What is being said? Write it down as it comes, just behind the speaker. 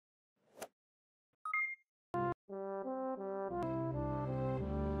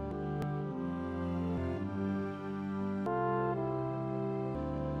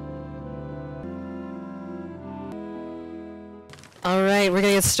All right, we're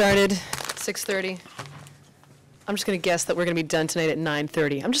going to get started. 6:30. I'm just going to guess that we're going to be done tonight at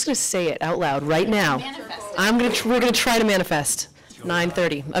 9:30. I'm just going to say it out loud right now. We're going to try to manifest.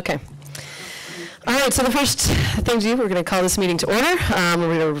 9:30. Okay. All right, so the first thing to do, we're going to call this meeting to order.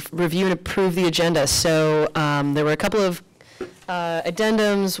 We're going to review and approve the agenda. So there were a couple of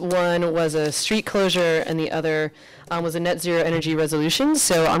addendums. One was a street closure, and the other was a net zero energy resolution.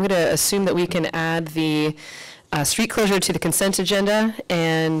 So I'm going to assume that we can add the street closure to the consent agenda,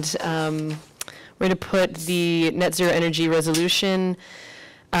 and we're going to put the net zero energy resolution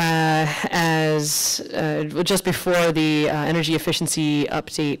as just before the energy efficiency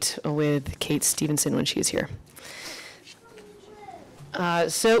update with Kate Stevenson when she's here.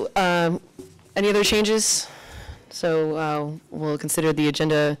 Any other changes? So we'll consider the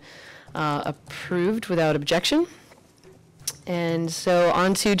agenda approved without objection. And so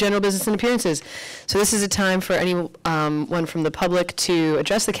on to general business and appearances. So this is a time for anyone from the public to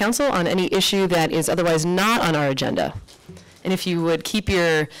address the council on any issue that is otherwise not on our agenda. And if you would keep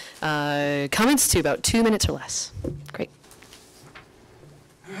your comments to about 2 minutes or less. Great.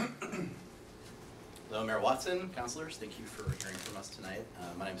 Hello, Mayor Watson, councilors. Thank you for hearing from us tonight.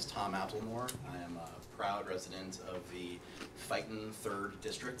 My name is Tom Applemore. I am a proud resident of the Fightin' 3rd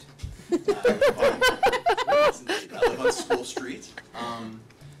District. I live on School Street. And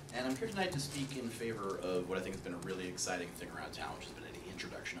I'm here tonight to speak in favor of what I think has been a really exciting thing around town, which has been the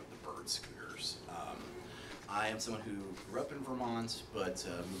introduction of the bird scooters. I am someone who grew up in Vermont, but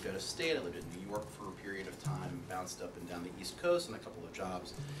moved out of state. I lived in New York for a period of time, bounced up and down the East Coast on a couple of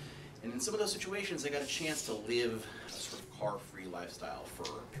jobs. And in some of those situations, I got a chance to live a sort of car-free lifestyle for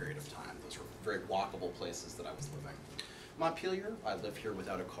a period of time. Those were very walkable places that I was living. Montpelier, I live here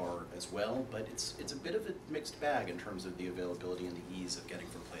without a car as well, but it's a bit of a mixed bag in terms of the availability and the ease of getting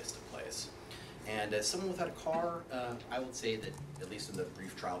from place to place. And as someone without a car, I would say that, at least in the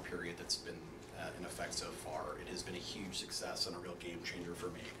brief trial period that's been in effect so far, it has been a huge success and a real game changer for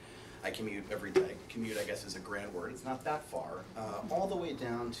me. I commute every day. Commute, I guess, is a grand word. It's not that far, all the way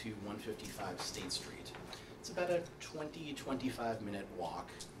down to 155 State Street. It's about a 20-25 minute walk,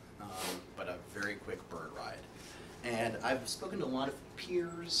 but a very quick bird ride. And I've spoken to a lot of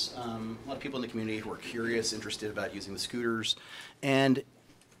peers, a lot of people in the community who are curious, interested about using the scooters, and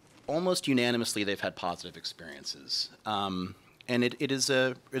almost unanimously they've had positive experiences. And it is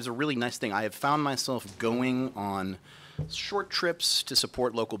a really nice thing. I have found myself going on short trips to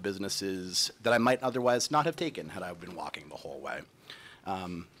support local businesses that I might otherwise not have taken had I been walking the whole way.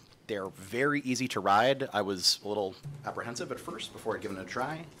 They're very easy to ride. I was a little apprehensive at first before I'd given it a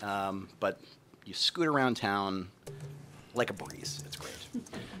try, but you scoot around town like a breeze. It's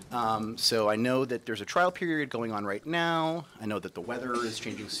great. So I know that there's a trial period going on right now. I know that the weather is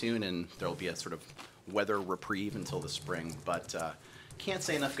changing soon, and there will be a sort of weather reprieve until the spring, but can't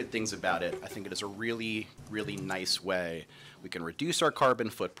say enough good things about it. I think it is a really, really nice way. We can reduce our carbon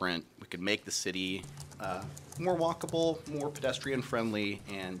footprint. We can make the city more walkable, more pedestrian friendly,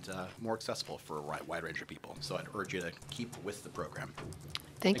 and more accessible for a wide range of people. So I'd urge you to keep with the program.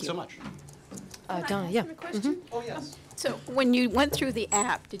 Thanks you so much. Donna, yeah. A question? Oh, yes. So when you went through the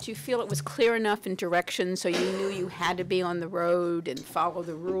app, did you feel it was clear enough in direction so you knew you had to be on the road and follow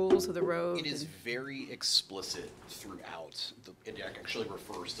the rules of the road? It is very explicit throughout. It actually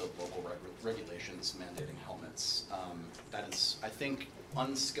refers to local regulations mandating helmets. That is, I think,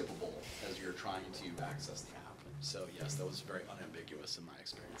 unskippable as you're trying to access the app. So yes, that was very unambiguous in my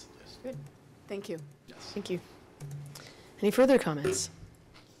experience at least. Good. Thank you. Yes. Thank you. Any further comments?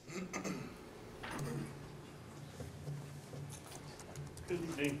 Good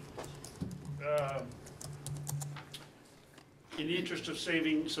evening. In the interest of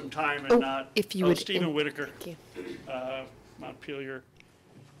saving some time and if you would, Stephen Whitaker, thank you. Montpelier.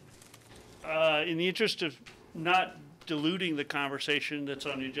 In the interest of not diluting the conversation that's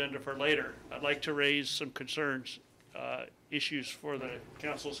on the agenda for later, I'd like to raise some concerns, issues for the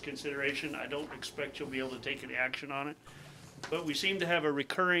council's consideration. I don't expect you'll be able to take any action on it, but we seem to have a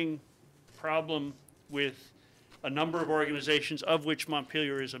recurring problem with a number of organizations, of which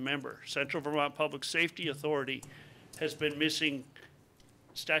Montpelier is a member. Central Vermont Public Safety Authority has been missing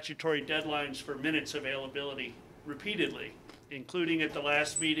statutory deadlines for minutes availability repeatedly, including at the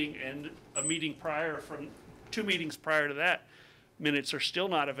last meeting and a meeting prior, from 2 meetings prior to that. Minutes are still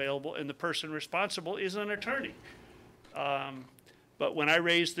not available, and the person responsible is an attorney. But when I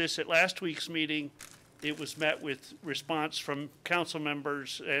raised this at last week's meeting, it was met with response from council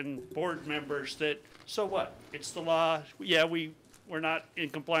members and board members that, so what? It's the law. Yeah, we're not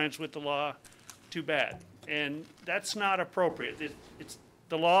in compliance with the law. Too bad. And that's not appropriate. It's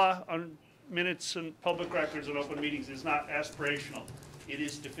the law minutes and public records and open meetings is not aspirational. It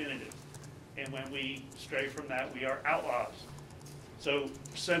is definitive. And when we stray from that, we are outlaws. So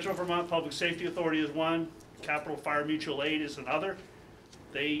Central Vermont Public Safety Authority is one, Capital Fire Mutual Aid is another.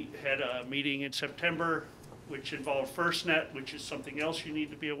 They had a meeting in September which involved FirstNet, which is something else you need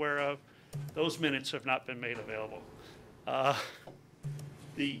to be aware of. Those minutes have not been made available.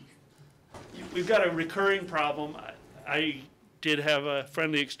 We've got a recurring problem. I did have a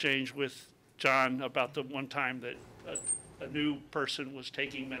friendly exchange with John about the one time that a new person was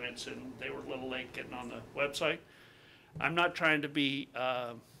taking minutes and they were a little late getting on the website. I'm not trying to be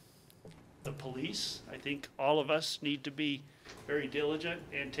the police. I think all of us need to be very diligent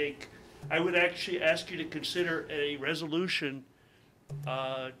and I would actually ask you to consider a resolution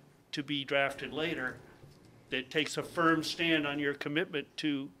to be drafted later that takes a firm stand on your commitment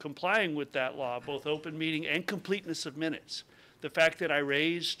to complying with that law, both open meeting and completeness of minutes. The fact that I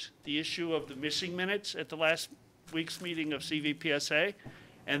raised the issue of the missing minutes at the last week's meeting of CVPSA,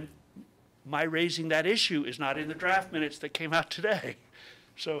 and my raising that issue is not in the draft minutes that came out today.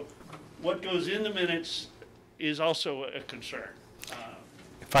 So what goes in the minutes is also a concern.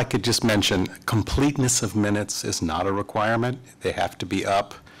 If I could just mention, completeness of minutes is not a requirement. They have to be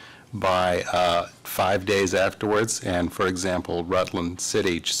up by 5 days afterwards. And for example, Rutland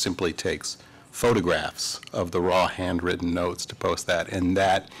City simply takes photographs of the raw handwritten notes to post that, and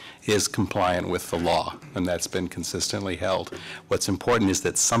that is compliant with the law, and that's been consistently held. What's important is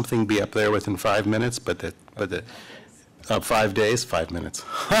that something be up there within 5 minutes, but 5 days, 5 minutes.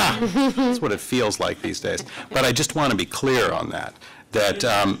 Ha! That's what it feels like these days. But I just want to be clear on that.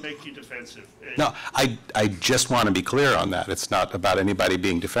 Make you defensive. No, I just want to be clear on that. It's not about anybody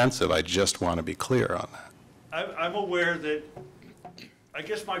being defensive. I just want to be clear on that. I'm aware that, I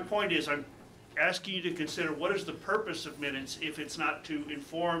guess my point is, I'm asking you to consider what is the purpose of minutes if it's not to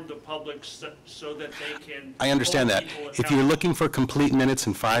inform the public so that they can. I understand that. If you're looking for complete minutes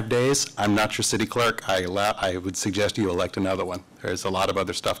in 5 days, I'm not your city clerk. I would suggest you elect another one. There's a lot of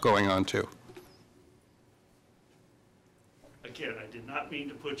other stuff going on too. Again, I did not mean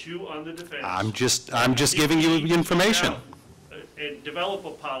to put you on the defense. I'm just giving you information. And develop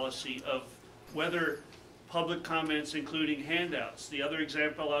a policy of whether public comments, including handouts. The other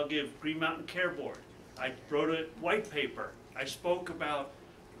example I'll give, Green Mountain Care Board. I wrote a white paper. I spoke about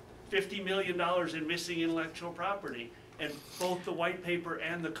 $50 million in missing intellectual property, and both the white paper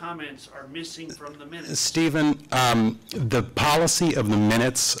and the comments are missing from the minutes. Stephen, the policy of the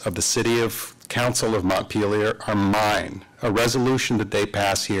minutes of the City Council of Montpelier are mine. A resolution that they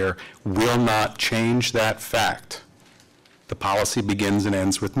pass here will not change that fact. The policy begins and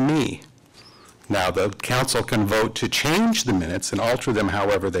ends with me. Now, the council can vote to change the minutes and alter them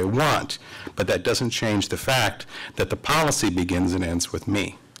however they want, but that doesn't change the fact that the policy begins and ends with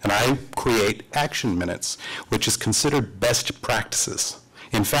me. And I create action minutes, which is considered best practices.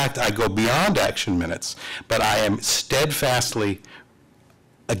 In fact, I go beyond action minutes, but I am steadfastly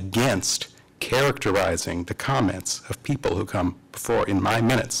against characterizing the comments of people who come before in my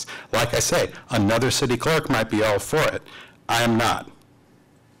minutes. Like I say, another city clerk might be all for it. I am not.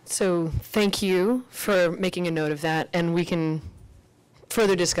 So thank you for making a note of that, and we can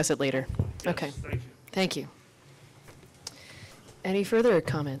further discuss it later. Yes, okay. Thank you. Thank you. Any further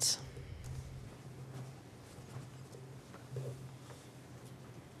comments?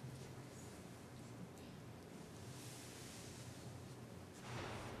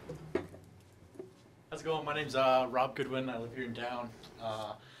 How's it going? My name's Rob Goodwin. I live here in town.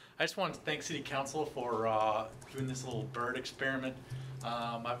 I just wanted to thank City Council for doing this little bird experiment.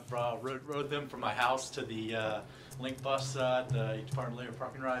 I've rode them from my house to the Link bus at the Department of Labor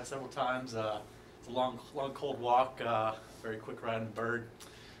parking ride several times. It's a long, cold walk, very quick riding bird.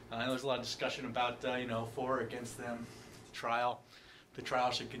 I know there's a lot of discussion about, for or against them. The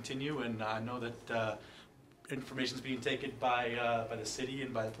trial should continue, and I know that information is being taken by the city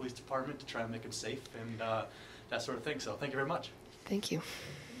and by the police department to try and make them safe and that sort of thing. So thank you very much. Thank you.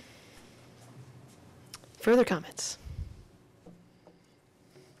 Further comments?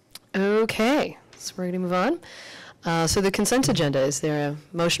 Okay, so we're going to move on. So the consent agenda, is there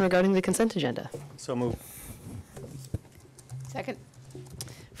a motion regarding the consent agenda? So move. Second.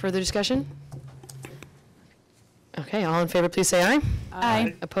 Further discussion? Okay, all in favor, please say aye.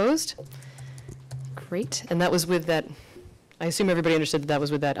 Aye. Opposed? Great, and that was with that, I assume everybody understood that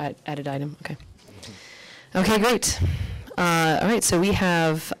was with that added item, okay. Okay, great. All right, so we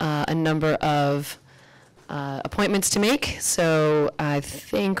have a number of appointments to make, so I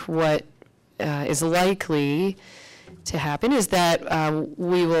think what is likely to happen is that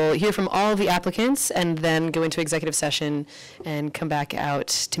we will hear from all of the applicants and then go into executive session and come back out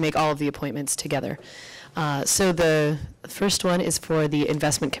to make all of the appointments together. So the first one is for the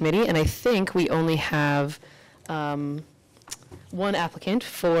investment committee, and I think we only have one applicant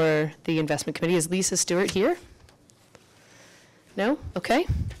for the investment committee. Is Lisa Stewart here? No? Okay.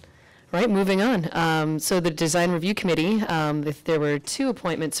 All right, moving on. So the design review committee, there were two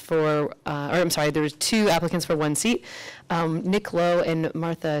appointments for, there was two applicants for one seat, Nick Lowe and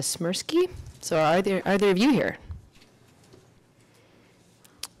Martha Smirsky. So are there of you here?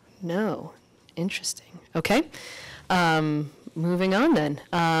 No. Interesting. Okay. Moving on then.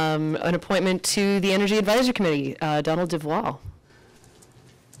 An appointment to the Energy Advisory Committee, Donald DeVois.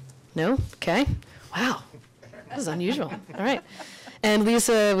 No? Okay. Wow. That is unusual. All right. And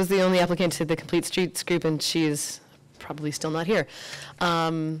Lisa was the only applicant to the Complete Streets group, and she's probably still not here.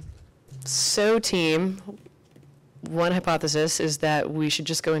 So team, one hypothesis is that we should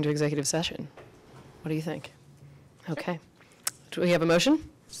just go into executive session. What do you think? Okay. Do we have a motion?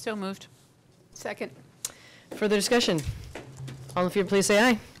 So moved. Second. Further discussion? All in favor, please say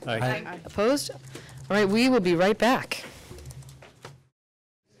aye. Aye. Opposed? All right, we will be right back.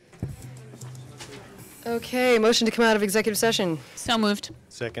 Okay, motion to come out of executive session. So moved.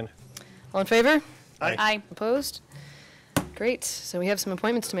 Second. All in favor? Aye. Opposed? Great, so we have some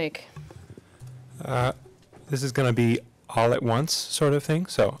appointments to make. This is going to be all at once sort of thing.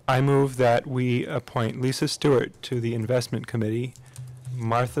 So I move that we appoint Lisa Stewart to the Investment Committee,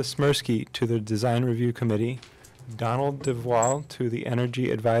 Martha Smirsky to the Design Review Committee, Donald DeVois to the Energy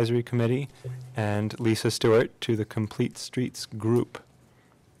Advisory Committee, and Lisa Stewart to the Complete Streets Group.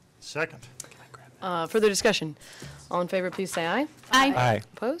 Second. Further discussion? All in favor, please say aye. Aye. Aye.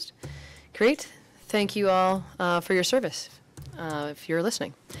 Opposed? Great. Thank you all for your service, if you're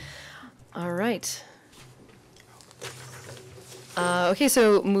listening. All right. Okay,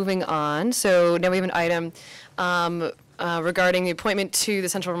 so moving on. So now we have an item regarding the appointment to the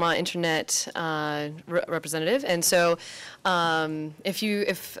Central Vermont Internet representative. And so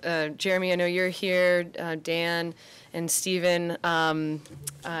if Jeremy, I know you're here, Dan and Stephen,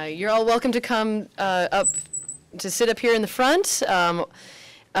 you're all welcome to come up to sit up here in the front. Now,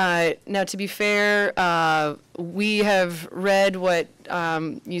 to be fair, we have read what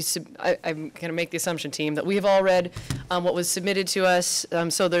I'm going to make the assumption, team, that we have all read what was submitted to us,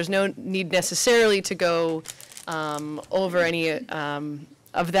 so there's no need necessarily to go over any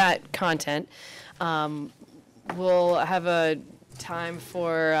of that content. We'll have a time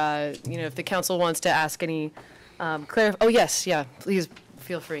for, if the council wants to ask any oh, yes, yeah, please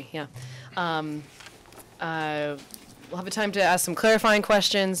feel free, yeah. We'll have a time to ask some clarifying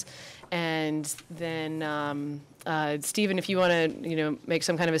questions, and then Stephen, if you want to, make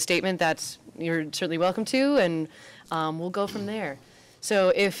some kind of a statement, you're certainly welcome to, and we'll go from there. So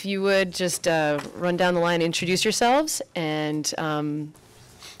if you would just run down the line, introduce yourselves, and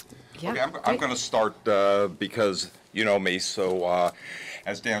yeah. Okay, I'm going to start because you know me. So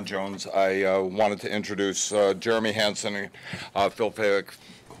as Dan Jones, I wanted to introduce Jeremy Hansen and Phil Fayek,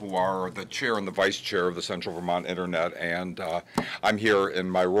 who are the chair and the vice chair of the Central Vermont Internet, and I'm here in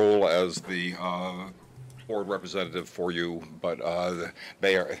my role as the board representative for you, but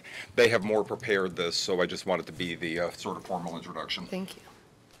they have more prepared this, so I just wanted to be the sort of formal introduction. Thank you.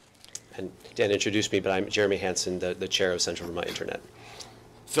 And Dan introduced me, but I'm Jeremy Hansen, the chair of Central Vermont Internet.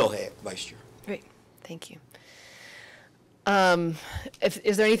 Phil Hayek, vice chair. Great, thank you.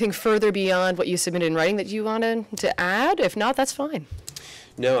 Is there anything further beyond what you submitted in writing that you wanted to add? If not, that's fine.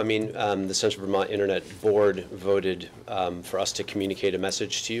 No, I mean, the Central Vermont Internet Board voted for us to communicate a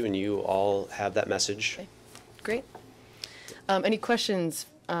message to you, and you all have that message. Okay. Great. Any questions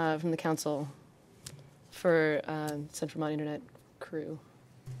from the council for Central Vermont Internet crew?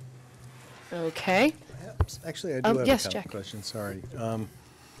 Okay. Actually, I do have yes, a couple Jack. questions. Sorry.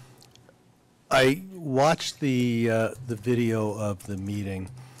 I watched the video of the meeting.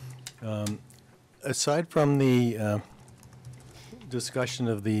 Aside from the discussion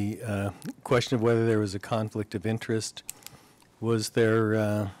of the question of whether there was a conflict of interest, was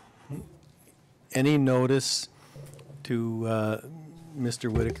there any notice to Mr.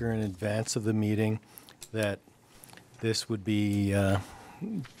 Whitaker in advance of the meeting that this would be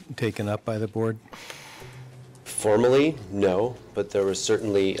taken up by the board? Formally, no, but there was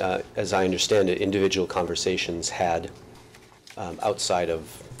certainly, as I understand it, individual conversations had outside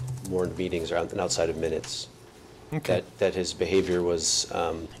of warned meetings or outside of minutes. Okay. That his behavior was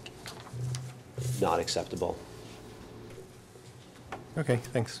not acceptable. Okay,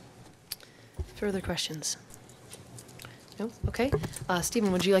 thanks. Further questions? No? Okay.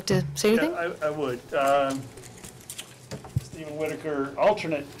 Stephen, would you like to say anything? Yeah, I would. Stephen Whitaker,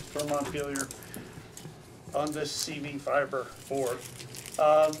 alternate for Montpelier on this CV Fiber board.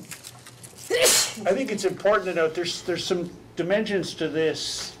 I think it's important to note there's some dimensions to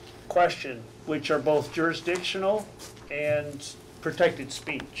this question which are both jurisdictional and protected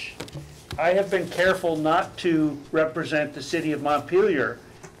speech. I have been careful not to represent the city of Montpelier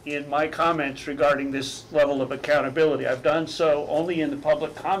in my comments regarding this level of accountability. I've done so only in the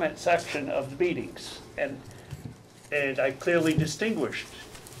public comment section of the meetings. And I clearly distinguished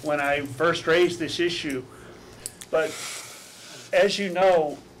when I first raised this issue. But as you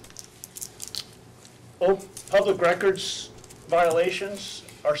know, public records violations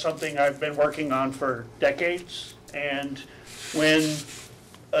are something I've been working on for decades. And when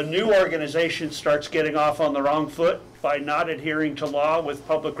a new organization starts getting off on the wrong foot by not adhering to law with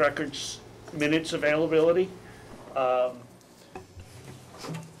public records minutes availability,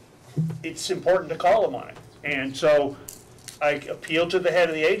 it's important to call them on it. And so I appealed to the head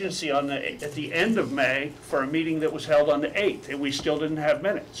of the agency at the end of May for a meeting that was held on the 8th, and we still didn't have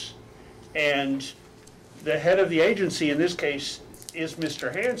minutes. And the head of the agency in this case is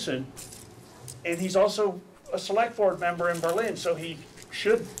Mr. Hansen, and he's also a select board member in Berlin, so he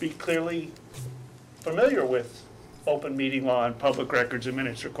should be clearly familiar with open meeting law and public records and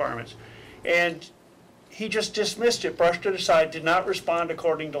minutes requirements. And he just dismissed it, brushed it aside, did not respond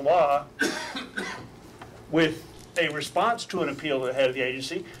according to law with a response to an appeal to the head of the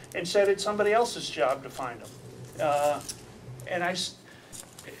agency, and said it's somebody else's job to find them.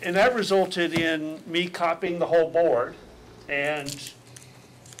 And that resulted in me copying the whole board, and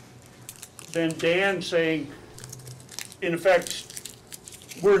then Dan saying, in effect,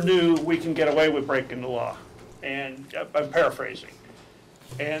 we're new, we can get away with breaking the law. And I'm paraphrasing.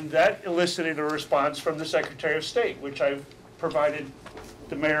 And that elicited a response from the Secretary of State, which I've provided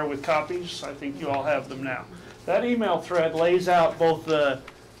the mayor with copies. I think you all have them now. That email thread lays out both the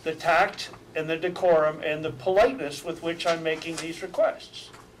tact and the decorum and the politeness with which I'm making these requests.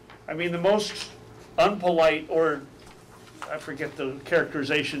 I mean, the most unpolite, or I forget the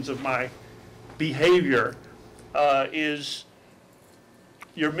characterizations of my behavior, is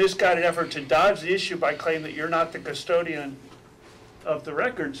your misguided effort to dodge the issue by claiming that you're not the custodian of the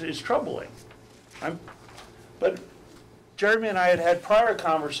records is troubling. But Jeremy and I had prior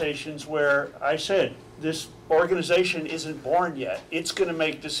conversations where I said, this organization isn't born yet. It's going to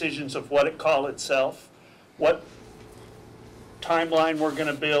make decisions of what it calls itself, what timeline we're going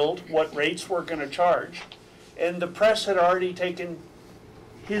to build, what rates we're going to charge. And the press had already taken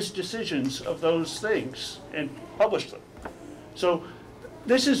his decisions of those things and published them. So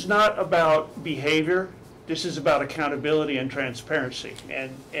this is not about behavior. This is about accountability and transparency.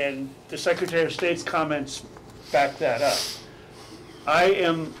 And the Secretary of State's comments back that up. I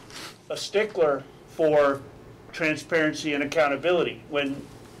am a stickler for transparency and accountability. When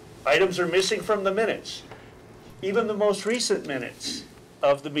items are missing from the minutes, even the most recent minutes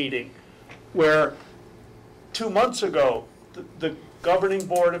of the meeting, where 2 months ago, the governing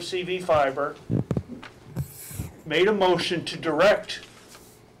board of CV Fiber made a motion to direct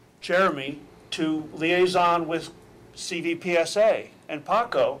Jeremy to liaison with CVPSA and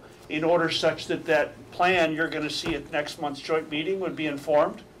PACO in order such that that plan you're going to see at next month's joint meeting would be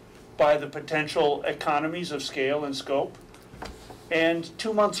informed by the potential economies of scale and scope. And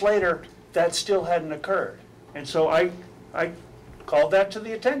 2 months later, that still hadn't occurred. And so I called that to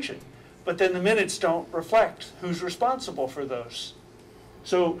the attention. But then the minutes don't reflect who's responsible for those.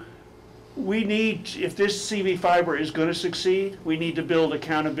 So we need, if this CV Fiber is going to succeed, we need to build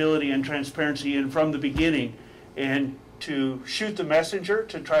accountability and transparency in from the beginning. And to shoot the messenger,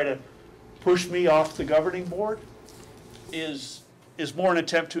 to try to push me off the governing board, is more an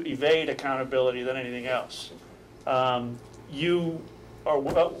attempt to evade accountability than anything else. You are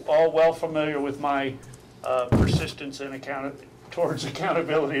all well familiar with my persistence and towards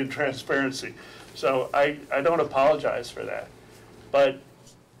accountability and transparency. So I don't apologize for that. But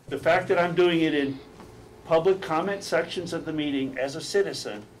the fact that I'm doing it in public comment sections of the meeting as a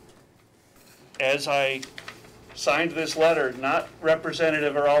citizen, as I signed this letter, not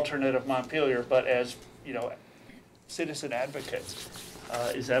representative or alternate of Montpelier, but as, citizen advocate,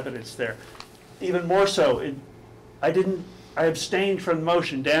 is evidence there. Even more so, I abstained from the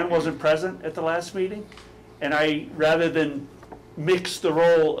motion. Dan wasn't present at the last meeting, and rather than mix the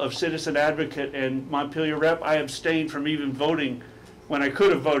role of citizen advocate and Montpelier rep, I abstained from even voting when I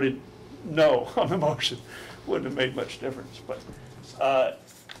could have voted no on the motion. Wouldn't have made much difference. But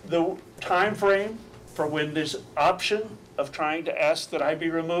the time frame for when this option of trying to ask that I be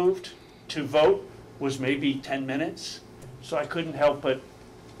removed to vote was maybe 10 minutes. So I couldn't help but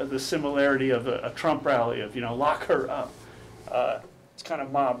the similarity of a Trump rally of, lock her up. It's kind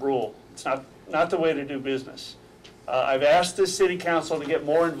of mob rule. It's not the way to do business. I've asked the city council to get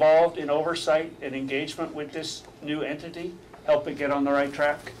more involved in oversight and engagement with this new entity, help it get on the right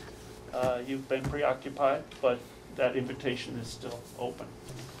track. You've been preoccupied, but that invitation is still open.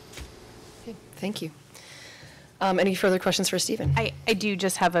 Okay, thank you. Any further questions for Stephen? I do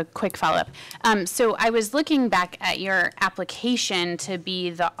just have a quick follow-up. So I was looking back at your application to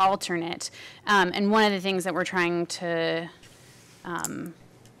be the alternate, and one of the things that we're trying to,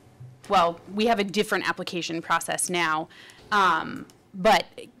 well, we have a different application process now, but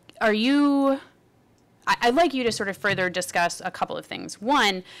are you, I'd like you to sort of further discuss a couple of things.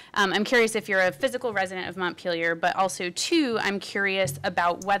 One, I'm curious if you're a physical resident of Montpelier, but also two, I'm curious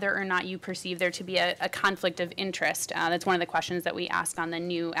about whether or not you perceive there to be a conflict of interest. That's one of the questions that we ask on the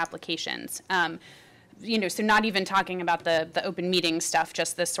new applications. You know, so not even talking about the open meeting stuff,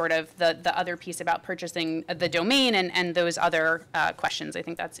 just this sort of the other piece about purchasing the domain and those other questions. I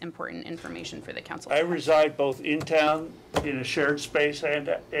think that's important information for the council. I reside both in town, in a shared space,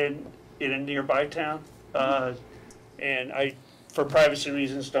 and in a nearby town. And I, for privacy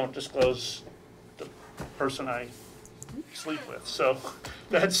reasons, don't disclose the person I sleep with. So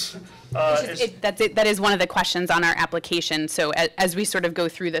that's that is one of the questions on our application. So as we sort of go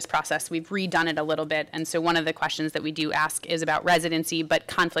through this process, we've redone it a little bit. And so one of the questions that we do ask is about residency, but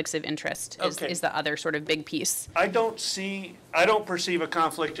conflicts of interest is the other sort of big piece. I don't perceive a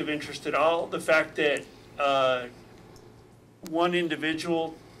conflict of interest at all. The fact that one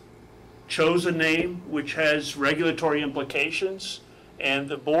individual chose a name which has regulatory implications, and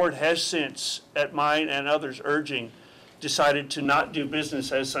the board has since, at mine and others' urging, decided to not do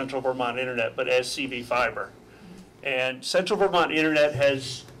business as Central Vermont Internet, but as CV Fiber. And Central Vermont Internet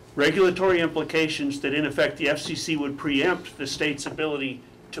has regulatory implications that, in effect, the FCC would preempt the state's ability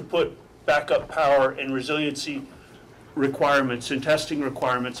to put backup power and resiliency requirements and testing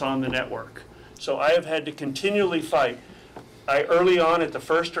requirements on the network. So I have had to continually fight. I early on at the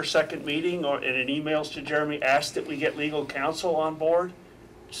first or second meeting or in emails to Jeremy asked that we get legal counsel on board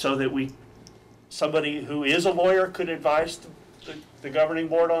so that somebody who is a lawyer could advise the governing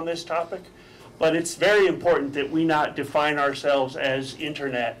board on this topic. But it's very important that we not define ourselves as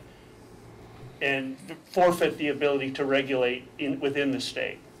internet and forfeit the ability to regulate within the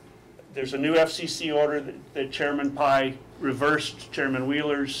state. There's a new FCC order that Chairman Pai reversed Chairman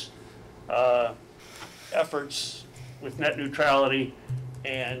Wheeler's efforts with net neutrality,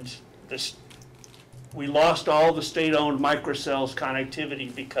 and we lost all the state-owned microcells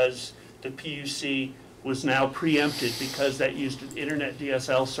connectivity because the PUC was now preempted because that used an internet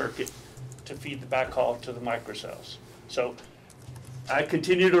DSL circuit to feed the backhaul to the microcells. So I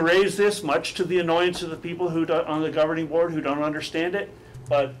continue to raise this, much to the annoyance of the people on the governing board who don't understand it,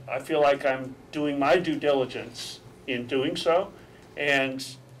 but I feel like I'm doing my due diligence in doing so. And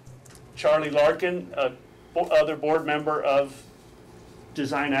Charlie Larkin, other board member of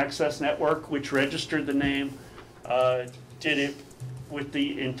Design Access Network, which registered the name, did it with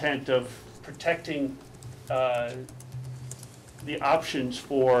the intent of protecting the options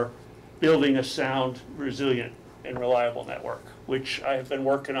for building a sound, resilient, and reliable network, which I have been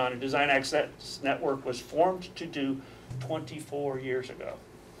working on. A Design Access Network was formed to do 24 years ago.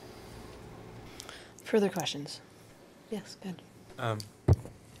 Further questions? Yes, good. I'm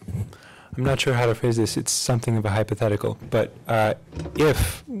not sure how to phrase this. It's something of a hypothetical. But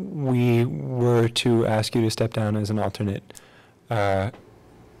if we were to ask you to step down as an alternate,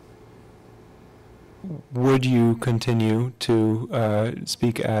 would you continue to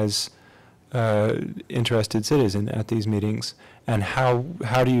speak as interested citizen at these meetings? And how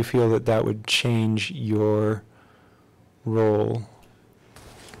do you feel that would change your role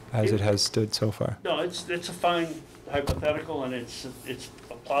as it has stood so far? No, it's a fine hypothetical, and it's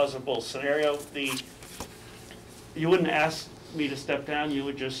a plausible scenario. You wouldn't ask me to step down, you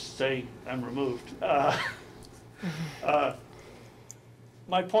would just say I'm removed.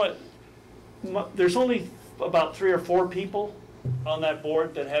 My point, there's only about 3 or 4 people on that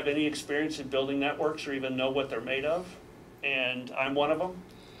board that have any experience in building networks or even know what they're made of, and I'm one of them.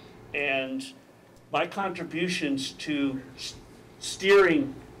 And my contributions to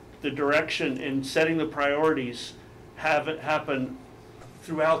steering the direction and setting the priorities happen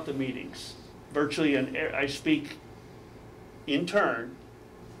throughout the meetings. Virtually, and I speak in turn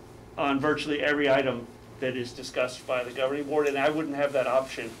on virtually every item that is discussed by the governing board, and I wouldn't have that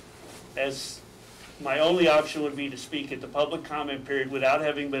option. As my only option would be to speak at the public comment period without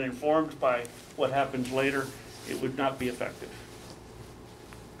having been informed by what happens later. It would not be effective.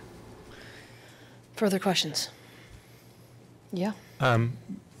 Further questions? Yeah.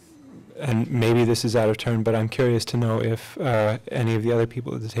 and maybe this is out of turn, but I'm curious to know if any of the other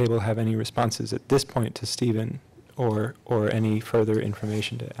people at the table have any responses at this point to Stephen, or any further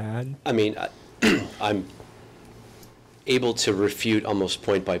information to add. I mean, I'm able to refute almost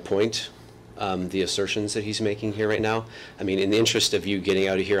point by point the assertions that he's making here right now. I mean, in the interest of you getting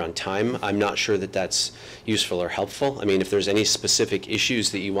out of here on time, I'm not sure that that's useful or helpful. I mean, if there's any specific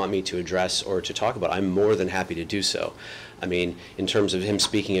issues that you want me to address or to talk about, I'm more than happy to do so. I mean, in terms of him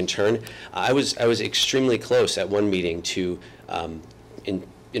speaking in turn, I was extremely close at one meeting to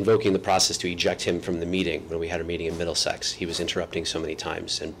invoking the process to eject him from the meeting when we had a meeting in Middlesex. He was interrupting so many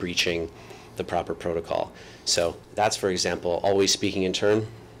times and breaching the proper protocol. So that's, for example, always speaking in turn.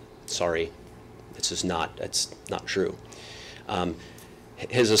 Sorry, that's not true.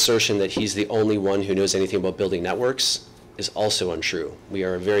 His assertion that he's the only one who knows anything about building networks is also untrue. We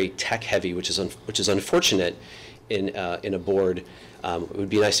are very tech-heavy, which is unfortunate in a board. It would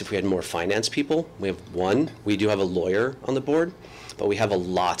be nice if we had more finance people. We have one. We do have a lawyer on the board, but we have a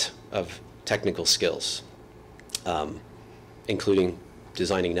lot of technical skills, including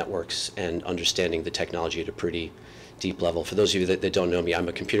designing networks and understanding the technology at a pretty deep level. For those of you that don't know me, I'm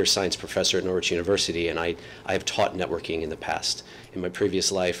a computer science professor at Norwich University, and I have taught networking in the past. In my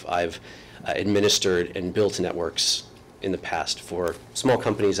previous life, I've administered and built networks in the past for small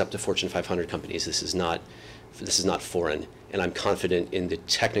companies up to Fortune 500 companies. This is not foreign, and I'm confident in the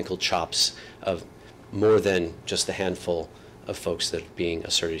technical chops of more than just the handful of folks that are being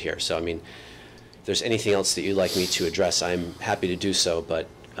asserted here. So, I mean, if there's anything else that you'd like me to address, I'm happy to do so, but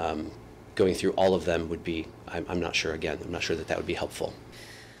going through all of them would be, I'm not sure, again, I'm not sure that would be helpful.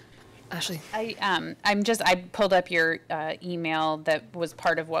 Ashley? I pulled up your email that was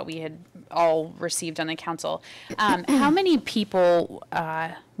part of what we had all received on the council. How many people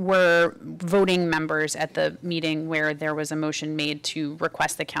were voting members at the meeting where there was a motion made to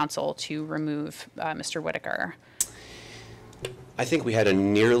request the council to remove Mr. Whitaker? I think we had a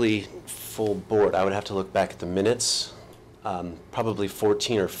nearly full board. I would have to look back at the minutes. Probably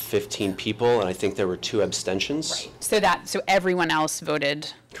 14 or 15 people, and I think there were 2 abstentions. Right. So everyone else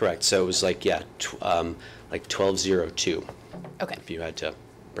voted. Correct. So it was like, yeah, like 12-0-2. Okay. If you had to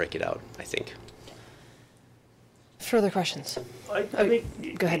break it out, I think. Further questions? I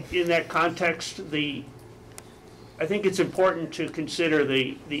think go ahead. In that context, I think it's important to consider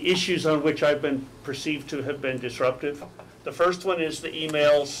the issues on which I've been perceived to have been disruptive. The first one is the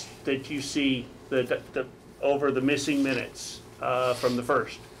emails that you see over the missing minutes from the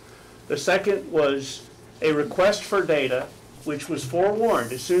first. The second was a request for data, which was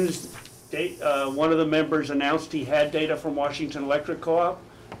forewarned. As soon as one of the members announced he had data from Washington Electric Co-op,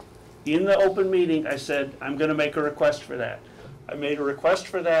 in the open meeting, I said, I'm going to make a request for that. I made a request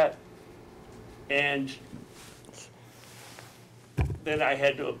for that, and then I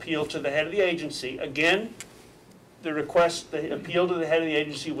had to appeal to the head of the agency. Again, the appeal to the head of the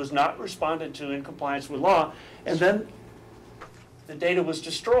agency was not responded to in compliance with law, and then the data was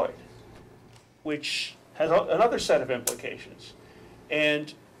destroyed, which has another set of implications.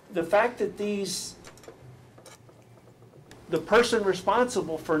 And the fact that the person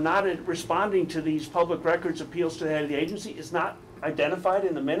responsible for not responding to these public records appeals to the head of the agency is not identified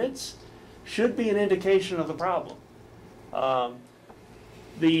in the minutes should be an indication of the problem.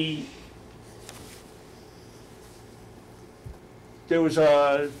 There was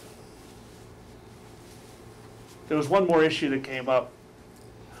one more issue that came up.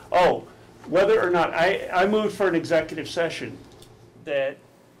 Oh, whether or not, I moved for an executive session that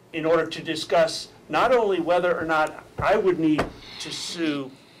in order to discuss not only whether or not I would need to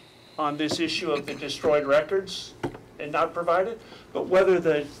sue on this issue of the destroyed records and not provided, but whether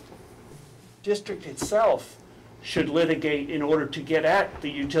the district itself should litigate in order to get at the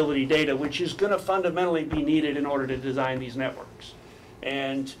utility data, which is going to fundamentally be needed in order to design these networks.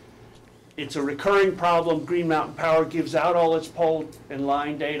 And it's a recurring problem. Green Mountain Power gives out all its pole and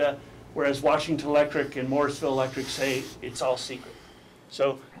line data, whereas Washington Electric and Morrisville Electric say it's all secret.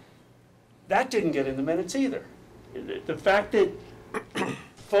 So that didn't get in the minutes either. The fact that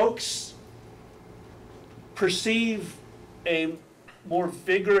folks perceive a more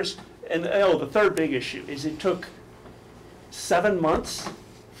vigorous, and the third big issue is it took 7 months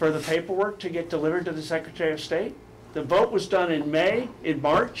for the paperwork to get delivered to the Secretary of State. The vote was done in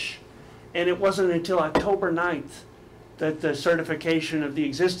March, and it wasn't until October 9th that the certification of the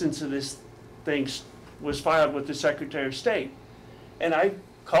existence of this thing was filed with the Secretary of State. And I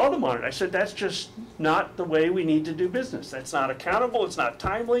called him on it. I said, that's just not the way we need to do business. That's not accountable, it's not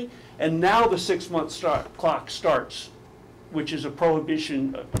timely, and now the 6-month clock starts, which is a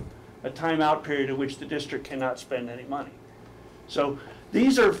prohibition, a timeout period in which the district cannot spend any money. So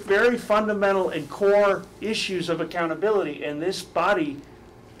These are very fundamental and core issues of accountability, and this body,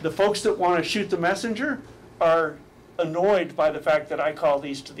 the folks that want to shoot the messenger, are annoyed by the fact that I call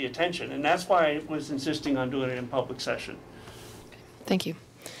these to the attention, and that's why I was insisting on doing it in public session. Thank you.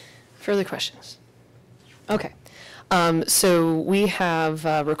 Further questions? Okay. So we have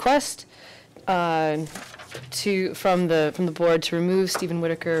a request from the board to remove Stephen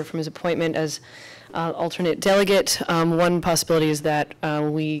Whitaker from his appointment as alternate delegate. One possibility is that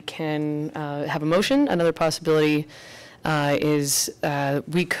we can have a motion. Another possibility is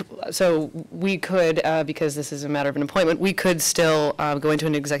we could, because this is a matter of an appointment, we could still go into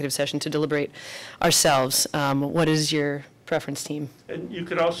an executive session to deliberate ourselves. What is your preference, team? And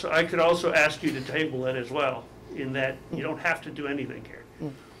I could also ask you to table it as well, in that you don't have to do anything here.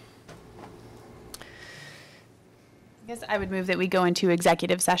 I guess I would move that we go into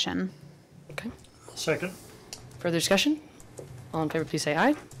executive session. Okay. Second. Further discussion? All in favor, please say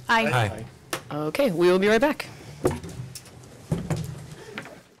aye. Aye. Okay, we will be right back.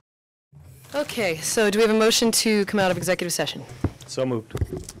 Okay, so do we have a motion to come out of executive session? So moved.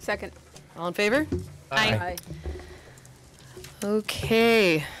 Second. All in favor? Aye.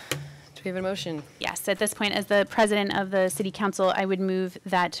 Okay. Do we have a motion? Yes, at this point, as the president of the city council, I would move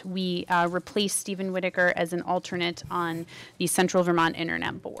that we replace Stephen Whitaker as an alternate on the Central Vermont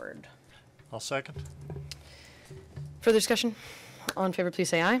Internet Board. I'll second. Further discussion? All in favor, please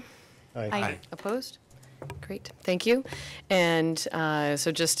say aye. Aye. Opposed? Great, thank you. And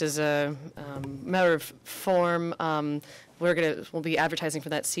so just as a matter of form, we'll be advertising for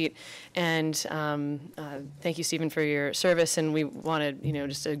that seat. And thank you, Stephen, for your service. And we want to,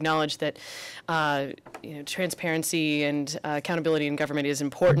 just acknowledge that, transparency and accountability in government is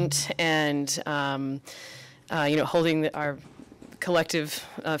important. And, holding our collective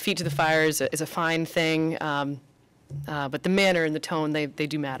feet to the fire is a fine thing. But the manner and the tone, they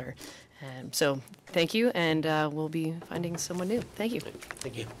do matter. So thank you, and we'll be finding someone new. Thank you.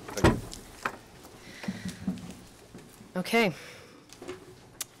 Thank you. Okay.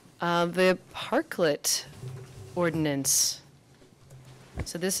 The parklet ordinance.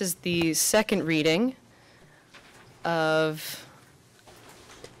 So this is the second reading of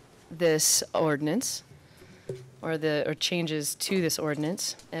this ordinance, or changes to this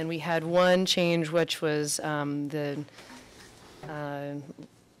ordinance. And we had one change, which was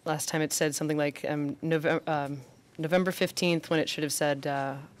last time it said something like November 15th, when it should have said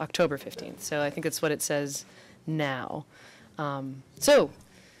October 15th. So I think that's what it says now. So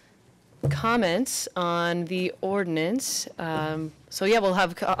comments on the ordinance. We'll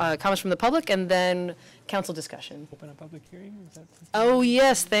have comments from the public and then council discussion. Open a public hearing? Is that Oh,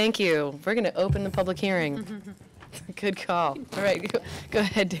 yes, thank you. We're going to open the public hearing. Good call. All right, go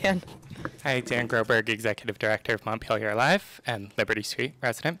ahead, Dan. Hi, Dan Groberg, Executive Director of Montpelier Live and Liberty Street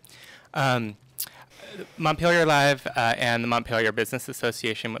resident. Montpelier Live and the Montpelier Business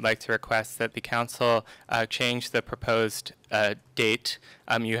Association would like to request that the council change the proposed date.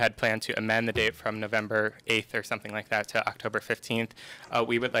 You had planned to amend the date from November 8th or something like that to October 15th.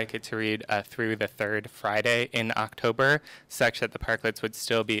 We would like it to read through the third Friday in October, such that the parklets would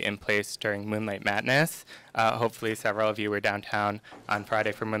still be in place during Moonlight Madness. Hopefully several of you were downtown on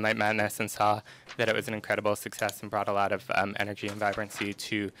Friday for Moonlight Madness and saw that it was an incredible success and brought a lot of energy and vibrancy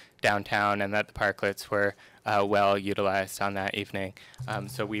to downtown, and that the parklets were well utilized on that evening.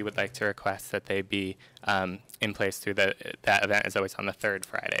 So we would like to request that they be in place through that event is always on the third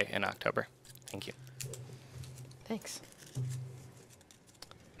Friday in October. Thank you. Thanks.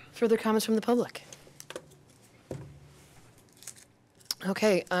 Further comments from the public?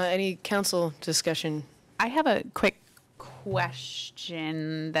 Okay, any council discussion? I have a quick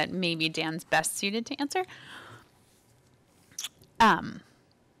question that maybe Dan's best suited to answer.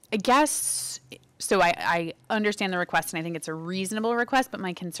 I guess, so I understand the request, and I think it's a reasonable request, but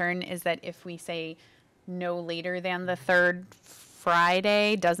my concern is that if we say no later than the third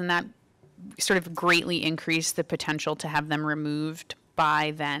Friday, doesn't that sort of greatly increase the potential to have them removed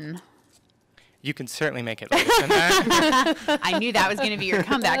by then? You can certainly make it later than that. I knew that was going to be your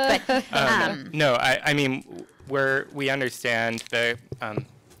comeback, but no, I mean, we understand the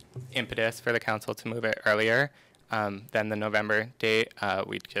impetus for the council to move it earlier than the November date.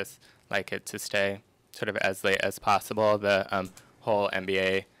 We'd just like it to stay sort of as late as possible. The whole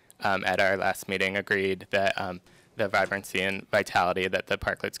MBA at our last meeting agreed that the vibrancy and vitality that the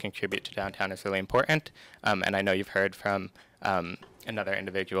parklets contribute to downtown is really important. And I know you've heard from another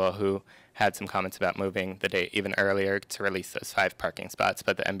individual who had some comments about moving the date even earlier to release those 5 parking spots,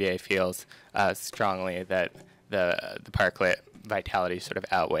 but the MBA feels strongly that the parklet vitality sort of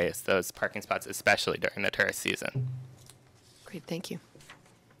outweighs those parking spots, especially during the tourist season. Great, thank you.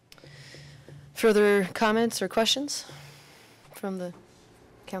 Further comments or questions from the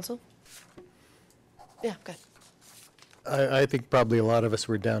council? Yeah, go ahead. I think probably a lot of us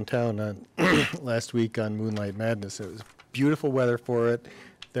were downtown on last week on Moonlight Madness. It was beautiful weather for it.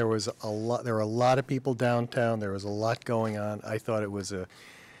 There were a lot of people downtown. There was a lot going on. I thought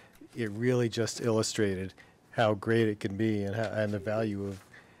it really just illustrated how great it can be and the value of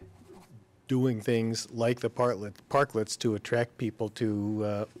doing things like the parklets to attract people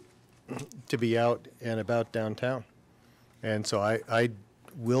to be out and about downtown. And so I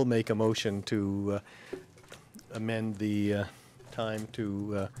will make a motion to amend the time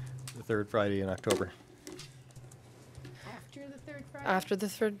to the third Friday in October. After the third Friday? After the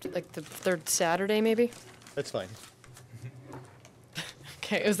third, like the third Saturday, maybe? That's fine.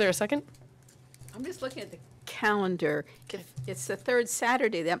 Okay, is there a second? I'm just looking at the calendar. If it's the third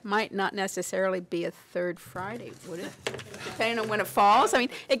Saturday, that might not necessarily be a third Friday, would it? Depending on when it falls. I mean,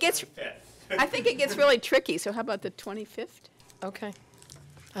 I think it gets really tricky. So how about the 25th? Okay.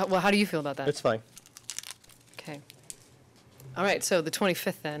 Well, how do you feel about that? That's fine. Okay. All right, so the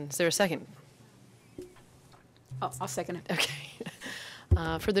 25th then. Is there a second? I'll second it.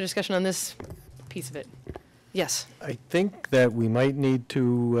 Okay. Further discussion on this piece of it? Yes. I think that we might need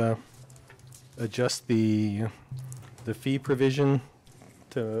to adjust the fee provision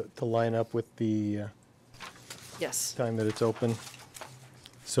to line up with the Yes. time that it's open.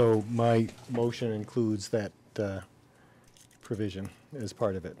 So my motion includes that provision as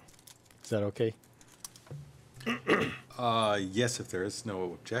part of it. Is that okay? Yes, if there is no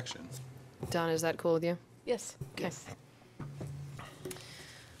objection. Don, is that cool with you? Yes. Okay. Yes.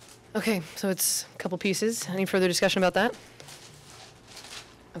 Okay, so it's a couple pieces. Any further discussion about that?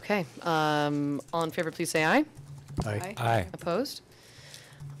 Okay, all in favor, please say aye. Aye. Aye. Opposed?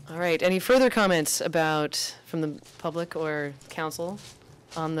 All right, any further comments from the public or council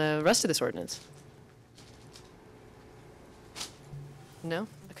on the rest of this ordinance? No?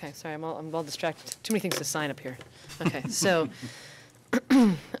 Okay, sorry, I'm all distracted. Too many things to sign up here. Okay, so,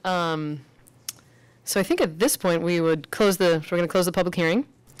 so I think at this point we would we're going to close the public hearing.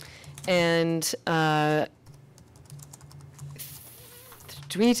 And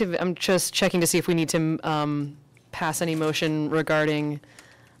do we need to, I'm just checking to see if we need to pass any motion regarding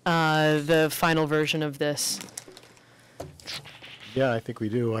the final version of this. Yeah, I think we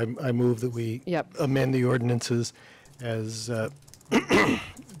do. I move that we Yep. amend the ordinances as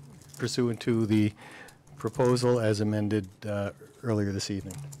pursuant to the proposal as amended earlier this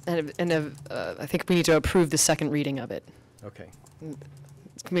evening. And I think we need to approve the second reading of it. Okay.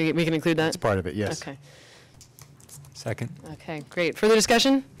 We can include that? That's part of it, yes. Okay. Second. Okay, great. Further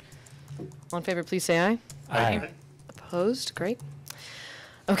discussion? All in favor, please say aye. Aye. Opposed? Great.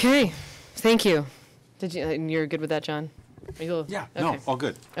 Okay, thank you. And you're good with that, John? Are you Yeah, okay. no, all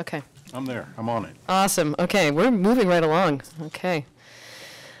good. Okay. I'm there. I'm on it. Awesome. Okay, we're moving right along. Okay.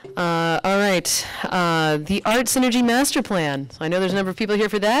 All right. The Art Synergy Master Plan. So I know there's a number of people here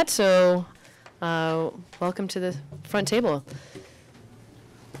for that, so welcome to the front table.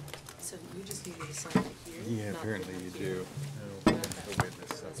 So you just needed to sign it here? Yeah, apparently you do.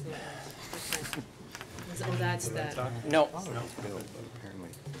 Oh, that's that. No. Apparently.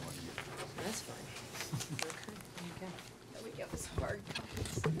 That's fine. We got this hard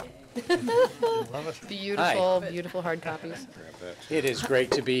Beautiful, beautiful hard copies. It is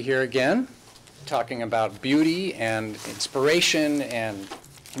great to be here again, talking about beauty and inspiration and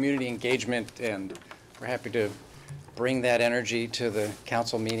community engagement, and we're happy to bring that energy to the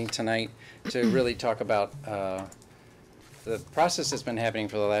council meeting tonight to really talk about the process that's been happening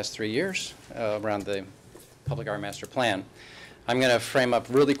for the last 3 years around the Public Art Master Plan. I'm going to frame up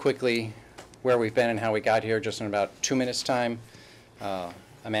really quickly where we've been and how we got here just in about 2 minutes' time.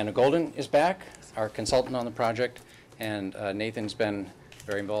 Amanda Golden is back, our consultant on the project, and Nathan's been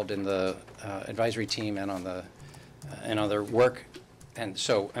very involved in the advisory team and on their work. And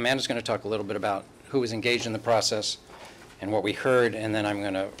so Amanda's going to talk a little bit about who was engaged in the process and what we heard, and then I'm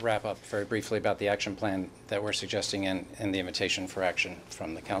going to wrap up very briefly about the action plan that we're suggesting and the invitation for action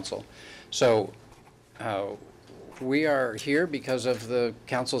from the council. So we are here because of the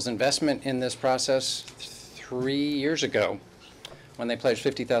council's investment in this process 3 years ago, when they pledged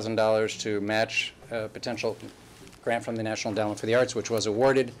 $50,000 to match a potential grant from the National Endowment for the Arts, which was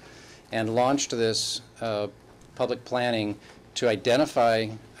awarded, and launched this public planning to identify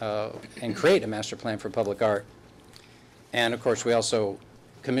and create a master plan for public art. And of course, we also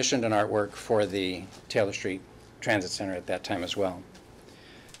commissioned an artwork for the Taylor Street Transit Center at that time as well.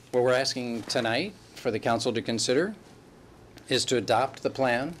 What we're asking tonight for the council to consider is to adopt the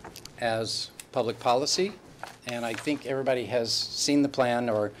plan as public policy. And I think everybody has seen the plan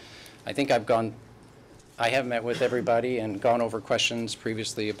or I think I have met with everybody and gone over questions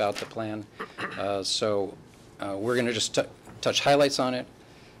previously about the plan. So we're going to just touch highlights on it.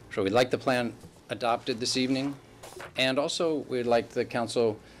 So we'd like the plan adopted this evening. And also we'd like the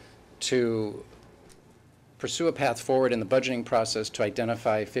council to pursue a path forward in the budgeting process to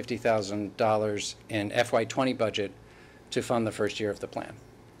identify $50,000 in FY20 budget to fund the first year of the plan.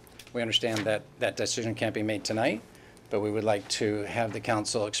 We understand that that decision can't be made tonight, but we would like to have the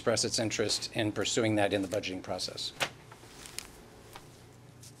council express its interest in pursuing that in the budgeting process.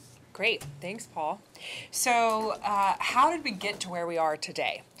 Great, thanks, Paul. So how did we get to where we are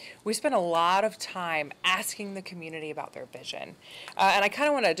today? We spent a lot of time asking the community about their vision. And I kind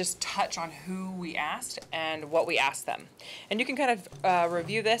of want to just touch on who we asked and what we asked them. And you can kind of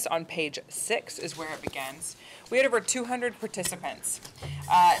review this on page 6 is where it begins. We had over 200 participants.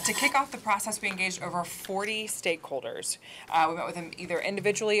 To kick off the process, we engaged over 40 stakeholders. We met with them either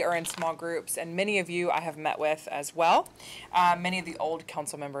individually or in small groups, and many of you I have met with as well. Many of the old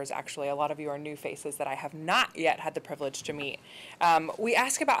council members, actually. A lot of you are new faces that I have not yet had the privilege to meet. We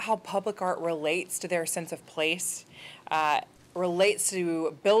ask about how public art relates to their sense of place, relates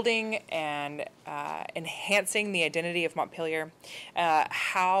to building and enhancing the identity of Montpelier,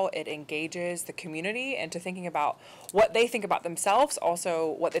 how it engages the community into thinking about what they think about themselves,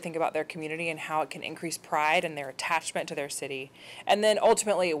 also what they think about their community and how it can increase pride and their attachment to their city, and then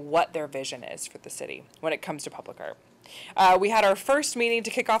ultimately what their vision is for the city when it comes to public art. We had our first meeting to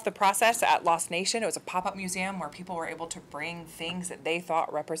kick off the process at Lost Nation. It was a pop-up museum where people were able to bring things that they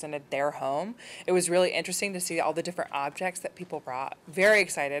thought represented their home. It was really interesting to see all the different objects that people brought. Very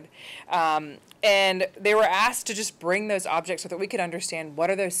excited. And they were asked to just bring those objects so that we could understand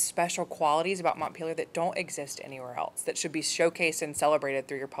what are those special qualities about Montpelier that don't exist anywhere else, that should be showcased and celebrated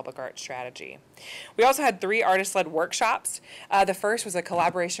through your public art strategy. We also had 3 artist-led workshops. The first was a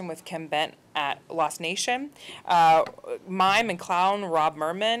collaboration with Kim Bent at Lost Nation, mime and clown Rob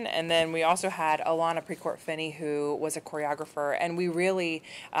Merman, and then we also had Alana Precourt-Finney, who was a choreographer, and we really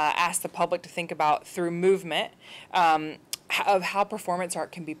asked the public to think about, through movement, of how performance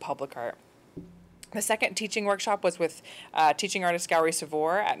art can be public art. The second teaching workshop was with teaching artist Gowrie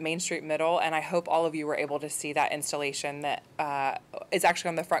Savor at Main Street Middle, and I hope all of you were able to see that installation that is actually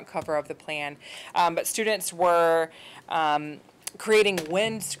on the front cover of the plan. But students were creating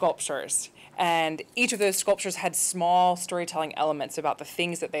wind sculptures, and each of those sculptures had small storytelling elements about the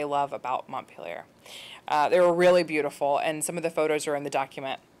things that they love about Montpelier. They were really beautiful, and some of the photos are in the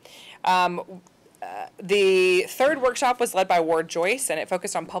document. The third workshop was led by Ward Joyce, and it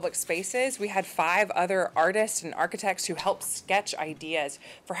focused on public spaces. We had 5 other artists and architects who helped sketch ideas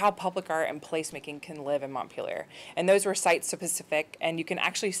for how public art and placemaking can live in Montpelier. And those were site-specific, and you can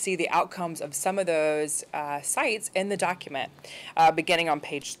actually see the outcomes of some of those sites in the document, beginning on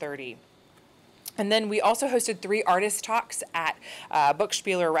page 30. And then we also hosted 3 artist talks at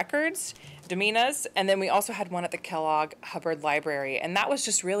Bookspieler Records, Domina's, and then we also had one at the Kellogg Hubbard Library. And that was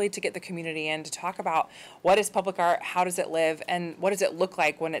just really to get the community in to talk about what is public art, how does it live, and what does it look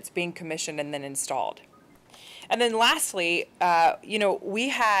like when it's being commissioned and then installed. And then lastly, we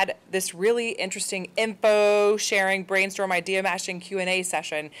had this really interesting info sharing, brainstorm, idea matching Q&A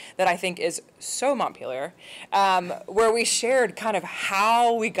session that I think is so Montpelier, where we shared kind of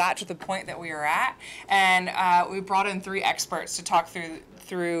how we got to the point that we are at. And we brought in 3 experts to talk through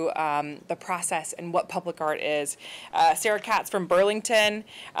the process and what public art is. Sarah Katz from Burlington,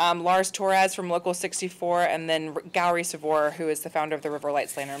 Lars Torres from Local 64, and then Gowrie Savor, who is the founder of the River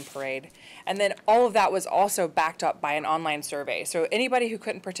Lights Lantern Parade. And then all of that was also backed up by an online survey. So anybody who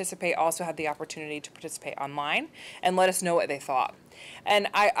couldn't participate also had the opportunity to participate online and let us know what they thought. And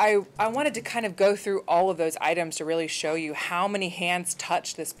I wanted to kind of go through all of those items to really show you how many hands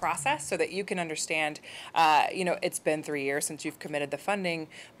touched this process so that you can understand, it's been 3 years since you've committed the funding,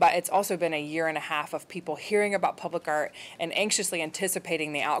 but it's also been 1.5 years of people hearing about public art and anxiously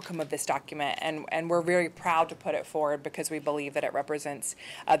anticipating the outcome of this document. And we're very proud to put it forward because we believe that it represents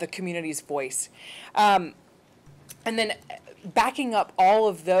the community's voice. And then backing up all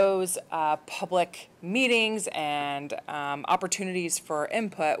of those public meetings and opportunities for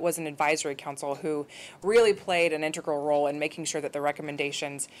input was an advisory council who really played an integral role in making sure that the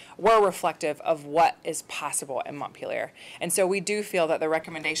recommendations were reflective of what is possible in Montpelier. And so we do feel that the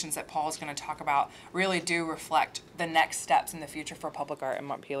recommendations that Paul is going to talk about really do reflect the next steps in the future for public art in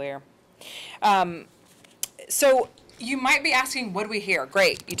Montpelier. So you might be asking, what did we hear?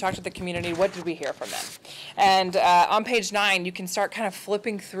 Great, you talked to the community, what did we hear from them? And on page 9, you can start kind of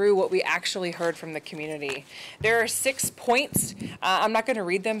flipping through what we actually heard from the community. There are 6 points. I'm not going to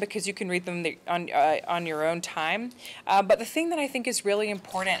read them because you can read them on your own time. But the thing that I think is really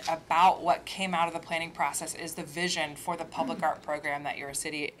important about what came out of the planning process is the vision for the public art program that your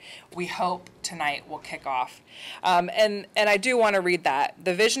city, we hope tonight, will kick off. And I do want to read that.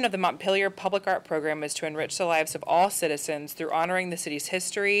 The vision of the Montpelier Public Art Program is to enrich the lives of all citizens through honoring the city's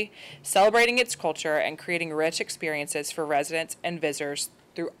history, celebrating its culture, and creating rich experiences for residents and visitors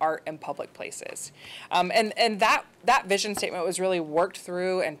through art in public places. And that vision statement was really worked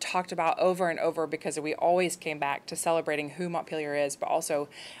through and talked about over and over because we always came back to celebrating who Montpelier is, but also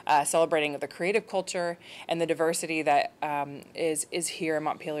celebrating the creative culture and the diversity that is here in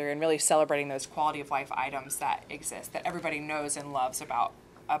Montpelier, and really celebrating those quality of life items that exist, that everybody knows and loves about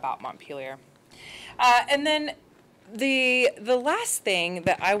Montpelier. And then the last thing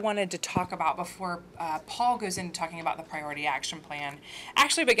that I wanted to talk about before Paul goes into talking about the priority action plan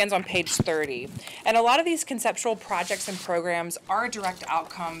actually begins on page 30. And a lot of these conceptual projects and programs are direct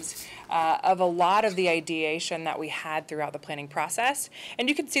outcomes of a lot of the ideation that we had throughout the planning process. And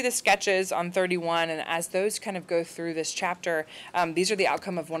you can see the sketches on 31, and as those kind of go through this chapter, these are the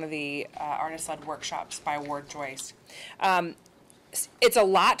outcome of one of the artist-led workshops by Ward Joyce. It's a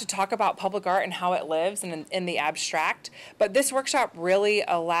lot to talk about public art and how it lives and in the abstract, but this workshop really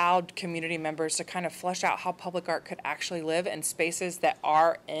allowed community members to kind of flesh out how public art could actually live in spaces that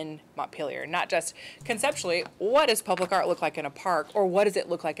are in Montpelier. Not just conceptually, what does public art look like in a park, or what does it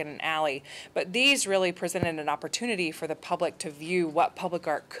look like in an alley, but these really presented an opportunity for the public to view what public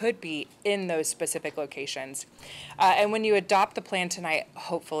art could be in those specific locations. And when you adopt the plan tonight,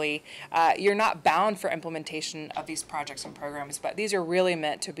 hopefully, you're not bound for implementation of these projects and programs, but these are really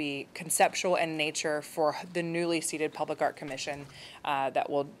meant to be conceptual in nature for the newly seated Public Art Commission that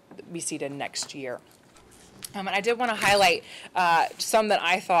will be seated next year. And I did want to highlight some that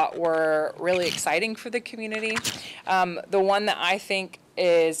I thought were really exciting for the community. The one that I think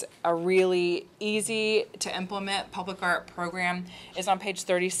is a really easy to implement public art program is on page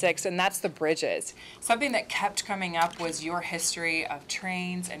 36, and that's the bridges. Something that kept coming up was your history of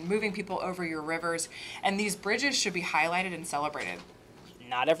trains and moving people over your rivers, and these bridges should be highlighted and celebrated.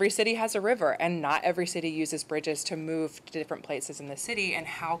 Not every city has a river, and not every city uses bridges to move to different places in the city, and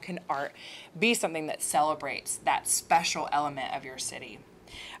how can art be something that celebrates that special element of your city?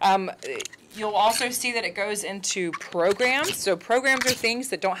 You'll also see that it goes into programs. So programs are things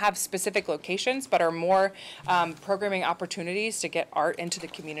that don't have specific locations, but are more programming opportunities to get art into the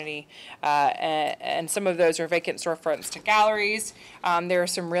community. And some of those are vacant storefronts to galleries. There are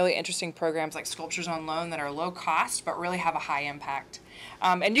some really interesting programs like Sculptures on Loan that are low cost, but really have a high impact.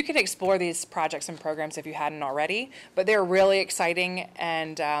 And you can explore these projects and programs if you hadn't already, but they're really exciting,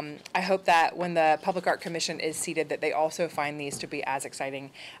 and I hope that when the Public Art Commission is seated that they also find these to be as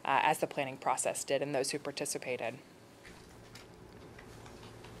exciting as the planning process did and those who participated.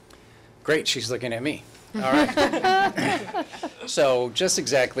 Great, she's looking at me. All right. So just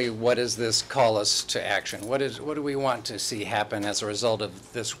exactly what does this call us to action? What do we want to see happen as a result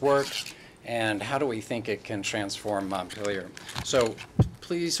of this work? And how do we think it can transform Montpelier? So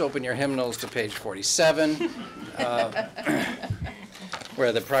please open your hymnals to page 47,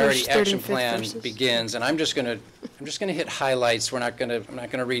 where the priority action plan begins. And I'm just going to hit highlights. I'm not going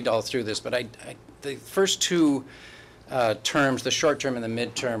to read all through this, but the first two terms, the short term and the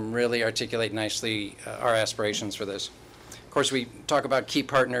midterm, really articulate nicely our aspirations for this. Of course, we talk about key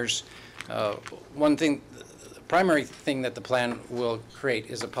partners. One thing. Primary thing that the plan will create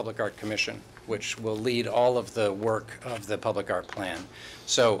is a public art commission, which will lead all of the work of the public art plan.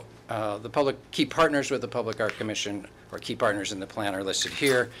 So the key partners with the public art commission, or key partners in the plan, are listed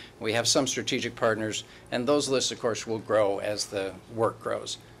here. We have some strategic partners, and those lists, of course, will grow as the work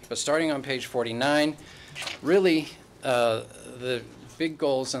grows. But starting on page 49, really the big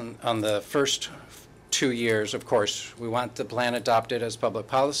goals on the first 2 years, of course, we want the plan adopted as public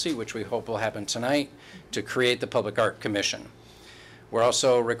policy, which we hope will happen tonight, to create the Public Art Commission. We're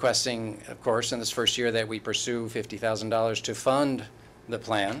also requesting, of course, in this first year that we pursue $50,000 to fund the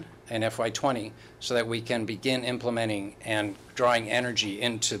plan in FY20 so that we can begin implementing and drawing energy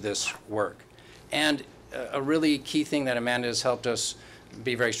into this work. And a really key thing that Amanda has helped us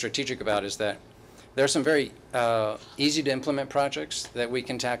be very strategic about is that there are some very easy to implement projects that we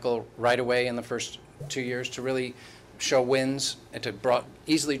can tackle right away in the first 2 years to really show wins and to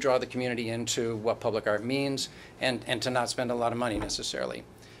easily draw the community into what public art means, and to not spend a lot of money necessarily.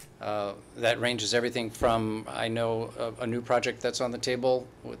 That ranges everything from, I know, a new project that's on the table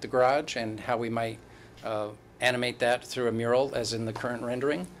with the garage and how we might animate that through a mural, as in the current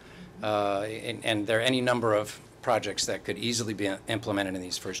rendering. And there are any number of projects that could easily be implemented in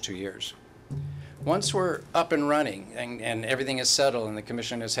these first 2 years. Once we're up and running and everything is settled and the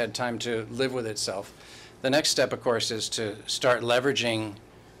commission has had time to live with itself, the next step, of course, is to start leveraging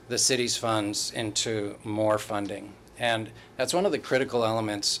the city's funds into more funding. And that's one of the critical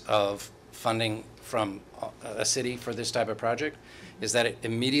elements of funding from a city for this type of project, is that it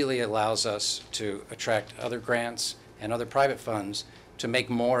immediately allows us to attract other grants and other private funds to make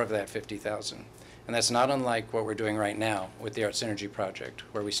more of that 50,000. And that's not unlike what we're doing right now with the Art Synergy project,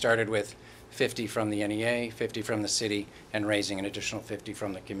 where we started with 50 from the NEA, 50 from the city, and raising an additional 50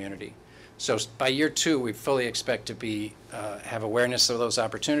 from the community. So by year 2, we fully expect to have awareness of those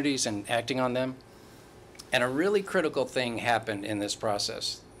opportunities and acting on them. And a really critical thing happened in this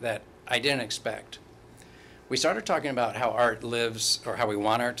process that I didn't expect. We started talking about how art lives, or how we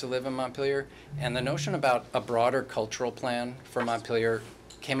want art to live in Montpelier, and the notion about a broader cultural plan for Montpelier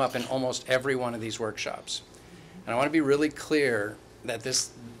came up in almost every one of these workshops. And I want to be really clear that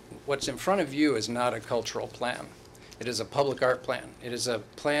what's in front of you is not a cultural plan. It is a public art plan. It is a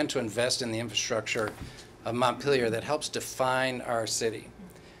plan to invest in the infrastructure of Montpelier that helps define our city.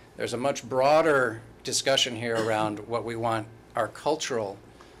 There's a much broader discussion here around what we want our cultural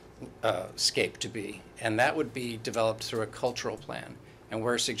scape to be, and that would be developed through a cultural plan. And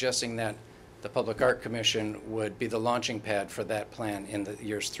we're suggesting that the Public Art Commission would be the launching pad for that plan in the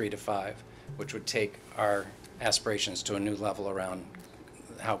years 3 to 5, which would take our aspirations to a new level around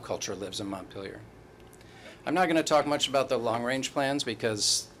how culture lives in Montpelier. I'm not going to talk much about the long-range plans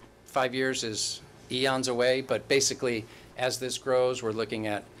because 5 years is eons away, but basically, as this grows, we're looking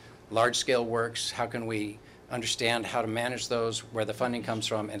at large-scale works. How can we understand how to manage those, where the funding comes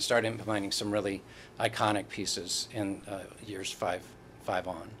from, and start implementing some really iconic pieces in years 5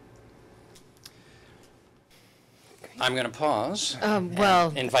 on. I'm going to pause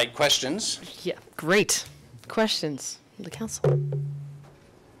and invite questions. Yeah, great. Questions from the council?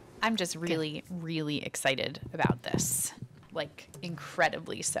 I'm just really, really excited about this, like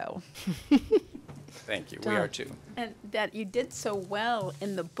incredibly so. Thank you. We are too. And that you did so well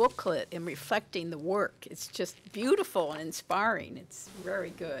in the booklet in reflecting the work. It's just beautiful and inspiring. It's very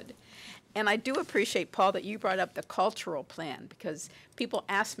good. And I do appreciate, Paul, that you brought up the cultural plan, because people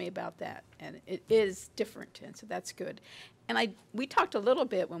ask me about that, and it is different, and so that's good. And we talked a little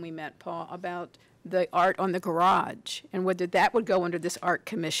bit when we met, Paul, about the art on the garage, and whether that would go under this art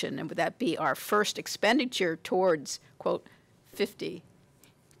commission, and would that be our first expenditure towards, quote,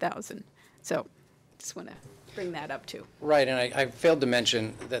 50,000. So just want to bring that up too. Right, and I failed to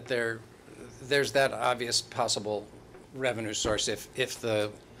mention that there's that obvious possible revenue source if the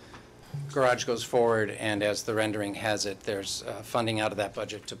garage goes forward, and as the rendering has it, there's funding out of that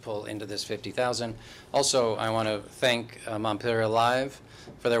budget to pull into this 50,000. Also, I want to thank Montpelier Live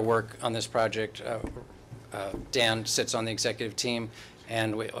for their work on this project. Dan sits on the executive team,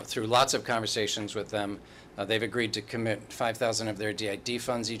 and through lots of conversations with them, they've agreed to commit 5,000 of their DID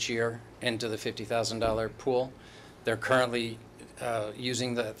funds each year into the $50,000 pool. They're currently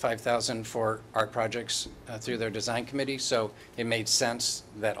using the 5,000 for art projects through their design committee, so it made sense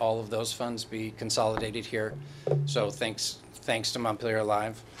that all of those funds be consolidated here. So thanks to Montpelier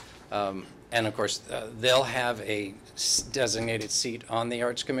Live. And of course, they'll have a designated seat on the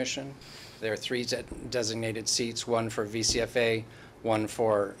Arts Commission. There are 3 designated seats, one for VCFA, one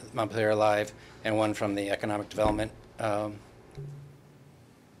for Montpelier Live, and one from the Economic Development arm,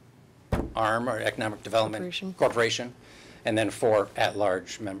 or Economic Development Corporation, and then 4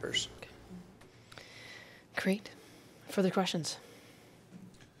 at-large members. Okay. Great. Further questions?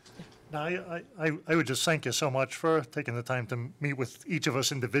 No, I would just thank you so much for taking the time to meet with each of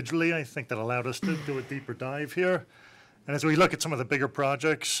us individually. I think that allowed us to do a deeper dive here. And as we look at some of the bigger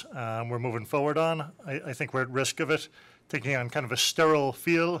projects we're moving forward on, I think we're at risk of it taking on kind of a sterile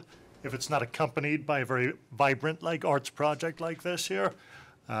feel if it's not accompanied by a very vibrant arts project like this here.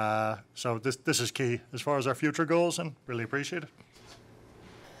 So this is key as far as our future goals, and really appreciate it.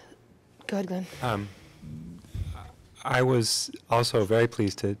 Go ahead, Glenn. I was also very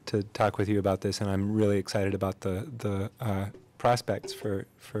pleased to talk with you about this, and I'm really excited about the prospects for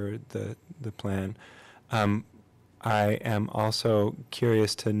the plan. I am also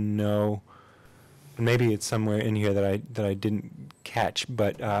curious to know, maybe it's somewhere in here that I didn't catch,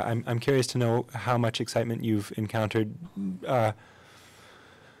 but I'm curious to know how much excitement you've encountered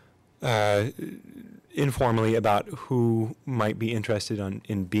informally about who might be interested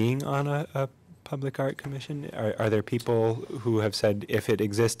in being on a public art commission. Are there people who have said, if it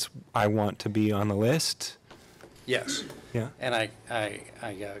exists, I want to be on the list? Yes. Yeah. And I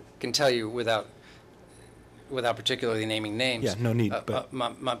can tell you without without particularly naming names. Yeah, no need, but-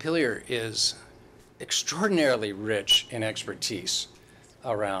 Montpelier is extraordinarily rich in expertise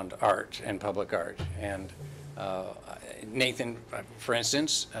around art and public art. And Nathan, for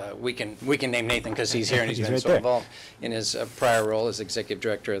instance, we can name Nathan because he's here and he's He's been right so there. involved in his prior role as executive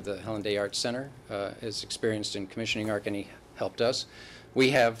director of the Helen Day Arts Center. Is experienced in commissioning art, and he helped us.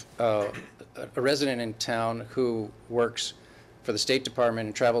 We have a resident in town who works for the State Department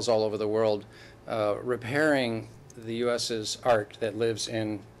and travels all over the world repairing the U.S.'s art that lives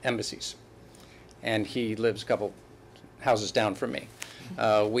in embassies. And he lives a couple houses down from me.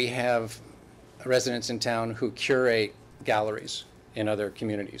 We have residents in town who curate galleries in other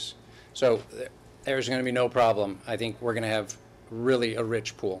communities. So there's going to be no problem. I think we're going to have really a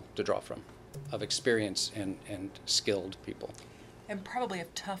rich pool to draw from of experience and skilled people. And probably a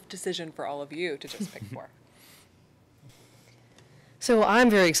tough decision for all of you to just pick four. So I'm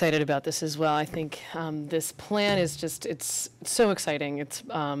very excited about this as well. I think this plan is just, it's so exciting. It's,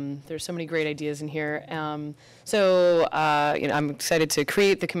 there's so many great ideas in here. I'm excited to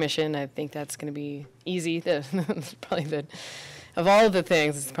create the commission. I think that's going to be easy. That's probably of all of the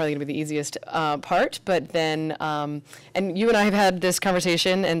things, it's probably going to be the easiest part. But then, and you and I have had this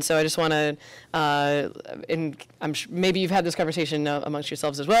conversation, and so I just want to, maybe you've had this conversation amongst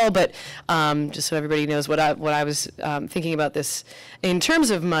yourselves as well, but just so everybody knows what I was thinking about this in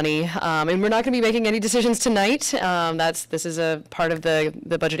terms of money. And we're not going to be making any decisions tonight. This is a part of the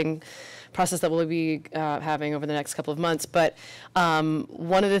budgeting process that we'll be having over the next couple of months. But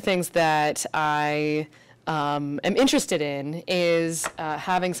one of the things that I am interested in is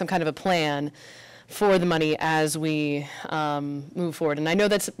having some kind of a plan for the money as we move forward. And I know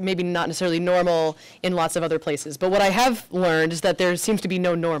that's maybe not necessarily normal in lots of other places, but what I have learned is that there seems to be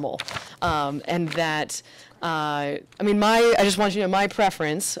no normal. And that, I just want you to know my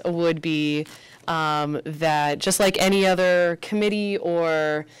preference would be that just like any other committee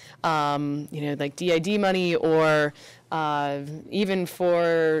or, like DID money or even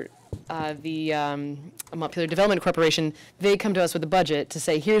for the Montpelier Development Corporation, they come to us with a budget to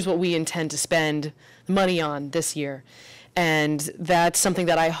say, here's what we intend to spend money on this year. And that's something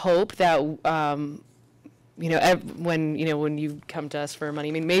that I hope that, when you come to us for money,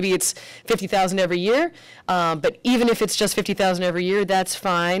 I mean, maybe it's $50,000 every year, but even if it's just $50,000 every year, that's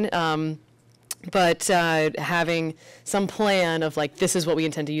fine. But having some plan of like, this is what we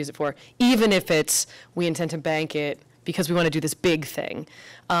intend to use it for, even if it's, we intend to bank it because we want to do this big thing.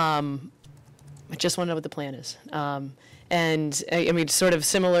 I just want to know what the plan is. And I mean, sort of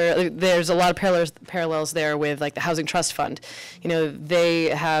similar, there's a lot of parallels there with like the Housing Trust Fund. They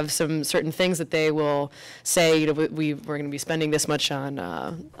have some certain things that they will say, we're going to be spending this much on,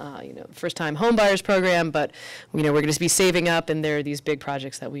 first-time home buyers program, but, we're going to be saving up, and there are these big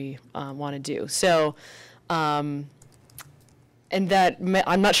projects that we want to do. So, and that,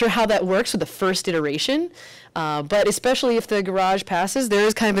 I'm not sure how that works with the first iteration, but especially if the garage passes, there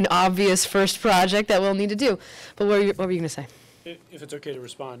is kind of an obvious first project that we'll need to do. But what were you going to say? If it's okay to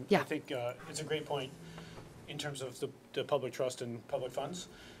respond. Yeah. I think it's a great point in terms of the public trust and public funds.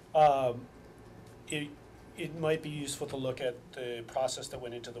 It might be useful to look at the process that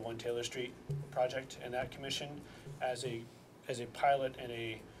went into the One Taylor Street project and that commission as a pilot and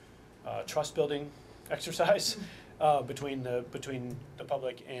a trust building exercise. Between the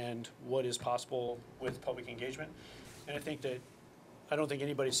public and what is possible with public engagement. And I don't think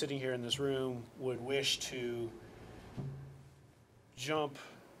anybody sitting here in this room would wish to jump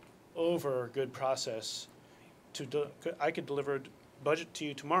over good process I could deliver a budget to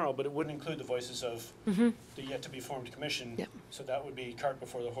you tomorrow, but it wouldn't include the voices of the yet to be formed commission. Yep. So that would be cart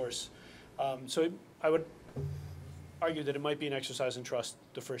before the horse. So I would argue that it might be an exercise in trust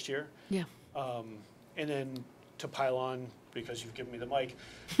the first year. Yeah. And then to pile on, because you've given me the mic,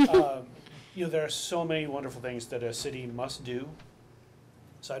 there are so many wonderful things that a city must do.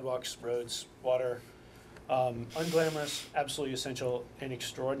 Sidewalks, roads, water, unglamorous, absolutely essential, and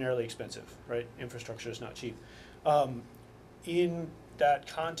extraordinarily expensive, right? Infrastructure is not cheap. In that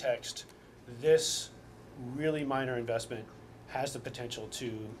context, this really minor investment has the potential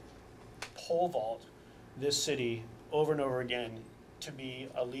to pole vault this city over and over again to be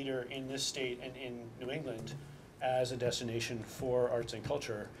a leader in this state and in New England as a destination for arts and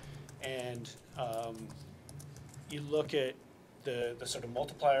culture. And you look at the sort of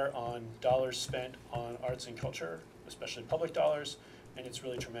multiplier on dollars spent on arts and culture, especially public dollars, and it's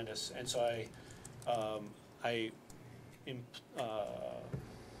really tremendous. And so I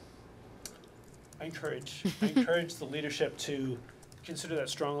encourage the leadership to consider that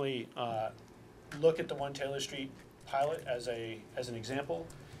strongly. Look at the One Taylor Street pilot as an example,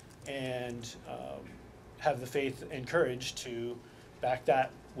 and have the faith and courage to back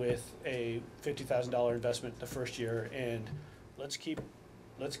that with a $50,000 investment the first year, and let's keep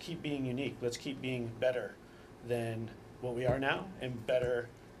being unique. Let's keep being better than what we are now and better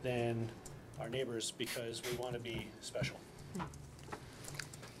than our neighbors, because we want to be special.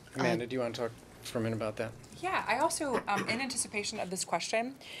 Amanda, do you want to talk for a minute about that? Yeah, I also, in anticipation of this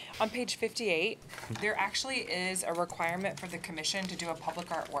question, on page 58, there actually is a requirement for the commission to do a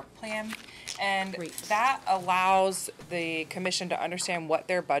public art work plan. And that allows the commission to understand what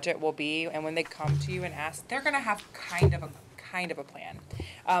their budget will be, and when they come to you and ask, they're gonna have kind of a plan.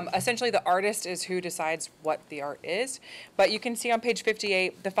 Essentially, the artist is who decides what the art is, but you can see on page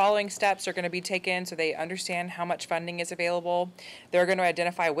 58, the following steps are going to be taken so they understand how much funding is available. They're going to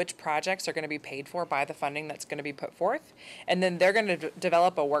identify which projects are going to be paid for by the funding that's going to be put forth, and then they're going to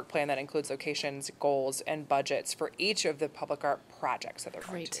develop a work plan that includes locations, goals, and budgets for each of the public art projects that they're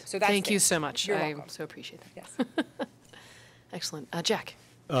going to. So that's Thank you so much. You're I welcome. so appreciate that. Yes. Excellent. Jack?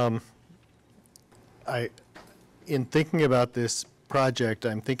 In thinking about this project,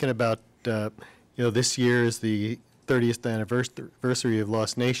 I'm thinking about, this year is the 30th anniversary of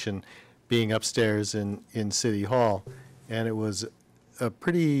Lost Nation being upstairs in City Hall, and it was a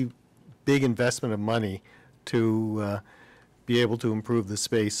pretty big investment of money to be able to improve the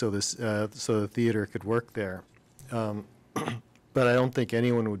space so the theater could work there. But I don't think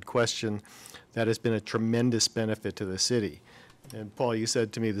anyone would question that has been a tremendous benefit to the city. And Paul, you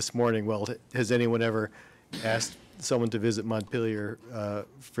said to me this morning, well, has anyone ever asked someone to visit Montpelier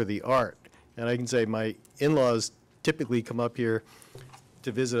for the art? And I can say my in-laws typically come up here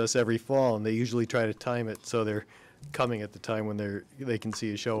to visit us every fall, and they usually try to time it so they're coming at the time when they can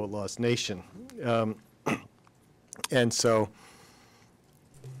see a show at Lost Nation. And so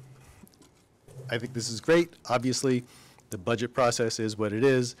I think this is great. Obviously, the budget process is what it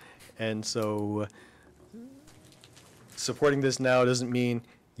is, and so supporting this now doesn't mean,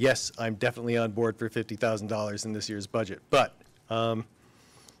 yes, I'm definitely on board for $50,000 in this year's budget, but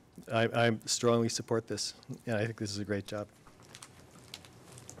I strongly support this, and I think this is a great job.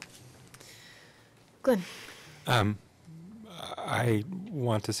 Glenn? I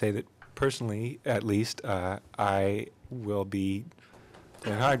want to say that personally, at least, I will be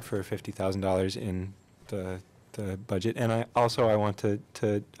going hard for $50,000 in the budget, and I want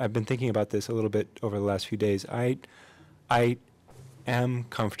to. I've been thinking about this a little bit over the last few days. I am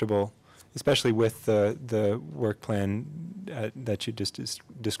comfortable, especially with the work plan that you just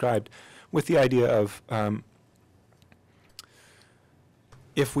described, with the idea of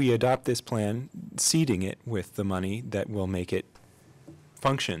if we adopt this plan, seeding it with the money that will make it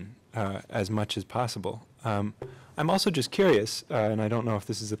function as much as possible. I'm also just curious, and I don't know if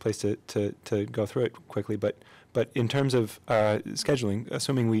this is the place to go through it quickly, but in terms of scheduling,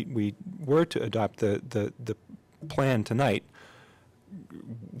 assuming we were to adopt the plan tonight,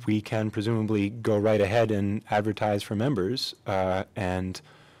 we can presumably go right ahead and advertise for members, and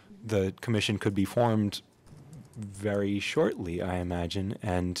the commission could be formed very shortly, I imagine,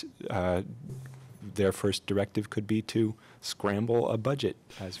 and their first directive could be to scramble a budget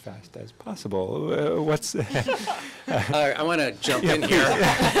as fast as possible. What's... I want to jump in here,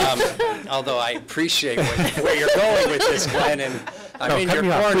 although I appreciate where you're going with this, Glenn, and I'm in your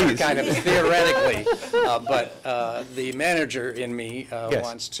corner kind of theoretically, but the manager in me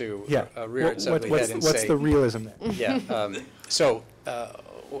wants to rear its ugly head and say... What's the realism there? Yeah. So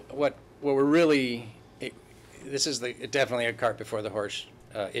what we're really... This is definitely a cart before the horse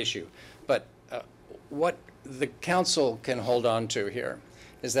issue, but what the council can hold on to here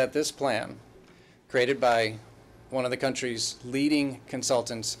is that this plan, created by one of the country's leading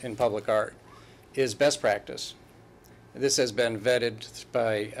consultants in public art, is best practice. This has been vetted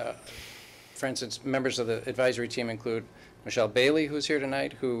by, for instance, members of the advisory team include Michelle Bailey, who's here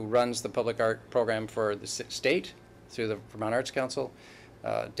tonight, who runs the public art program for the state through the Vermont Arts Council.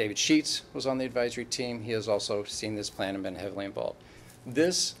 David Sheets was on the advisory team. He has also seen this plan and been heavily involved.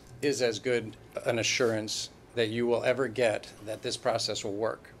 This is as good an assurance that you will ever get that this process will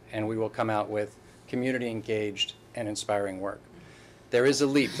work, and we will come out with community engaged and inspiring work. There is a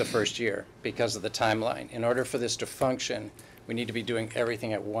leap the first year because of the timeline. In order for this to function, we need to be doing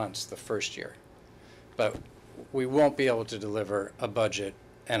everything at once the first year. But we won't be able to deliver a budget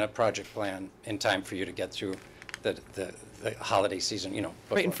and a project plan in time for you to get through the holiday season, you know.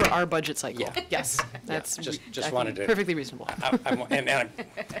 Waiting for our budget cycle. Yeah. Yes, that's just wanted to perfectly reasonable.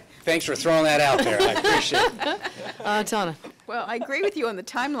 Thanks for throwing that out there. I appreciate it. Tana. Well, I agree with you on the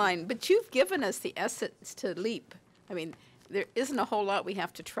timeline, but you've given us the essence to leap. I mean, there isn't a whole lot we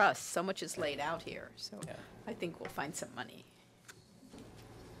have to trust. So much is laid out here. So I think we'll find some money.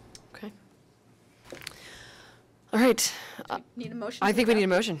 Okay. All right. Need a motion? I to think we need a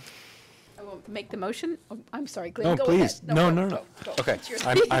adopt? motion. I will make the motion. Oh, I'm sorry, Glenn, No, go please. ahead. No. Go. Okay. It's your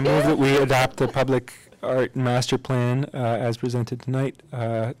I move that we adopt the public art master plan as presented tonight.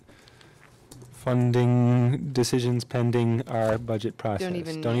 Funding decisions pending our budget process. Don't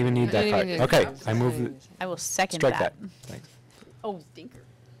even need that don't part. even need Okay, to- I move that. I will second Strike that. that. Thanks. Oh, Stinker.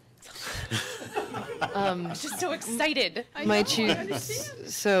 I'm just so excited. Might you,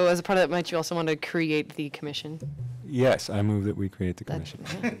 so as a part of that, might you also want to create the commission? Yes, I move that we create the That-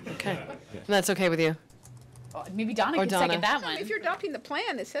 commission. Okay. And that's okay with you? Oh, maybe Donna Or can second Donna. that one. If you're adopting the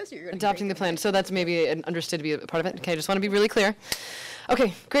plan, it says you're going to. Adopting the plan, so that's maybe understood to be a part of it. Okay, I just want to be really clear.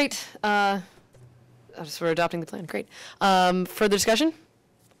 Okay, great. So we're adopting the plan, great. Further discussion?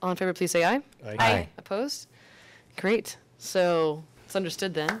 All in favor, please say aye. Aye. Opposed? Great. So it's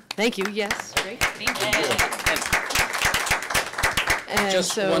understood then. Thank you, yes, great. Thank you. And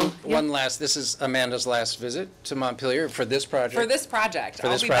Just so, yeah. one last, this is Amanda's last visit to Montpelier for this project. For this project, For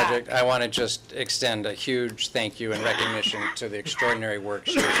I'll this be project, back. I want to just extend a huge thank you and recognition to the extraordinary work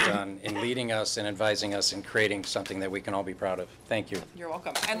she has done in leading us and advising us and creating something that we can all be proud of. Thank you. You're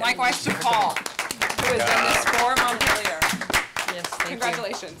welcome. And likewise to Paul, who has done this for Montpelier. Yes, thank you.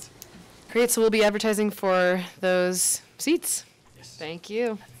 Congratulations. Great, so we'll be advertising for those seats. Thank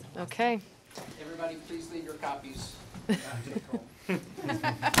you. Okay. Everybody, please leave your copies.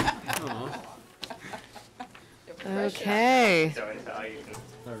 Okay. So until you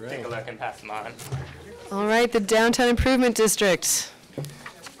can take a look and pass them on. All right, the Downtown Improvement District.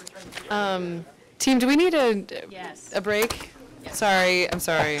 Team, do we need Yes. a break? Sorry, I'm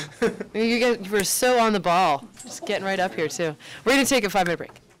sorry. You guys were so on the ball. Just getting right up here, too. We're going to take a 5-minute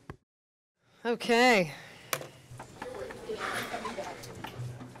break. Okay.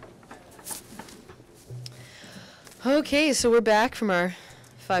 Okay, so we're back from our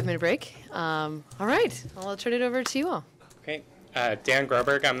 5-minute break. All right, I'll turn it over to you all. Okay. Dan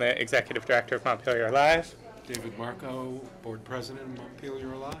Groberg, I'm the Executive Director of Montpelier Live. David Marco, Board President of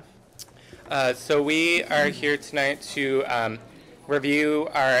Montpelier Alive. So we are here tonight to review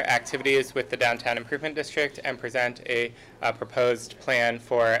our activities with the Downtown Improvement District and present a proposed plan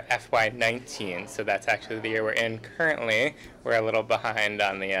for FY19. So that's actually the year we're in currently. We're a little behind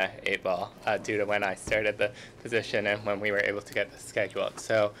on the 8 ball due to when I started the position and when we were able to get this scheduled.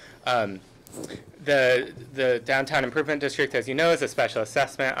 So the Downtown Improvement District, as you know, is a special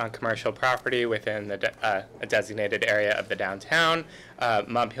assessment on commercial property within a designated area of the downtown.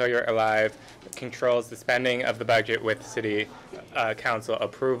 Montpelier Alive controls the spending of the budget with City Council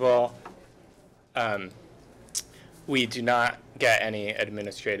approval. We do not get any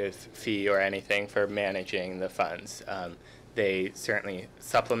administrative fee or anything for managing the funds. They certainly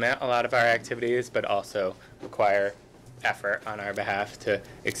supplement a lot of our activities, but also require effort on our behalf to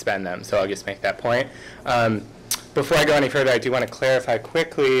expend them. So I'll just make that point. Before I go any further, I do want to clarify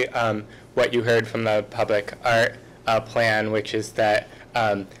quickly what you heard from the public art plan, which is that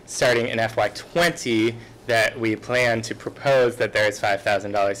starting in FY20, that we plan to propose that there is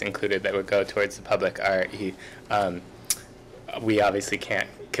 $5,000 included that would go towards the public art. We obviously can't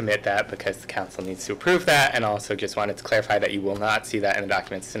commit that because the council needs to approve that, and also just wanted to clarify that you will not see that in the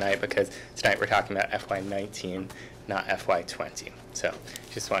documents tonight because tonight we're talking about FY19, not FY20. So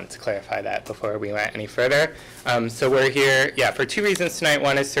just wanted to clarify that before we went any further. So we're here, for 2 reasons tonight.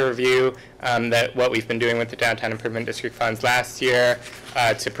 One is to review what we've been doing with the Downtown Improvement District funds last year,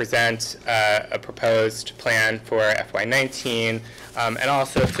 to present a proposed plan for FY19, and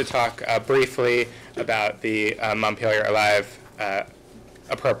also to talk briefly about the Montpelier Alive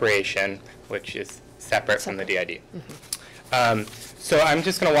appropriation, which is separate from the DID. So I'm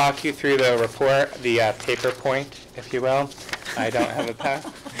just going to walk you through the report, the paper point, if you will. I don't have a pen.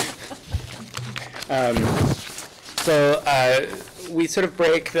 We sort of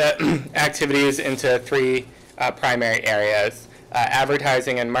break the activities into 3 primary areas: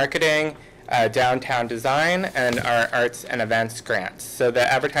 advertising and marketing, downtown design, and our arts and events grants. So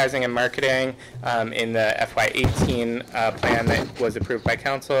the advertising and marketing in the FY18 plan that was approved by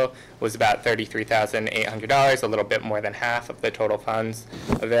council was about $33,800, a little bit more than half of the total funds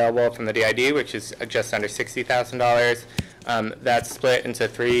available from the DID, which is just under $60,000. That's split into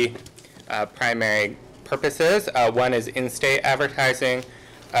 3 primary purposes. One is in-state advertising.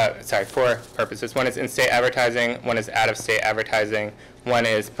 4 purposes. One is in-state advertising, one is out-of-state advertising, one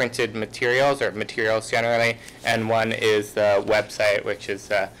is printed materials, or materials generally, and one is the website, which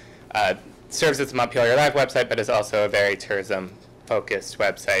is serves as a Montpelier Live website, but is also a very tourism-focused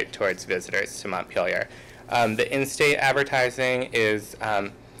website towards visitors to Montpelier. The in-state advertising is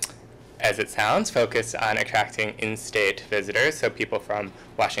as it sounds, focused on attracting in-state visitors, so people from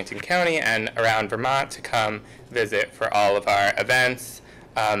Washington County and around Vermont to come visit for all of our events.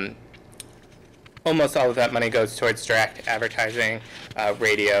 Almost all of that money goes towards direct advertising,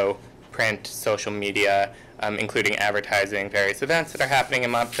 radio, print, social media, including advertising various events that are happening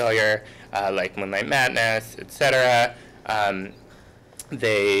in Montpelier, like Moonlight Madness, etc.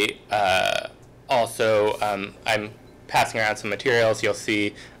 They also, I'm passing around some materials. You'll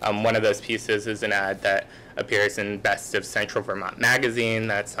see one of those pieces is an ad that appears in Best of Central Vermont magazine.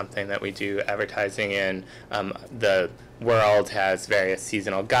 That's something that we do advertising in. The World has various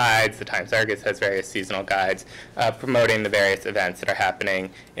seasonal guides. The Times-Argus has various seasonal guides promoting the various events that are happening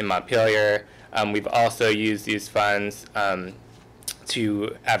in Montpelier. We've also used these funds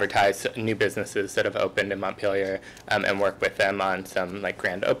to advertise new businesses that have opened in Montpelier and work with them on some like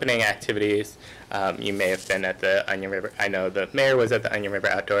grand opening activities. You may have been at the Onion River. I know the mayor was at the Onion River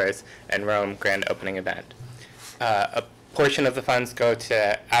Outdoors and Rome grand opening event. A portion of the funds go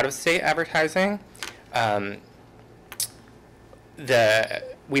to out-of-state advertising.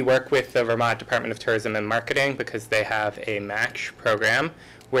 We work with the Vermont Department of Tourism and Marketing because they have a match program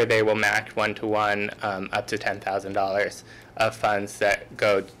where they will match one-to-one up to $10,000 of funds that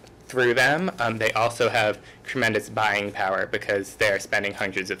go through them. They also have tremendous buying power because they are spending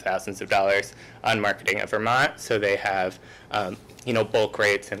hundreds of thousands of dollars on marketing of Vermont. So they have, bulk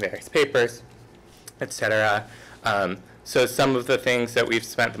rates in various papers, etc. So some of the things that we've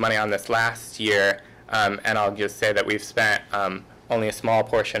spent the money on this last year, and I'll just say that we've spent only a small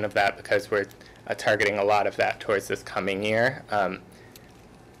portion of that because we're targeting a lot of that towards this coming year.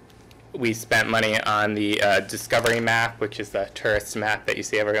 We spent money on the Discovery map, which is the tourist map that you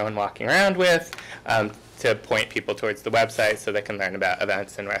see everyone walking around with, to point people towards the website so they can learn about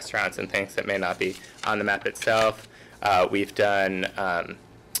events and restaurants and things that may not be on the map itself. We've done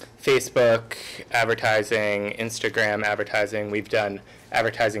Facebook advertising, Instagram advertising. We've done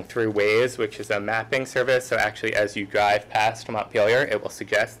advertising through Waze, which is a mapping service. So actually, as you drive past Montpelier, it will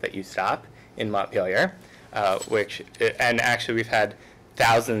suggest that you stop in Montpelier, and actually we've had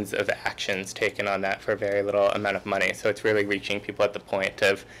thousands of actions taken on that for a very little amount of money. So it's really reaching people at the point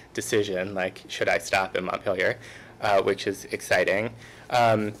of decision, like, should I stop in Montpelier, which is exciting.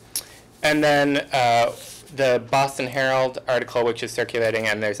 And then the Boston Herald article, which is circulating,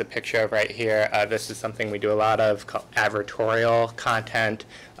 and there's a picture of right here. This is something we do a lot of called advertorial content,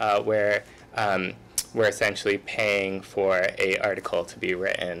 where we're essentially paying for an article to be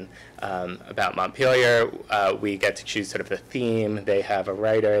written about Montpelier. We get to choose sort of the theme. They have a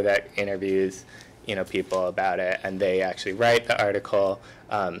writer that interviews, people about it, and they actually write the article.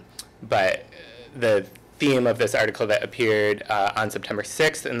 But the theme of this article that appeared on September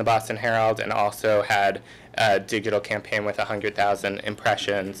 6th in the Boston Herald and also had a digital campaign with 100,000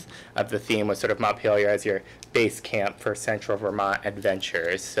 impressions of the theme was sort of Montpelier as your base camp for Central Vermont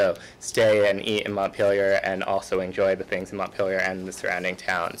adventures. So stay and eat in Montpelier and also enjoy the things in Montpelier and the surrounding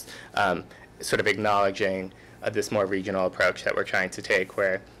towns. Sort of acknowledging this more regional approach that we're trying to take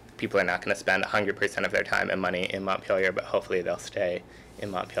where people are not going to spend 100% of their time and money in Montpelier, but hopefully they'll stay in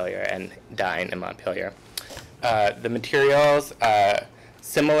Montpelier and dine in Montpelier. The materials,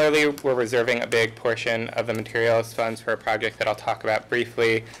 similarly, we're reserving a big portion of the materials funds for a project that I'll talk about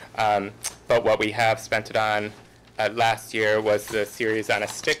briefly. But what we have spent it on last year was the Series on a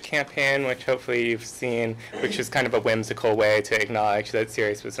Stick campaign, which hopefully you've seen, which is kind of a whimsical way to acknowledge that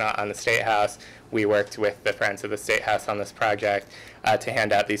Series was not on the State House. We worked with the Friends of the State House on this project to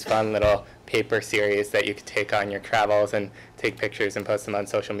hand out these fun little paper series that you could take on your travels and take pictures and post them on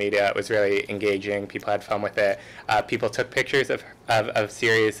social media. It was really engaging. People had fun with it. People took pictures of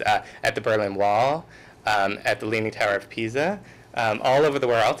series at the Berlin Wall, at the Leaning Tower of Pisa, all over the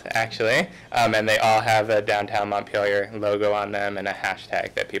world, actually. And they all have a downtown Montpelier logo on them and a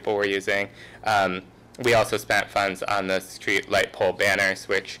hashtag that people were using. We also spent funds on the street light pole banners,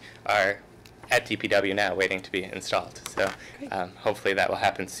 which are at DPW now waiting to be installed. So hopefully that will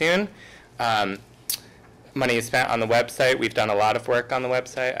happen soon. Money is spent on the website. We've done a lot of work on the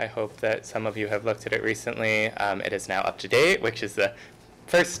website. I hope that some of you have looked at it recently. It is now up to date, which is the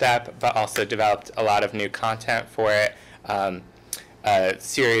first step, but also developed a lot of new content for it. A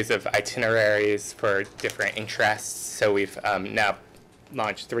series of itineraries for different interests. So we've now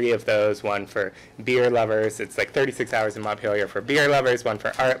launched 3 of those, one for beer lovers. It's like 36 hours in Montpelier for beer lovers, one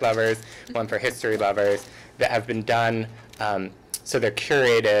for art lovers, one for history lovers, that have been done, so they're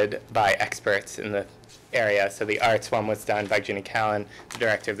curated by experts in the area. So the arts one was done by Ginny Callan, the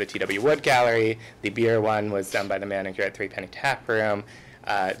director of the T.W. Wood Gallery. The beer one was done by the manager at Three Penny Tap Room.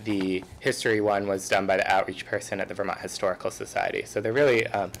 The history one was done by the outreach person at the Vermont Historical Society. So they're really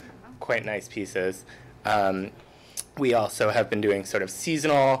quite nice pieces. We also have been doing sort of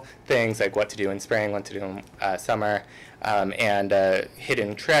seasonal things like what to do in spring, what to do in summer, and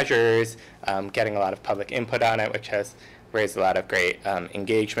hidden treasures, getting a lot of public input on it, which has raised a lot of great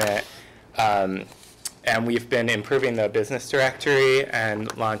engagement. And we've been improving the business directory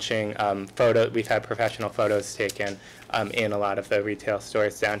and launching we've had professional photos taken in a lot of the retail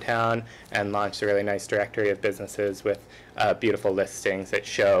stores downtown, and launched a really nice directory of businesses with beautiful listings that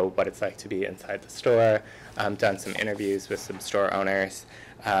show what it's like to be inside the store. Done some interviews with some store owners.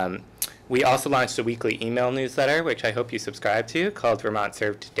 We also launched a weekly email newsletter, which I hope you subscribe to, called Vermont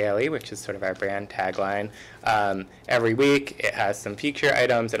Served Daily, which is sort of our brand tagline. Every week, it has some feature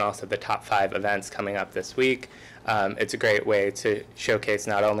items and also the top 5 events coming up this week. It's a great way to showcase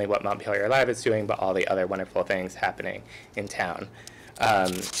not only what Montpelier Live is doing, but all the other wonderful things happening in town.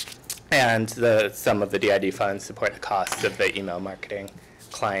 And some of the DID funds support the costs of the email marketing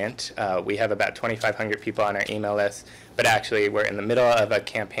client. We have about 2,500 people on our email list, but actually we're in the middle of a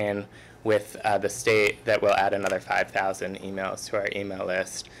campaign with the state that will add another 5,000 emails to our email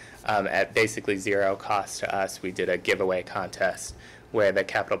list at basically zero cost to us. We did a giveaway contest where the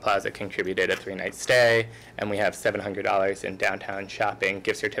Capitol Plaza contributed a 3-night stay, and we have $700 in downtown shopping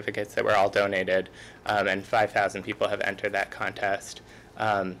gift certificates that were all donated, and 5,000 people have entered that contest.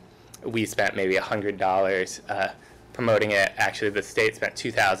 We spent maybe $100 promoting it. Actually, the state spent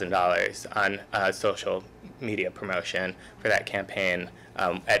 $2,000 on social media promotion for that campaign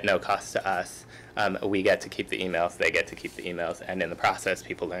at no cost to us. We get to keep the emails, they get to keep the emails, and in the process,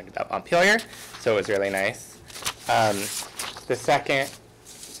 people learned about Montpelier, so it was really nice. The second,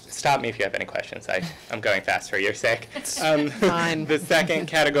 stop me if you have any questions. I'm going fast for your sake. Fine. The second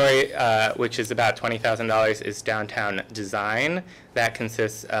category, which is about $20,000, is downtown design. That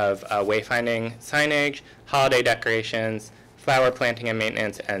consists of wayfinding signage, holiday decorations, flower planting and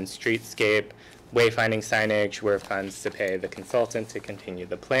maintenance, and streetscape. Wayfinding signage were funds to pay the consultant to continue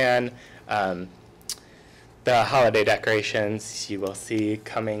the plan. The holiday decorations you will see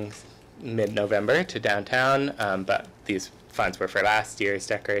coming mid-November to downtown, but these funds were for last year's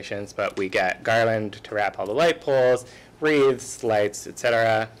decorations, but we get garland to wrap all the light poles, wreaths, lights,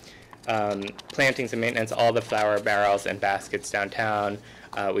 etc. Plantings and maintenance, all the flower barrels and baskets downtown.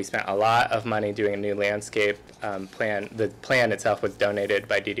 We spent a lot of money doing a new landscape plan. The plan itself was donated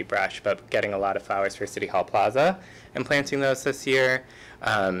by Dee Dee Brush, but getting a lot of flowers for City Hall Plaza and planting those this year.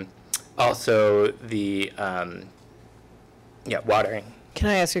 Also the, watering. Can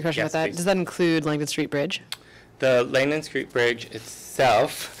I ask you a question Yes, about that? please. Does that include Langdon Street Bridge? The Langdon Street Bridge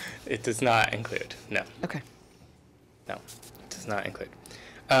itself, it does not include, no. Okay. No, it does not include.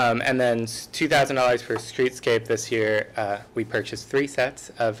 And then $2,000 for streetscape this year. We purchased 3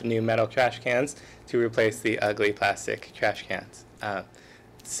 sets of new metal trash cans to replace the ugly plastic trash cans.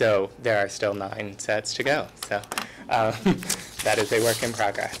 So there are still 9 sets to go. So that is a work in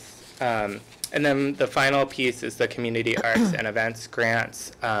progress. And then the final piece is the community arts and events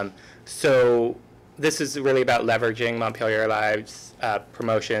grants. So this is really about leveraging Montpelier Live's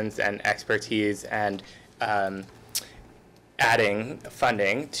promotions and expertise and adding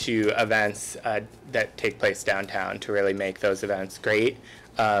funding to events that take place downtown to really make those events great.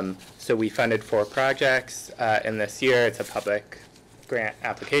 So we funded 4 projects in this year. It's a public grant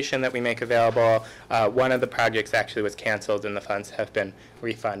application that we make available. One of the projects actually was canceled and the funds have been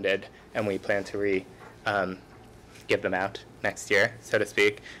refunded, and we plan to give them out next year, so to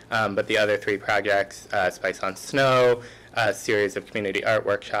speak. But the other 3 projects, Spice on Snow, a series of community art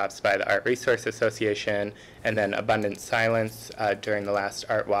workshops by the Art Resource Association, and then Abundant Silence during the last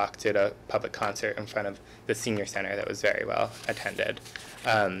art walk did a public concert in front of the senior center that was very well attended.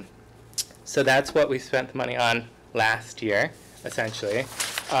 So that's what we spent the money on last year, essentially.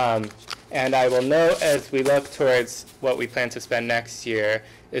 And I will note as we look towards what we plan to spend next year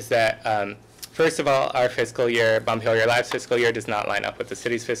is that first of all, our fiscal year, Montpelier Live's fiscal year, does not line up with the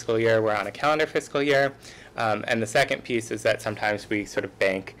city's fiscal year. We're on a calendar fiscal year. And the second piece is that sometimes we sort of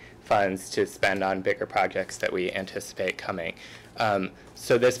bank funds to spend on bigger projects that we anticipate coming.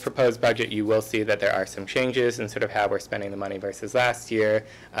 So this proposed budget, you will see that there are some changes in sort of how we're spending the money versus last year.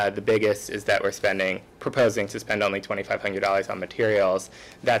 The biggest is that we're proposing to spend only $2,500 on materials.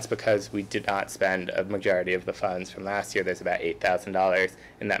 That's because we did not spend a majority of the funds from last year. There's about $8,000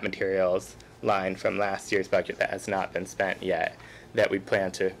 in that materials line from last year's budget that has not been spent yet, that we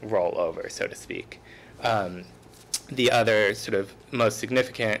plan to roll over, so to speak. The other sort of most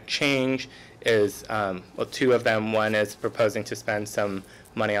significant change is, well, 2 of them. One is proposing to spend some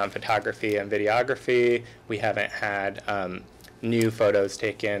money on photography and videography. We haven't had new photos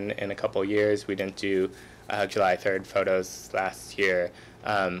taken in a couple years. We didn't do July 3rd photos last year.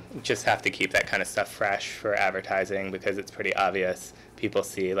 Just have to keep that kind of stuff fresh for advertising because it's pretty obvious. People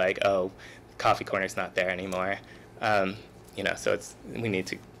see like, oh, Coffee Corner's not there anymore. You know, so we need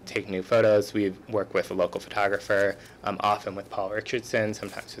to take new photos. We work with a local photographer, often with Paul Richardson,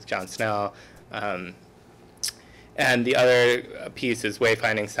 sometimes with John Snell. And the other piece is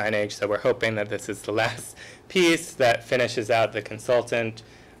wayfinding signage. So we're hoping that this is the last piece that finishes out the consultant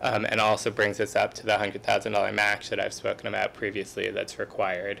and also brings us up to the $100,000 match that I've spoken about previously that's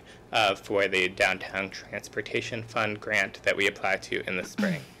required for the Downtown Transportation Fund grant that we apply to in the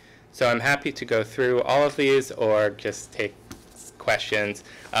spring. So I'm happy to go through all of these or just take questions.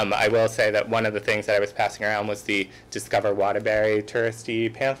 I will say that one of the things that I was passing around was the Discover Waterbury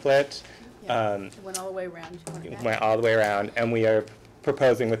touristy pamphlet. It went all the way around. It went all the way around, and we are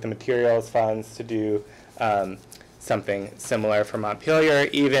proposing with the materials funds to do something similar for Montpelier.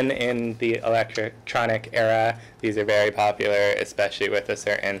 Even in the electronic era, these are very popular, especially with a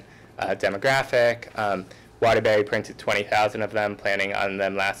certain demographic. Waterbury printed 20,000 of them, planning on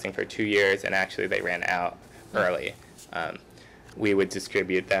them lasting for 2 years, and actually they ran out early. We would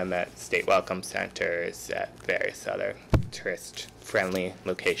distribute them at state welcome centers, at various other tourist-friendly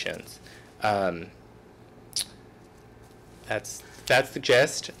locations. That's the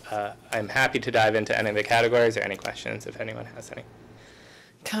gist. I'm happy to dive into any of the categories or any questions if anyone has any.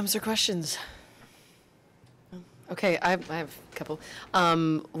 Comments or questions? Okay, I have a couple.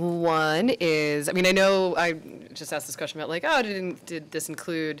 One is, I mean, I know I just asked this question about like, oh, did this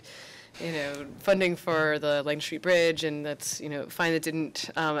include, you know, funding for the Lang Street Bridge, and that's, you know, fine that didn't.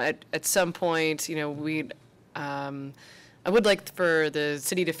 At some point, you know, I would like for the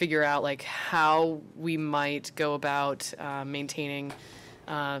city to figure out like how we might go about maintaining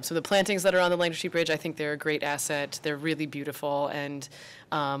so the plantings that are on the Lang Street Bridge. I think they're a great asset. They're really beautiful, and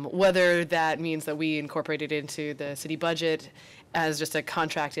whether that means that we incorporate it into the city budget as just a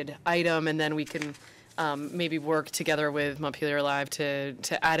contracted item, and then we can maybe work together with Montpelier Live to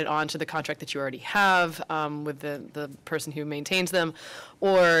add it on to the contract that you already have with the person who maintains them,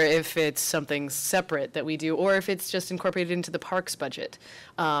 or if it's something separate that we do, or if it's just incorporated into the parks budget.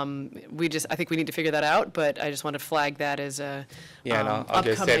 I think we need to figure that out, but I just want to flag that as a Yeah, and I'll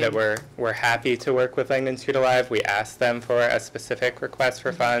just say that we're happy to work with Langdon Street Alive. We asked them for a specific request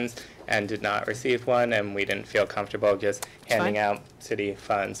for funds and did not receive one, and we didn't feel comfortable just handing out city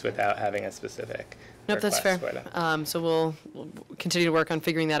funds without having a specific Nope, that's fair. request. So we'll continue to work on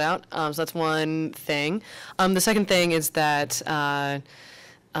figuring that out. So that's one thing. The second thing is that,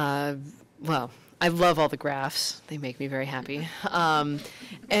 well, I love all the graphs. They make me very happy.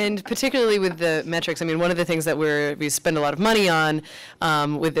 And particularly with the metrics, I mean, one of the things that we spend a lot of money on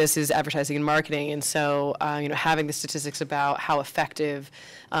with this is advertising and marketing. And so, you know, having the statistics about how effective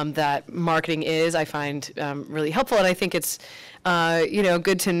that marketing is, I find really helpful. And I think it's, you know,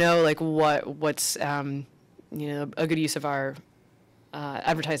 good to know like what's, you know, a good use of our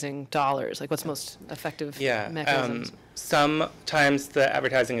advertising dollars, like what's most effective mechanisms. Sometimes the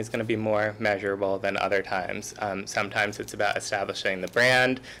advertising is going to be more measurable than other times. Sometimes it's about establishing the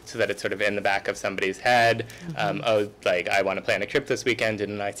brand so that it's sort of in the back of somebody's head. Oh, like, I want to plan a trip this weekend.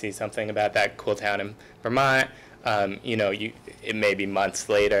 Didn't I see something about that cool town in Vermont? You know, it may be months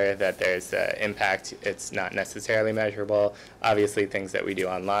later that there's impact. It's not necessarily measurable. Obviously, things that we do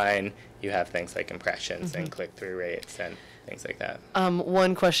online, you have things like impressions and click-through rates and things like that.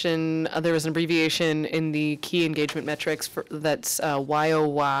 One question, there was an abbreviation in the key engagement metrics that's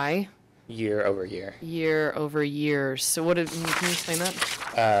YOY. Year over year. Year over year. So what can you explain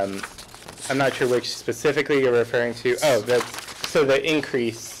that? I'm not sure which specifically you're referring to. Oh, so the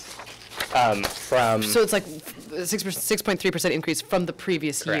increase from... So it's like 6.3% increase from the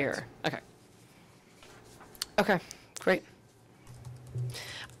previous year. Okay. Okay, great.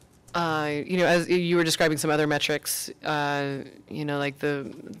 You know, as you were describing some other metrics, you know, like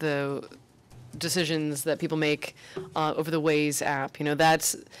the decisions that people make over the Waze app, you know,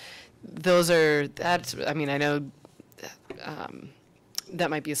 that's, I mean, I know that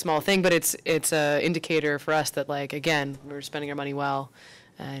might be a small thing, but it's a indicator for us that, like, again, we're spending our money well.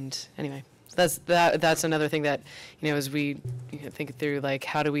 And anyway, that's another thing that, you know, as we think through, like,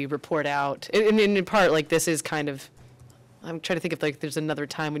 how do we report out, and in part, like, this is kind of, I'm trying to think if, like, there's another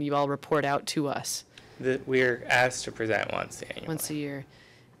time when you all report out to us. We're asked to present once annually. Once a year.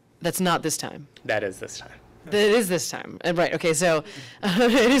 That's not this time. That is this time. That is this time. Right, okay, so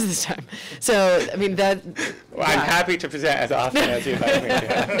it is this time. So, I mean, that... Well, I'm happy to present as often as you'd like me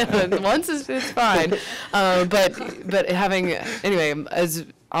to. Once it's fine. But having, anyway, as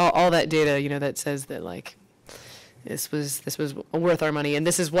all that data, you know, that says that, like, this was worth our money, and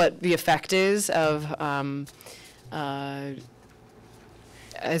this is what the effect is of,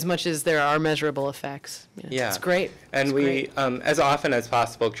 as much as there are measurable effects. Yeah. It's great. And It's we, great. as often as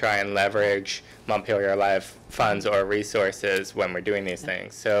possible, try and leverage Montpelier Live funds or resources when we're doing these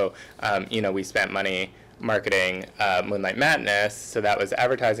things. So, we spent money marketing Moonlight Madness, so that was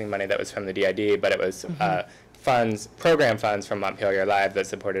advertising money that was from the DID, but it was program funds from Montpelier Live that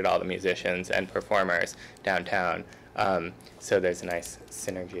supported all the musicians and performers downtown. So there's a nice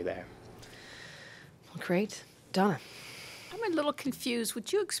synergy there. Great. Donna. I'm a little confused.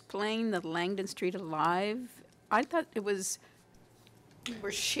 Would you explain the Langdon Street Alive? I thought it was,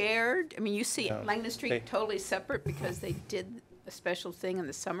 were shared. I mean, you see Langdon Street totally separate because they did a special thing in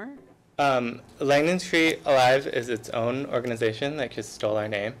the summer? Langdon Street Alive is its own organization that just stole our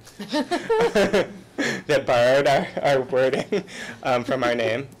name, that borrowed our wording from our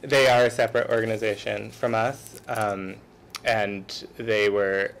name. They are a separate organization from us, and they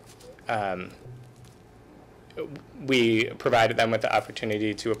were, we provided them with the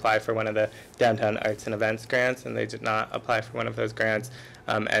opportunity to apply for one of the Downtown Arts and Events grants, and they did not apply for one of those grants.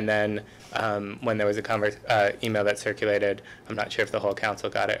 And then when there was a email that circulated, I'm not sure if the whole council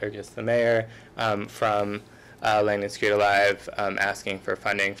got it or just the mayor, from Langdon Street Alive asking for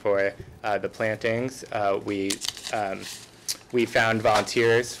funding for the plantings. We found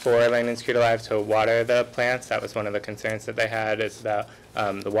volunteers for Langdon Street Alive to water the plants. That was one of the concerns that they had, is about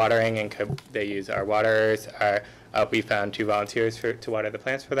the watering, and could they use our waterers. We found 2 volunteers to water the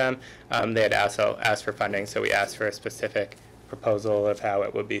plants for them. They had also asked for funding, so we asked for a specific proposal of how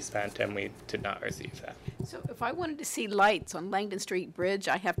it would be spent, and we did not receive that. So if I wanted to see lights on Langdon Street Bridge,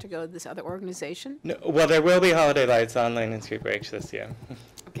 I have to go to this other organization? No, well, there will be holiday lights on Langdon Street Bridge this year.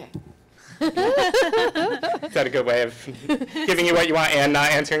 Okay. Is that a good way of giving you what you want and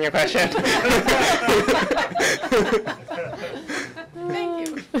not answering your question? Thank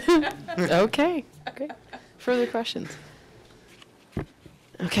you. Okay. Great. Further questions?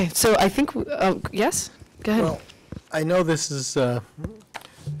 Okay, so I think, yes? Go ahead. Well, I know this is an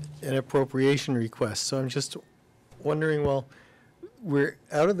appropriation request, so I'm just wondering, well, we're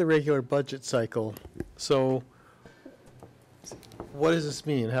out of the regular budget cycle, so what does this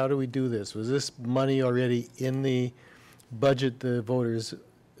mean? How do we do this? Was this money already in the budget the voters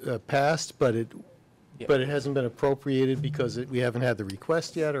passed, but it hasn't been appropriated because we haven't had the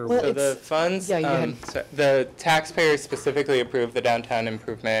request yet, or so the funds, so the taxpayers specifically approved the downtown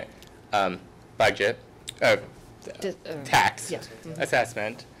improvement budget, tax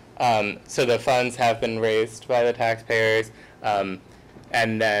assessment. So the funds have been raised by the taxpayers, and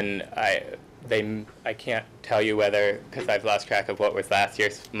then I can't tell you whether, because I've lost track of what was last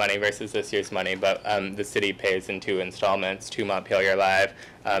year's money versus this year's money, but the city pays in 2 installments to Montpelier Live.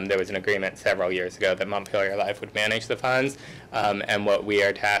 There was an agreement several years ago that Montpelier Live would manage the funds, and what we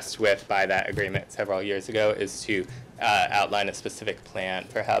are tasked with by that agreement several years ago is to outline a specific plan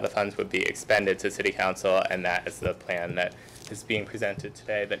for how the funds would be expended to City Council, and that is the plan that is being presented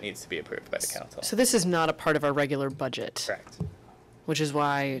today that needs to be approved by the council. So this is not a part of our regular budget. Correct. Which is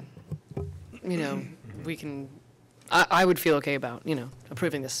why, we can, I would feel okay about,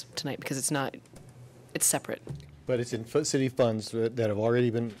 approving this tonight, because it's separate. but it's in city funds that have already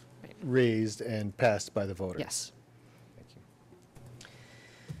been raised and passed by the voters? Yes. Thank you.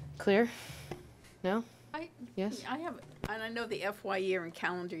 Clear? No? Yes? I have, and I know the FY year and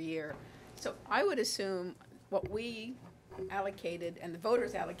calendar year, so I would assume what we allocated and the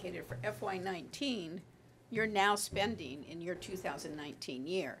voters allocated for FY '19, you're now spending in your 2019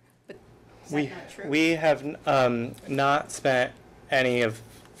 year, but is that not true? We have not spent any of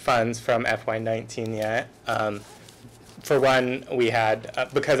funds from FY19 yet. For one, we had,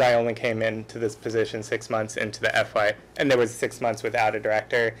 because I only came into this position 6 months into the FY, and there was 6 months without a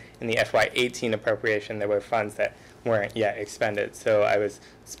director. In the FY18 appropriation, there were funds that weren't yet expended. So I was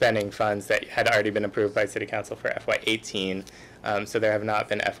spending funds that had already been approved by City Council for FY18. So there have not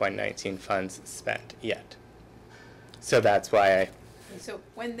been FY19 funds spent yet. So that's why So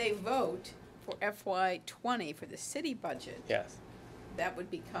when they vote for FY20 for the city budget, yes. that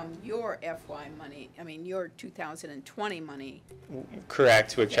would become your FY money, your 2020 money.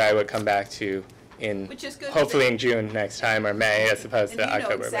 Correct, which I would come back to in, Which is good, hopefully in June next time, or May, as opposed to October.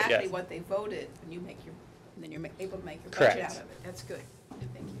 And you know exactly but yes. what they voted, and then you're able to make your Correct. budget out of it. That's good.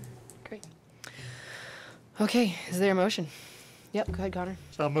 Thank you. Great. Okay, is there a motion? Yep, go ahead, Connor.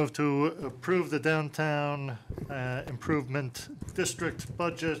 So I'll move to approve the downtown improvement district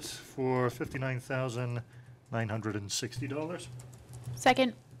budget for $59,960.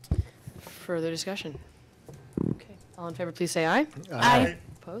 Second. Further discussion? Okay, all in favor, please say aye. Aye.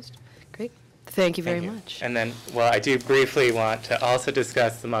 Opposed? Great, Thank you very much. And then, well, I do briefly want to also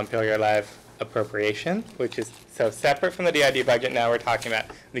discuss the Montpelier Live appropriation, which is so separate from the DID budget. Now we're talking about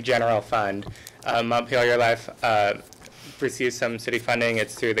the general fund. Montpelier Live receives some city funding.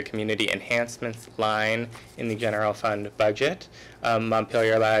 It's through the community enhancements line in the general fund budget.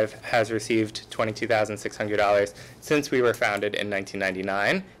 Montpelier Live has received $22,600 since we were founded in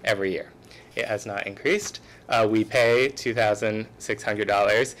 1999 every year. It has not increased. We pay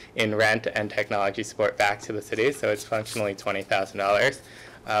 $2,600 in rent and technology support back to the city, so it's functionally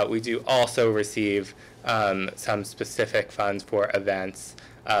 $20,000. We do also receive some specific funds for events,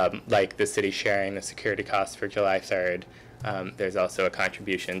 like the city sharing the security costs for July 3rd. There's also a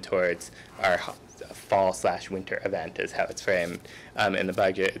contribution towards our fall/winter event is how it's framed in the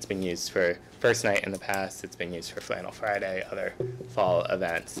budget. It's been used for First Night in the past. It's been used for Flannel Friday, other fall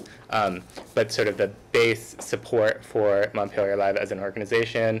events. But sort of the base support for Montpelier Live as an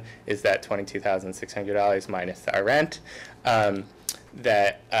organization is that $22,600 minus our rent.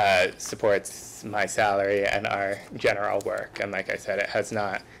 That supports my salary and our general work. And like I said, it has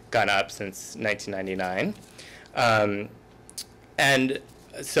not gone up since 1999. And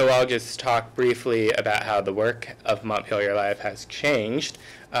so I'll just talk briefly about how the work of Montpelier Live has changed.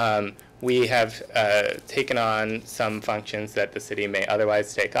 We have taken on some functions that the city may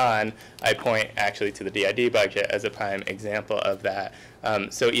otherwise take on. I point actually to the DID budget as a prime example of that.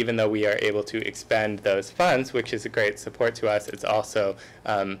 So even though we are able to expend those funds, which is a great support to us, it's also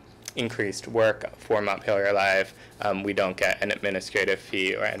increased work for Montpelier Live. We don't get an administrative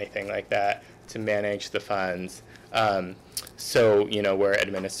fee or anything like that to manage the funds. So, you know, we're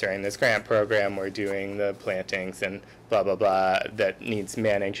administering this grant program, we're doing the plantings and blah, blah, blah, that needs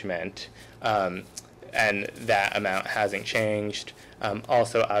management. And that amount hasn't changed.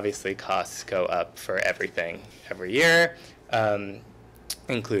 Also, obviously, costs go up for everything every year,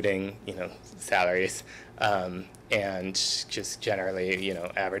 including, you know, salaries. And just generally, you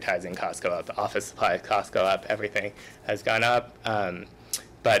know, advertising costs go up, office supplies costs go up, everything has gone up.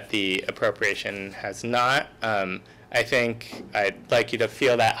 But the appropriation has not. I think I'd like you to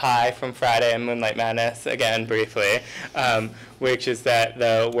feel that high from Friday and Moonlight Madness again briefly, which is that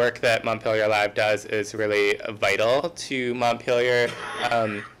the work that Montpelier Live does is really vital to Montpelier.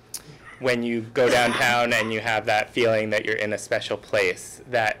 When you go downtown and you have that feeling that you're in a special place,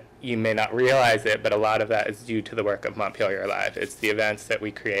 that you may not realize it, but a lot of that is due to the work of Montpelier Live. It's the events that we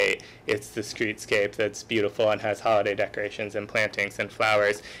create. It's the streetscape that's beautiful and has holiday decorations and plantings and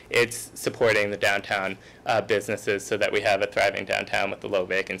flowers. It's supporting the downtown businesses so that we have a thriving downtown with a low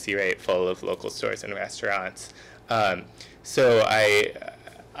vacancy rate full of local stores and restaurants. So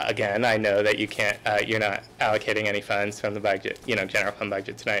again, I know that you can't, you're not allocating any funds from the budget, you know, general fund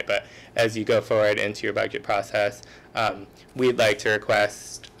budget tonight, but as you go forward into your budget process, we'd like to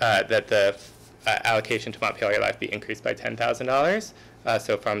request that the allocation to Montpelier Live be increased by $10,000,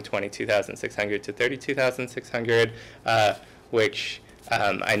 so from $22,600 to $32,600, which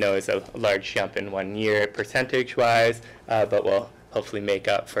I know is a large jump in 1 year percentage-wise, but will hopefully make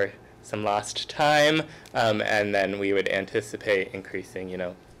up for some lost time, and then we would anticipate increasing, you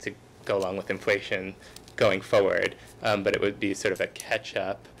know, to go along with inflation going forward, but it would be sort of a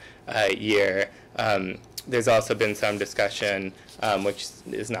catch-up year. There's also been some discussion, which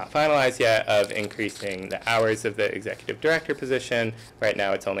is not finalized yet, of increasing the hours of the executive director position. Right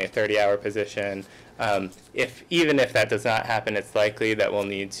now it's only a 30-hour position. Even if that does not happen, it's likely that we'll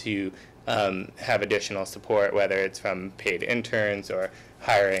need to have additional support, whether it's from paid interns or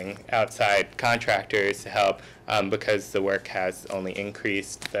hiring outside contractors to help, because the work has only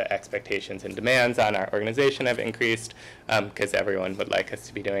increased. The expectations and demands on our organization have increased, because everyone would like us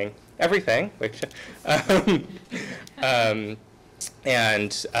to be doing everything, which,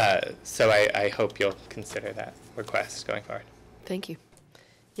 so I hope you'll consider that request going forward. Thank you.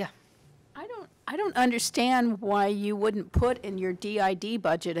 Yeah. I don't understand why you wouldn't put in your DID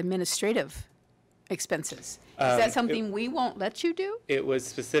budget administrative expenses. Is that something we won't let you do? It was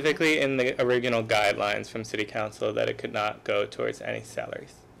specifically in the original guidelines from City Council that it could not go towards any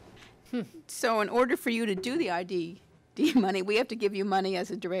salaries. So in order for you to do the ID money, we have to give you money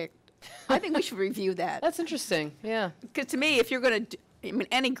as a direct. I think we should review that. That's interesting, yeah. Because to me, if you're going to, I mean,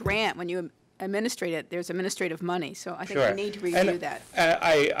 any grant, when you administrate it, there's administrative money, so I think we need to review that.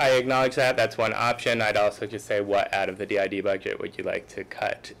 I acknowledge that. That's one option. I'd also just say, what out of the DID budget would you like to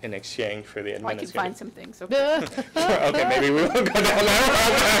cut in exchange for the administrative? I can find some things. Okay, okay, maybe we will go down that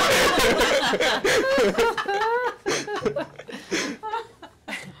road.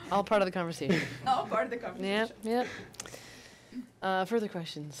 All part of the conversation. All part of the conversation. Yep. Further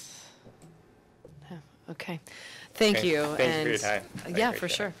questions? No. Okay. Thank you. Thanks for your time. Yeah, for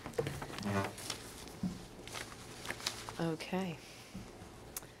sure. Okay.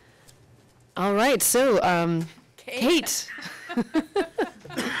 All right, so, Kate.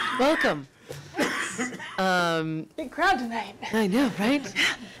 Welcome. Big crowd tonight. I know, right?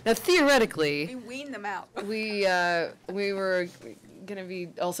 Now, theoretically, We wean them out. we were going to be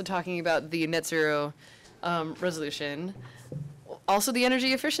also talking about the net zero resolution. Also, the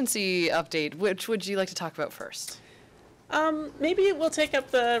energy efficiency update. Which would you like to talk about first? Maybe we'll take up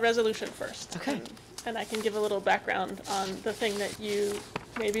the resolution first. Okay. And I can give a little background on the thing that you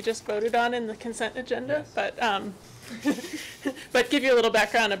maybe just voted on in the consent agenda, but but give you a little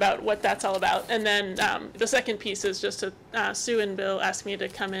background about what that's all about. And then the second piece is just to, Sue and Bill asked me to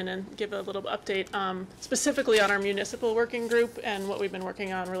come in and give a little update specifically on our municipal working group and what we've been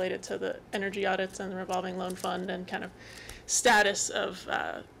working on related to the energy audits and the revolving loan fund and kind of status of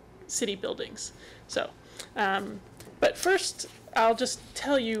city buildings. So, but first, I'll just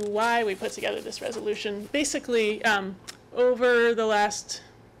tell you why we put together this resolution. Basically, over the last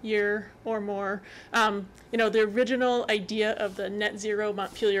year or more, you know, the original idea of the net zero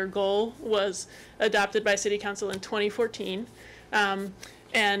Montpelier goal was adopted by City Council in 2014.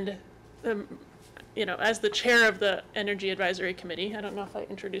 And, you know, as the chair of the Energy Advisory Committee, I don't know if I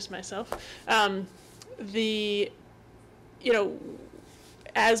introduced myself, you know,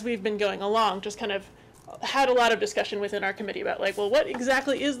 as we've been going along, just kind of had a lot of discussion within our committee about like, well, what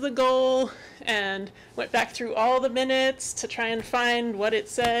exactly is the goal? And went back through all the minutes to try and find what it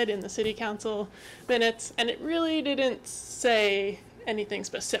said in the city council minutes. And it really didn't say anything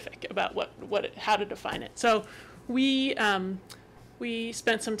specific about how to define it. So we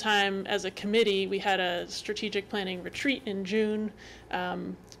spent some time as a committee. We had a strategic planning retreat in June.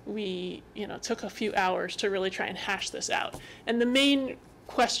 We, you know, took a few hours to really try and hash this out. And the main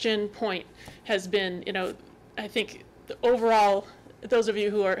question point has been, you know, I think the overall, those of you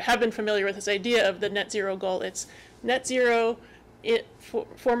who have been familiar with this idea of the net zero goal, it's net zero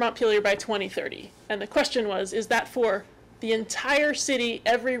for Montpelier by 2030. And the question was, is that for the entire city,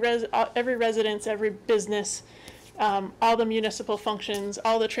 every residence, every business, all the municipal functions,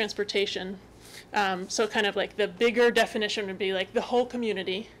 all the transportation? So kind of like the bigger definition would be like the whole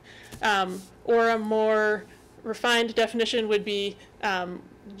community, or a more refined definition would be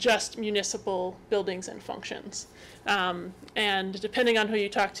just municipal buildings and functions. And depending on who you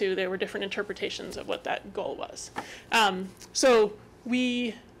talk to, there were different interpretations of what that goal was. So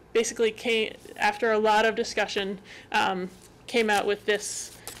we basically came, after a lot of discussion, came out with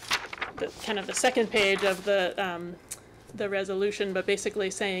this, kind of the second page of the resolution, but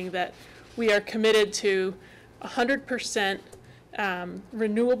basically saying that we are committed to 100%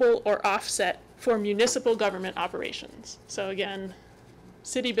 renewable or offset for municipal government operations. So again,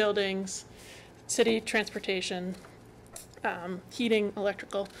 city buildings, city transportation, heating,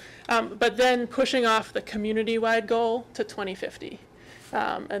 electrical, but then pushing off the community-wide goal to 2050.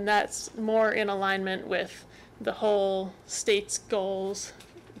 And that's more in alignment with the whole state's goals.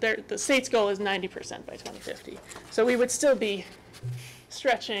 The state's goal is 90% by 2050. So we would still be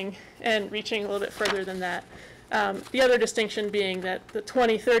stretching and reaching a little bit further than that. The other distinction being that the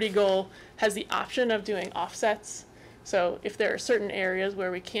 2030 goal has the option of doing offsets. So if there are certain areas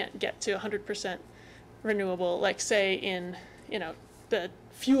where we can't get to 100% renewable, like say in, you know, the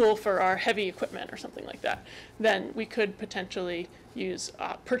fuel for our heavy equipment or something like that, then we could potentially use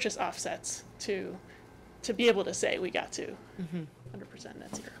purchase offsets to be able to say we got to 100%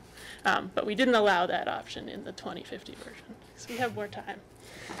 net zero. But we didn't allow that option in the 2050 version, because we have more time.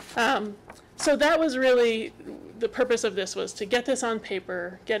 So that was really the purpose of this, was to get this on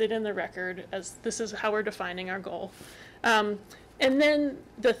paper, get it in the record, as this is how we're defining our goal. And then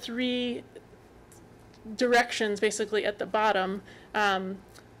the three directions basically at the bottom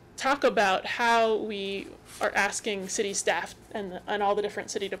talk about how we are asking city staff and all the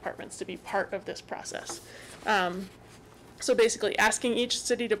different city departments to be part of this process. So basically asking each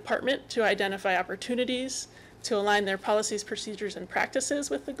city department to identify opportunities, to align their policies, procedures, and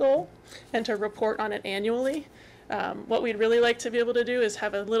practices with the goal, and to report on it annually. What we'd really like to be able to do is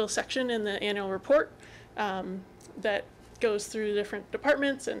have a little section in the annual report that goes through different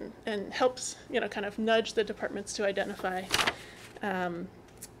departments and helps, you know, kind of nudge the departments to identify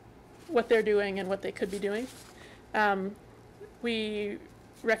what they're doing and what they could be doing. We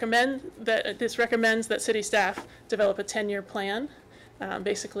recommend that, this recommends that city staff develop a 10-year plan.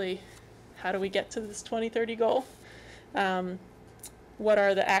 Basically, how do we get to this 2030 goal? What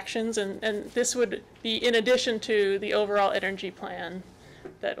are the actions? And this would be in addition to the overall energy plan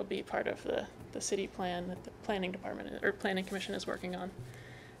that will be part of the city plan that the planning department or planning commission is working on.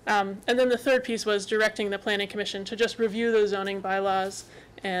 And then the third piece was directing the planning commission to just review the zoning bylaws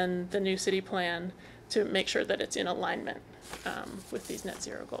and the new city plan to make sure that it's in alignment with these net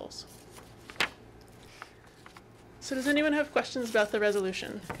zero goals. So does anyone have questions about the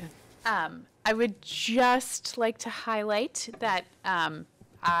resolution? I would just like to highlight that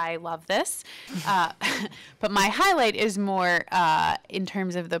I love this, but my highlight is more in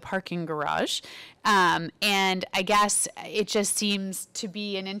terms of the parking garage. And I guess it just seems to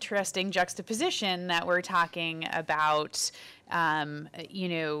be an interesting juxtaposition that we're talking about, you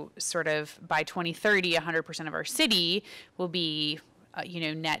know, sort of by 2030, 100% of our city will be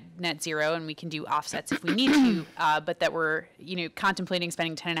you know, net zero, and we can do offsets if we need to, but that we're, you know, contemplating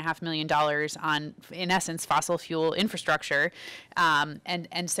spending $10.5 million on, in essence, fossil fuel infrastructure.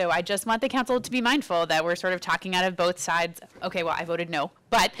 And so I just want the council to be mindful that we're sort of talking out of both sides. Okay, well, I voted no,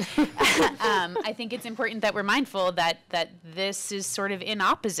 but I think it's important that we're mindful that this is sort of in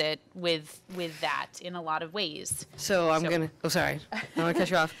opposite with that in a lot of ways. So I'm gonna, oh, sorry, I don't want to cut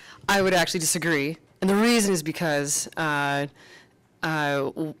you off. I would actually disagree. And the reason is because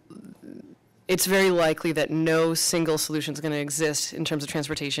it's very likely that no single solution is going to exist in terms of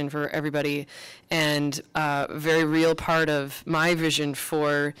transportation for everybody. And a very real part of my vision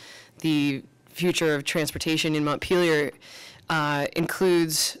for the future of transportation in Montpelier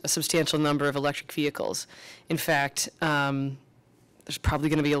includes a substantial number of electric vehicles. In fact, there's probably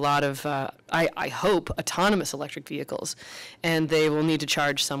going to be a lot of, I hope, autonomous electric vehicles, and they will need to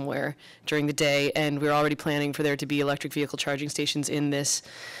charge somewhere during the day, and we're already planning for there to be electric vehicle charging stations in this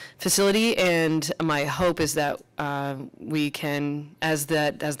facility, and my hope is that we can, as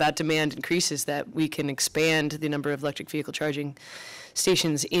that demand increases, that we can expand the number of electric vehicle charging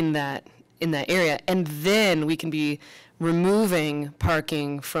stations in that area, and then we can be removing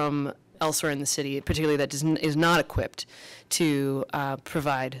parking from elsewhere in the city, particularly that is not equipped to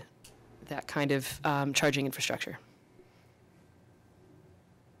provide that kind of charging infrastructure.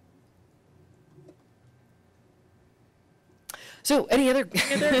 So, any other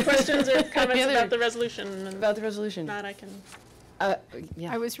questions or comments about the resolution? About the resolution? Not, I can.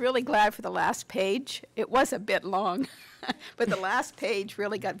 I was really glad for the last page. It was a bit long, but the last page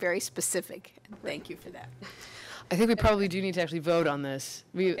really got very specific. Thank you for that. I think we probably do need to actually vote on this.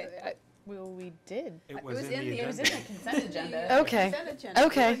 Well, we did. It was in the consent agenda. Okay.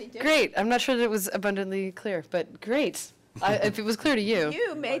 Okay. Great. I'm not sure that it was abundantly clear, but great. If it was clear to you.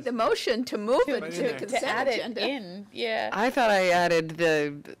 You made the motion to move it to consent To add agenda. it in, yeah. I thought I added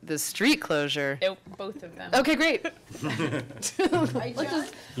the street closure. Nope, both of them. Okay, great. We're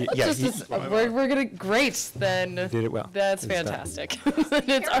gonna, great, then. You did it well. That's It's done. fantastic.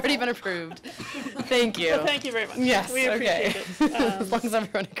 It's already been approved. Thank you. Well, thank you very much. Yes, we appreciate it. As long as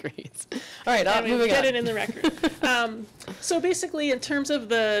everyone agrees. All right, And we moving get on. it in the record. So basically, in terms of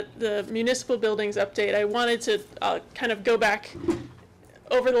the municipal buildings update, I wanted to kind of go back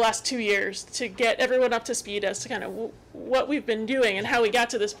over the last 2 years to get everyone up to speed as to kind of what we've been doing and how we got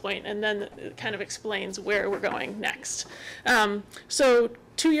to this point, and then it kind of explains where we're going next. So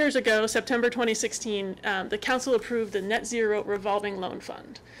 2 years ago, September 2016, the council approved the Net Zero Revolving Loan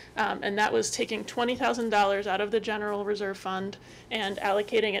Fund. And that was taking $20,000 out of the general reserve fund and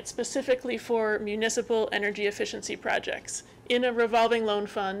allocating it specifically for municipal energy efficiency projects in a revolving loan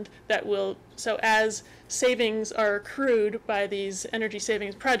fund that will, so as savings are accrued by these energy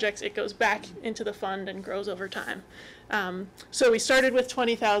savings projects, it goes back into the fund and grows over time. So we started with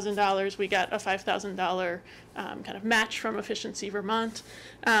 $20,000. We got a $5,000 kind of match from Efficiency Vermont.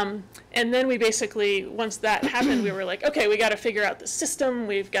 And then we basically, once that happened, we were like, okay, we got to figure out the system.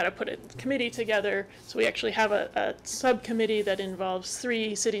 We've got to put a committee together. So we actually have a subcommittee that involves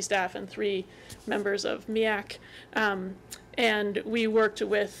 3 city staff and 3 members of MEAC. And we worked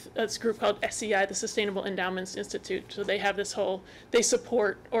with this group called SEI, the Sustainable Endowments Institute. So they have this whole, they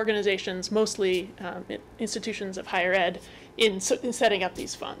support organizations, mostly institutions of higher ed, in setting up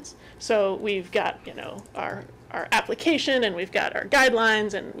these funds. So we've got, you know, our application, and we've got our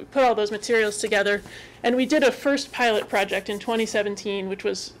guidelines, and we put all those materials together. And we did a first pilot project in 2017, which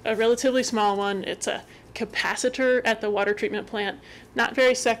was a relatively small one. It's a capacitor at the water treatment plant. Not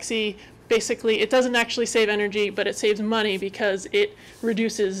very sexy. Basically, it doesn't actually save energy, but it saves money because it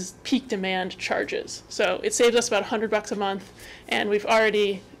reduces peak demand charges. So it saves us about $100 a month, and we've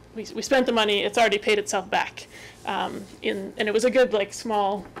already, we spent the money, it's already paid itself back. And it was a good, like,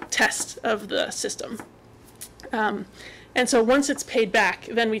 small test of the system. And so once it's paid back,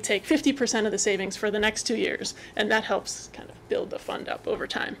 then we take 50% of the savings for the next 2 years, and that helps kind of build the fund up over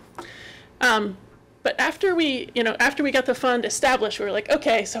time. But after we got the fund established, we were like,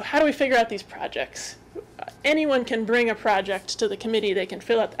 okay, so how do we figure out these projects? Anyone can bring a project to the committee, they can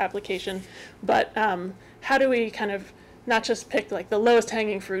fill out the application, but how do we kind of not just pick like the lowest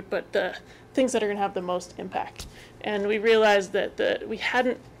hanging fruit, but the things that are going to have the most impact. And we realized that we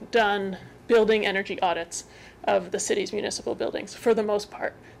hadn't done building energy audits of the city's municipal buildings for the most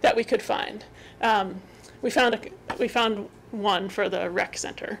part that we could find. We found one for the rec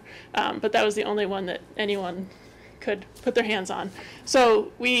center, but that was the only one that anyone could put their hands on.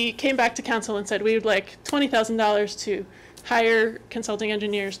 So we came back to council and said we would like $20,000 to hire consulting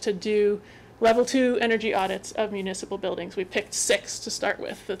engineers to do level 2 energy audits of municipal buildings. We picked 6 to start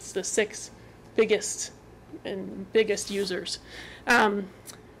with. That's the 6 biggest users.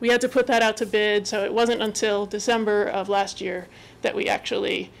 We had to put that out to bid, so it wasn't until December of last year that we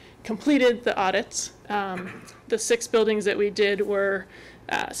actually completed the audits. The 6 buildings that we did were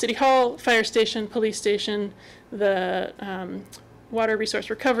City Hall, Fire Station, Police Station, the Water Resource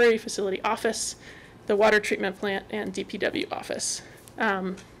Recovery Facility Office, the Water Treatment Plant, and DPW Office.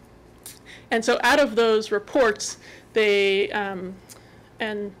 And so out of those reports, they,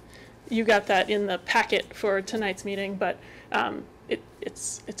 and you got that in the packet for tonight's meeting, but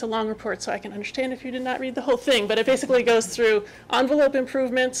it's a long report, so I can understand if you did not read the whole thing, but it basically goes through envelope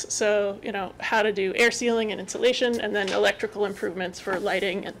improvements, so how to do air sealing and insulation, and then electrical improvements for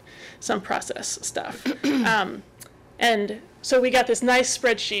lighting and some process stuff. And so we got this nice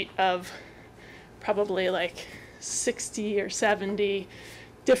spreadsheet of probably like 60 or 70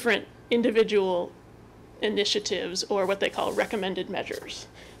 different individual initiatives, or what they call recommended measures.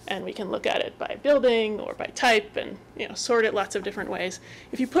 And we can look at it by building or by type and sort it lots of different ways.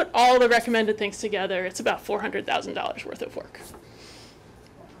 If you put all the recommended things together, it's about $400,000 worth of work.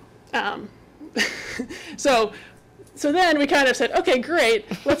 So then we kind of said, okay, great,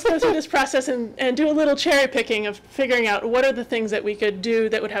 let's go through this process and do a little cherry picking of figuring out what are the things that we could do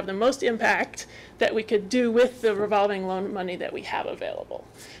that would have the most impact that we could do with the revolving loan money that we have available.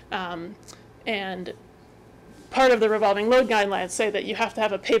 And part of the revolving loan guidelines say that you have to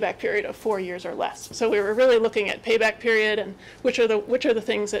have a payback period of 4 years or less. So we were really looking at payback period and which are the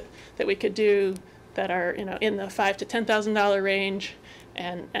things that we could do that are in the $5,000 to $10,000 range,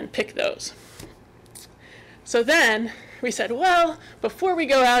 and pick those. So then we said, well, before we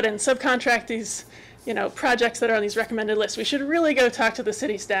go out and subcontract these projects that are on these recommended lists, we should really go talk to the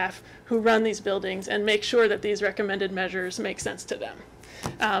city staff who run these buildings and make sure that these recommended measures make sense to them.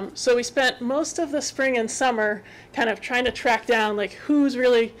 So we spent most of the spring and summer kind of trying to track down like who's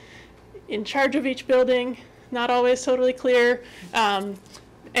really in charge of each building, not always totally clear,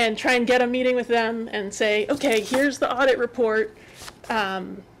 and try and get a meeting with them and say, okay, here's the audit report.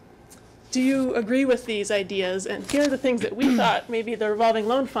 Do you agree with these ideas? And here are the things that we thought maybe the revolving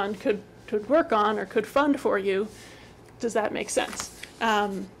loan fund could work on or could fund for you. Does that make sense?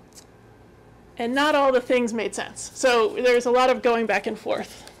 And not all the things made sense. So there's a lot of going back and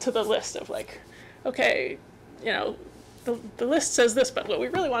forth to the list of like, okay, the list says this, but what we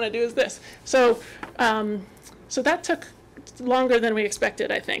really want to do is this. So that took longer than we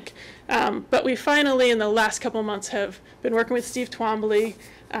expected, I think. But we finally, in the last couple months, have been working with Steve Twombly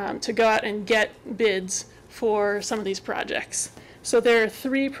to go out and get bids for some of these projects. So there are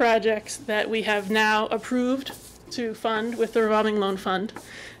 3 projects that we have now approved to fund with the revolving loan fund.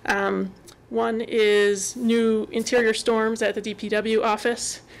 One is new interior storms at the DPW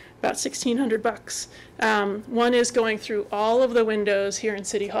office, about $1,600. One is going through all of the windows here in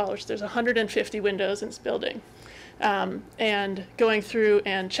City Hall, which there's 150 windows in this building, and going through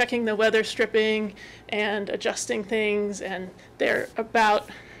and checking the weather stripping and adjusting things, and they're about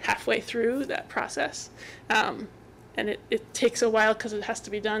halfway through that process. And it takes a while because it has to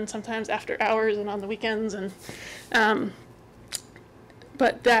be done sometimes after hours and on the weekends, and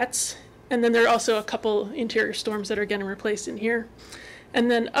but that's. And then there are also a couple interior storms that are getting replaced in here.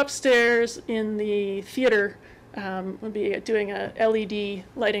 And then upstairs in the theater, we'll be doing a LED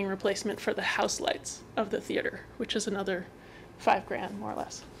lighting replacement for the house lights of the theater, which is another $5,000 more or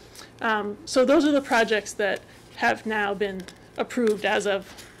less. So those are the projects that have now been approved as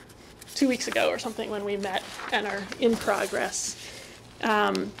of 2 weeks ago or something when we met and are in progress.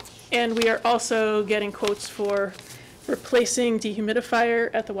 And we are also getting quotes for replacing dehumidifier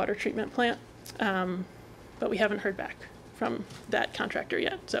at the water treatment plant, but we haven't heard back from that contractor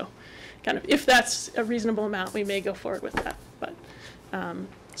yet. So kind of if that's a reasonable amount, we may go forward with that. But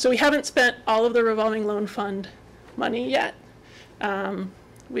so we haven't spent all of the revolving loan fund money yet.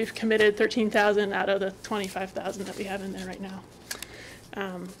 We've committed $13,000 out of the $25,000 that we have in there right now.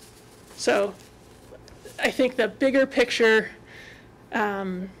 So I think the bigger picture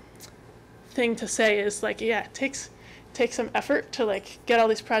thing to say is like, yeah, it takes some effort to like get all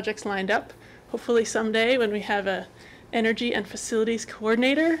these projects lined up. Hopefully someday when we have a energy and facilities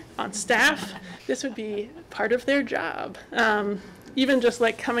coordinator on staff, this would be part of their job. even just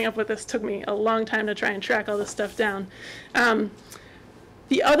like coming up with this took me a long time to try and track all this stuff down.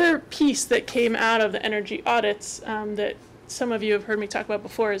 The other piece that came out of the energy audits that some of you have heard me talk about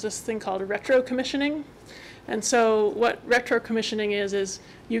before is this thing called retro commissioning. And so what retro commissioning is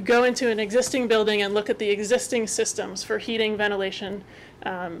you go into an existing building and look at the existing systems for heating, ventilation,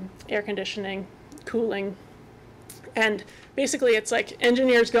 air conditioning, cooling. And basically it's like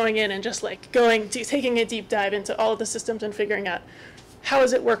engineers going in and just like taking a deep dive into all of the systems and figuring out how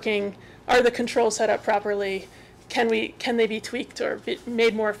is it working, are the controls set up properly, can they be tweaked or be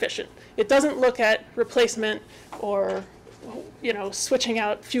made more efficient. It doesn't look at replacement or switching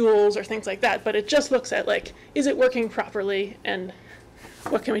out fuels or things like that, but it just looks at like, is it working properly and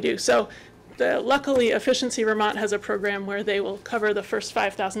what can we do? So luckily Efficiency Vermont has a program where they will cover the first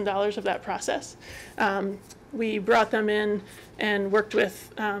 $5,000 of that process. We brought them in and worked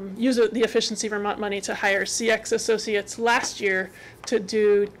with, use the Efficiency Vermont money to hire CX associates last year to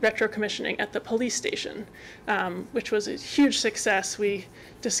do retro commissioning at the police station, which was a huge success. We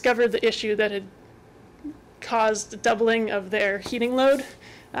discovered the issue that had caused doubling of their heating load.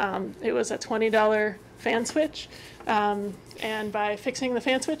 It was a $20 fan switch. And by fixing the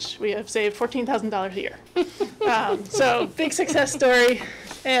fan switch, we have saved $14,000 a year. So big success story.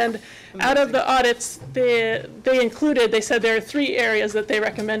 And out of the audits, they said there are 3 areas that they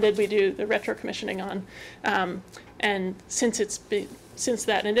recommended we do the retro commissioning on. And since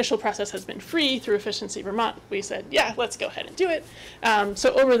that initial process has been free through Efficiency Vermont, we said, yeah, let's go ahead and do it.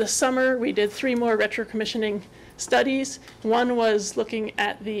 So over the summer, we did 3 more retro commissioning studies. One was looking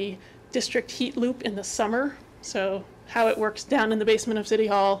at the district heat loop in the summer, so how it works down in the basement of City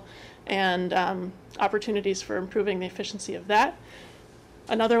Hall and opportunities for improving the efficiency of that.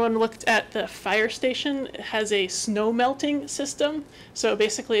 Another one looked at the fire station. It has a snow melting system. So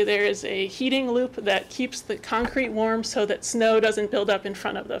basically there is a heating loop that keeps the concrete warm so that snow doesn't build up in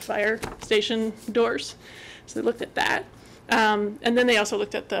front of the fire station doors. So they looked at that. And then they also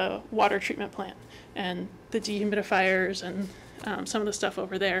looked at the water treatment plant and the dehumidifiers and some of the stuff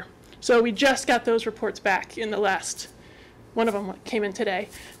over there. So we just got those reports back in the last, one of them came in today.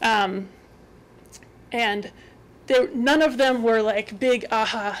 And none of them were like big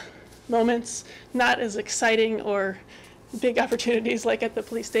aha moments, not as exciting or big opportunities like at the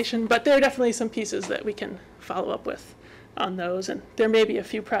police station, but there are definitely some pieces that we can follow up with on those, and there may be a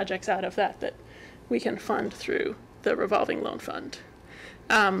few projects out of that we can fund through the revolving loan fund.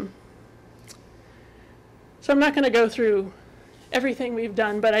 So I'm not going to go through everything we've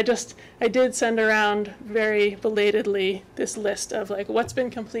done, but I did send around very belatedly this list of like what's been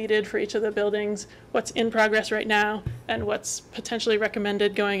completed for each of the buildings, what's in progress right now, and what's potentially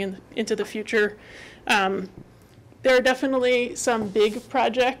recommended going into the future. There are definitely some big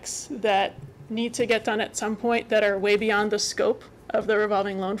projects that need to get done at some point that are way beyond the scope of the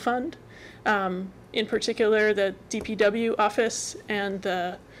revolving loan fund. In particular, the DPW office and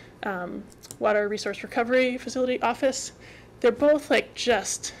the Water Resource Recovery Facility office. They're both like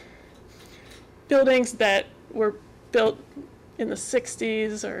just buildings that were built in the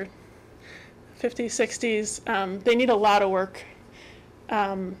 60s or 50s, 60s. They need a lot of work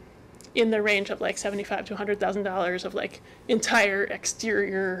in the range of like $75,000 to $100,000 of like entire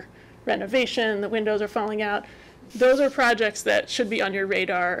exterior renovation. The windows are falling out. Those are projects that should be on your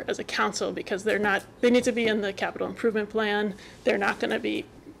radar as a council because they need to be in the capital improvement plan. They're not going to be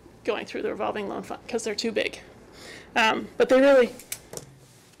going through the revolving loan fund because they're too big. But they really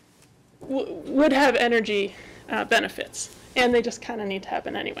would have energy benefits, and they just kind of need to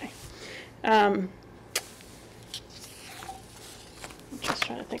happen anyway. I'm just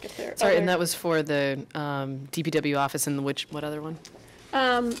trying to think if there are Sorry, and that was for the DPW office and what other one?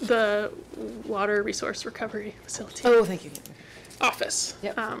 The Water Resource Recovery Facility. Oh, thank you. Office.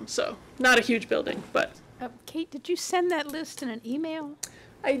 Yep. So not a huge building, but. Kate, did you send that list in an email?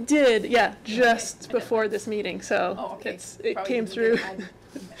 I did, yeah, just before this meeting, so it came through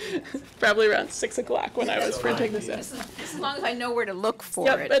probably around 6 o'clock when I was printing this out. As long as I know where to look for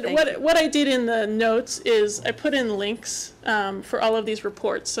it. But what I did in the notes is I put in links for all of these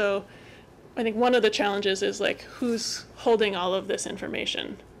reports. So I think one of the challenges is like who's holding all of this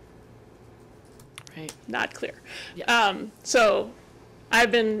information. Right. Not clear. Yeah. So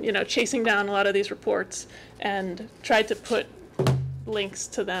I've been chasing down a lot of these reports and tried to put links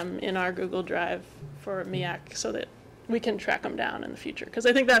to them in our Google Drive for MEAC so that we can track them down in the future. Because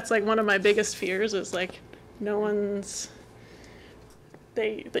I think that's like one of my biggest fears is like the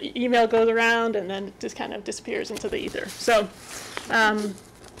email goes around and then it just kind of disappears into the ether. So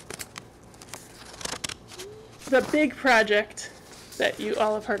the big project that you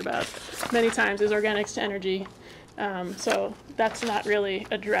all have heard about many times is Organics to Energy. So that's not really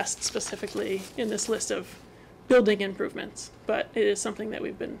addressed specifically in this list of building improvements, but it is something that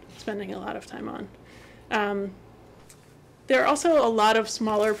we've been spending a lot of time on. There are also a lot of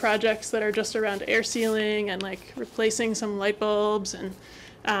smaller projects that are just around air sealing and like replacing some light bulbs, and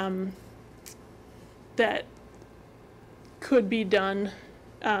that could be done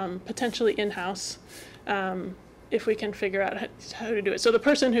potentially in-house if we can figure out how to do it. So the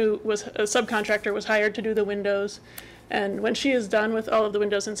person who was a subcontractor was hired to do the windows, and when she is done with all of the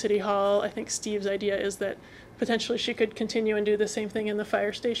windows in City Hall, I think Steve's idea is that potentially she could continue and do the same thing in the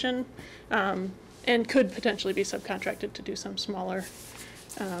fire station, and could potentially be subcontracted to do some smaller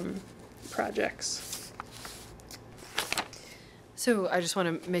projects. So I just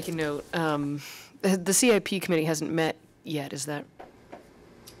want to make a note. The CIP committee hasn't met yet, is that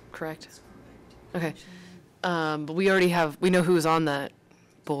correct? Okay. But we know who's on that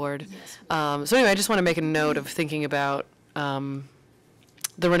board. So anyway, I just want to make a note of thinking about the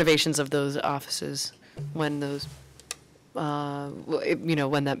renovations of those offices when those,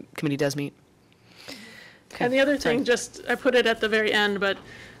 when that committee does meet. Okay. And the other thing, I put it at the very end, but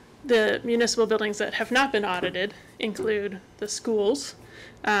the municipal buildings that have not been audited include the schools,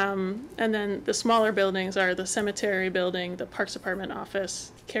 and then the smaller buildings are the cemetery building, the Parks Department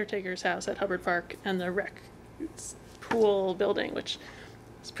office, caretaker's house at Hubbard Park, and the rec pool building, which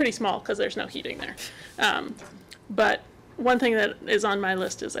is pretty small because there's no heating there. But one thing that is on my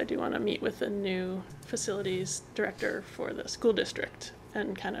list is I do want to meet with the new facilities director for the school district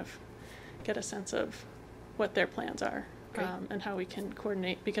and kind of get a sense of what their plans are, and how we can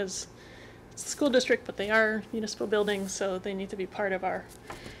coordinate, because it's the school district, but they are municipal buildings, so they need to be part of our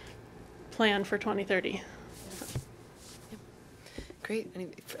plan for 2030.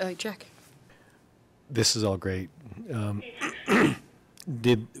 Great. Jack? This is all great.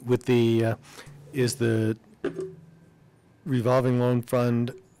 Is the revolving loan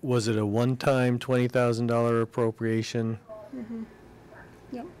fund, was it a one-time $20,000 appropriation? Mm-hmm.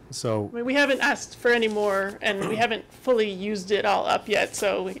 Yep. So. I mean, we haven't asked for any more, and we haven't fully used it all up yet,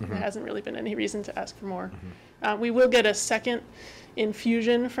 so there hasn't really been any reason to ask for more. We will get a second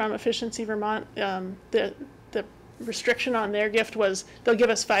infusion from Efficiency Vermont. The restriction on their gift was they'll give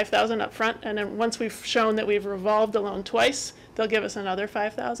us $5,000 up front, and then once we've shown that we've revolved the loan twice, they'll give us another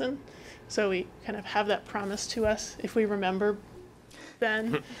 $5,000. So we kind of have that promise to us if we remember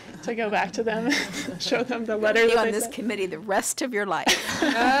then to go back to them and show them the letter. Be on this committee the rest of your life.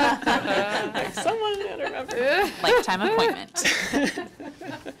 Someone to remember. Lifetime appointment.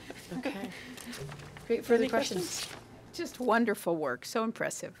 Okay. Great. Further questions? Just wonderful work. So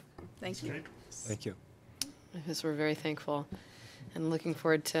impressive. Thank you. Thank you. Yes, we're very thankful and looking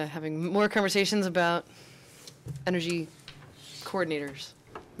forward to having more conversations about energy coordinators,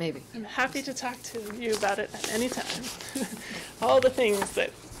 maybe. I'm happy to talk to you about it at any time. All the things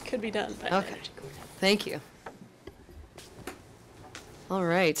that could be done by Okay. Thank you. All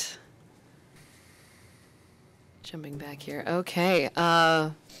right. Jumping back here. Okay.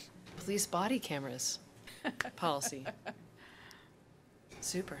 Police body cameras policy.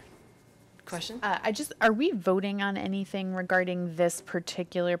 Super. Question? Are we voting on anything regarding this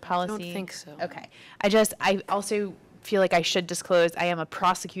particular policy? I don't think so. Okay. I also feel like I should disclose I am a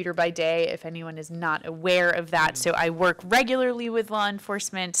prosecutor by day, if anyone is not aware of that. So I work regularly with law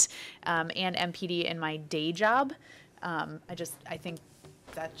enforcement and MPD in my day job. I think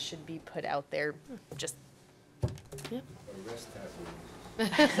that should be put out there. Just. Yep.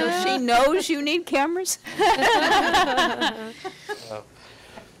 So she knows you need cameras?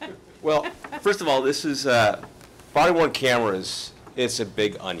 Well, first of all, this is body-worn cameras. It's a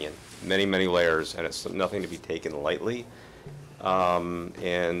big onion, many, many layers, and it's nothing to be taken lightly.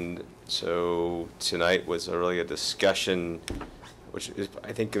 And so tonight was really a discussion, which is,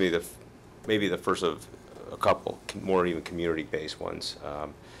 I think, going to be maybe the first of a couple more even community-based ones.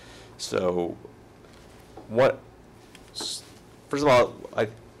 So, first of all, there are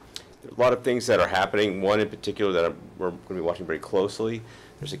a lot of things that are happening. One in particular that we're going to be watching very closely.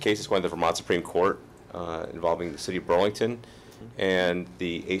 There's a case that's going to the Vermont Supreme Court involving the city of Burlington and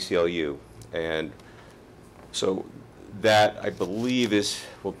the ACLU. And so that, I believe,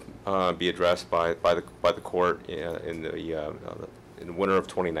 will be addressed by the court in the winter of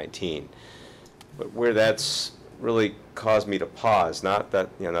 2019. But where that's really caused me to pause, not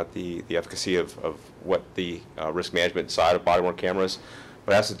the efficacy of what the risk management side of body-worn cameras,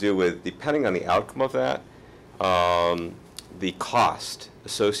 but it has to do with, depending on the outcome of that, the cost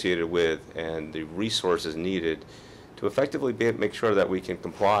associated with and the resources needed to effectively make sure that we can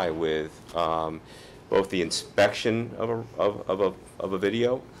comply with both the inspection of a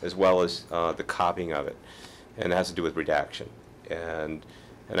video as well as the copying of it, and it has to do with redaction. And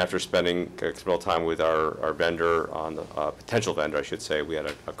after spending considerable time with our vendor, on the potential vendor, I should say, we had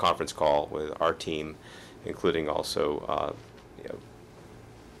a conference call with our team, including also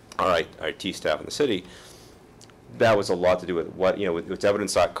our IT staff in the city. That was a lot to do with what, with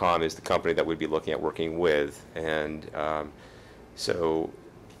Evidence.com is the company that we'd be looking at working with. And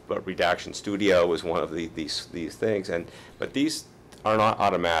but Redaction Studio was one of these things. But these are not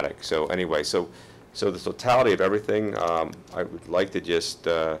automatic. So anyway, so the totality of everything, I would like to just,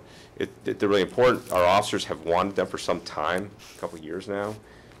 they're really important. Our officers have wanted them for some time, a couple of years now.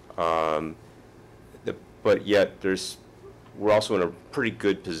 But yet we're also in a pretty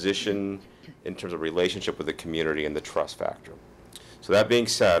good position in terms of relationship with the community and the trust factor. So that being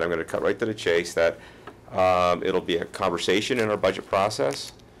said, I'm going to cut right to the chase that it'll be a conversation in our budget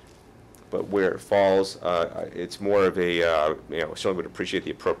process, but where it falls, it's more of a, certainly would appreciate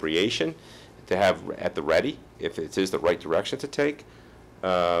the appropriation to have at the ready if it is the right direction to take.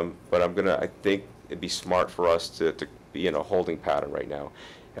 But I think it'd be smart for us to be in a holding pattern right now.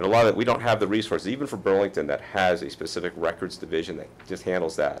 And a lot of it, we don't have the resources, even for Burlington, that has a specific records division that just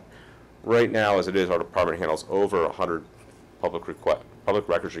handles that. Right now, as it is, our department handles over 100 public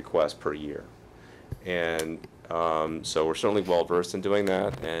records requests per year. And so we're certainly well versed in doing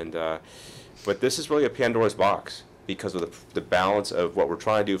that. And but this is really a Pandora's box because of the balance of what we're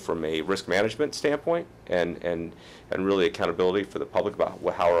trying to do from a risk management standpoint and really accountability for the public about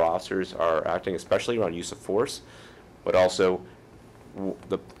how our officers are acting, especially around use of force, but also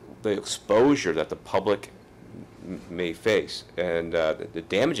the exposure that the public may face and the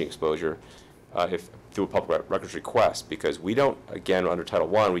damaging exposure if through a public records request, because we don't, again, under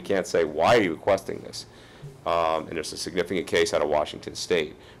Title I, we can't say, why are you requesting this? And there's a significant case out of Washington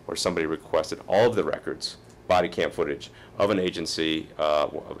State where somebody requested all of the records, body cam footage of an agency,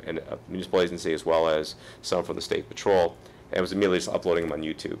 and a municipal agency, as well as some from the State Patrol, and was immediately just uploading them on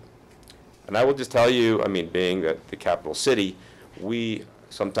YouTube. And I will just tell you, I mean, being that the capital city, we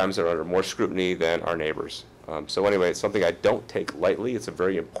sometimes are under more scrutiny than our neighbors. So anyway, it's something I don't take lightly. It's a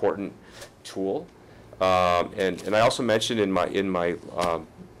very important tool. And I also mentioned in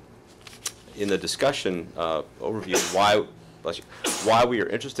the discussion overview why we are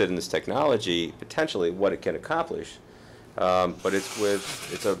interested in this technology, potentially what it can accomplish. But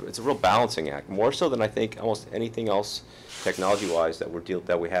it's a real balancing act, more so than I think almost anything else technology-wise that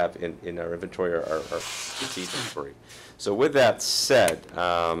we have in our inventory or our inventory. So with that said,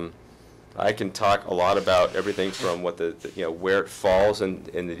 I can talk a lot about everything from what where it falls in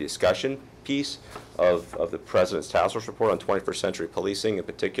the discussion piece of the President's Task Force report on 21st century policing, in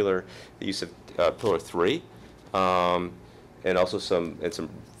particular the use of Pillar 3, and also some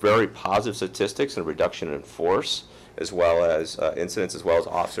very positive statistics and reduction in force, as well as incidents, as well as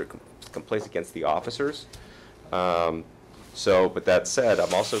officer complaints against the officers. But that said,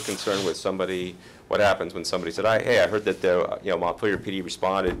 I'm also concerned with what happens when somebody said, hey, I heard that the Montpelier PD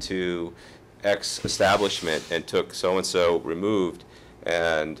responded to X establishment and took so-and-so removed,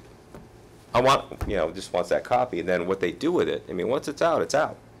 and I just wants that copy, and then what they do with it, I mean, once it's out, it's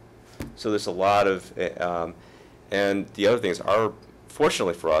out. So there's a lot of, and the other thing is,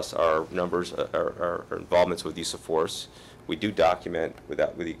 fortunately for us, our numbers, our involvements with use of force, we do document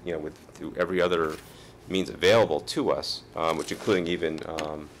through every other means available to us, which including even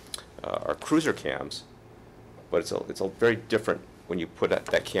our cruiser cams, but it's a very different when you put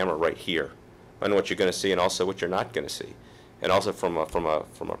that camera right here, and what you're going to see, and also what you're not going to see, and also from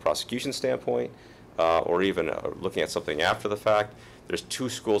a prosecution standpoint, or even looking at something after the fact. There's two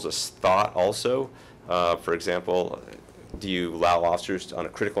schools of thought also. For example, do you allow officers on a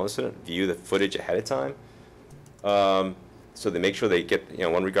critical incident view the footage ahead of time, so they make sure they get,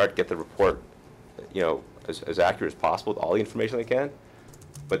 in one regard, get the report, as accurate as possible with all the information they can.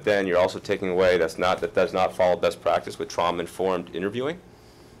 But then you're also taking away that does not follow best practice with trauma-informed interviewing,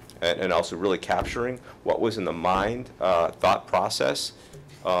 and also really capturing what was in the mind, thought process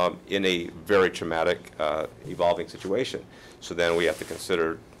in a very traumatic, evolving situation. So then we have to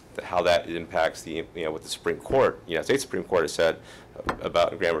consider how that impacts what the Supreme Court, United States Supreme Court has said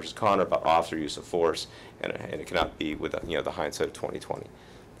about Graham versus Connor about officer use of force, and it cannot be with the hindsight of 2020.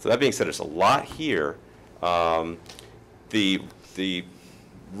 So that being said, there's a lot here. The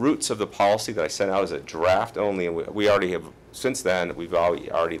roots of the policy that I sent out as a draft only, and we already have, since then, we've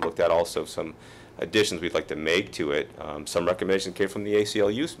already looked at also some additions we'd like to make to it. Some recommendations came from the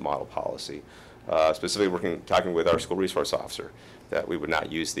ACLU's model policy, specifically talking with our school resource officer, that we would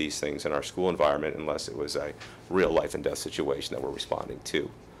not use these things in our school environment unless it was a real life and death situation that we're responding to.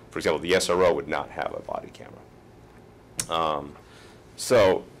 For example, the SRO would not have a body camera.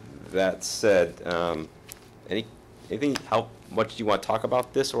 So that said, anything help much do you want to talk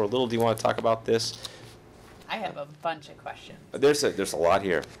about this, or little do you want to talk about this? I have a bunch of questions. There's a lot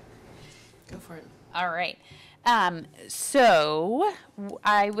here. Go for it. All right. So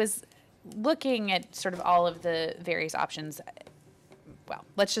I was looking at sort of all of the various options. Well,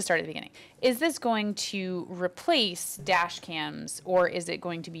 let's just start at the beginning. Is this going to replace dash cams, or is it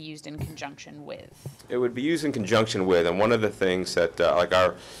going to be used in conjunction with? It would be used in conjunction with, and one of the things that, like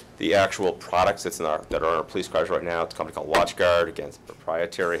the actual products that are in our police cars right now, it's a company called WatchGuard, again, it's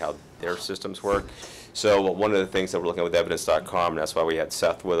proprietary, how their systems work. So one of the things that we're looking at with evidence.com, and that's why we had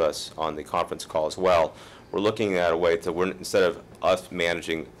Seth with us on the conference call as well, we're looking at a way to, instead of us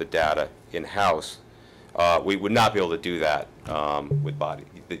managing the data in-house, we would not be able to do that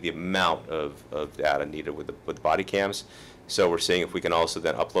with the amount of data needed with the body cams. So we're seeing if we can also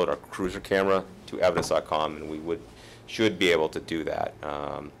then upload our cruiser camera to evidence.com, and we should be able to do that.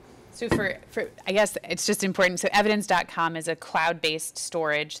 So for I guess it's just important. So evidence.com is a cloud-based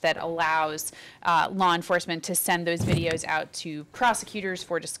storage that allows law enforcement to send those videos out to prosecutors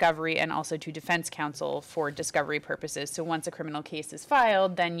for discovery and also to defense counsel for discovery purposes. So once a criminal case is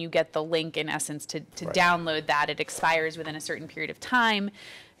filed, then you get the link in essence to Right. download that. It expires within a certain period of time.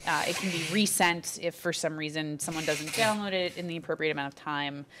 It can be resent if for some reason someone doesn't download it in the appropriate amount of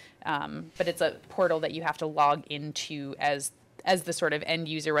time. But it's a portal that you have to log into as the sort of end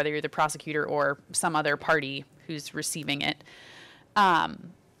user, whether you're the prosecutor or some other party who's receiving it.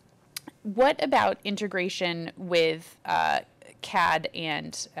 What about integration with CAD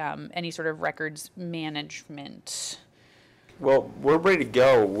and any sort of records management? Well, we're ready to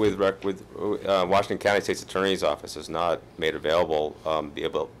go with Washington County State's Attorney's Office has not made available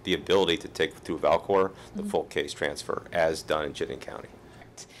the ability to take through Valcor the full case transfer as done in Chittenden County.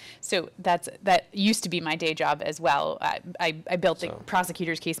 So that used to be my day job as well. I built the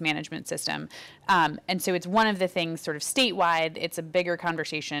prosecutor's case management system. And so it's one of the things sort of statewide. It's a bigger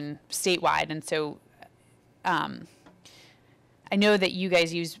conversation statewide. And so I know that you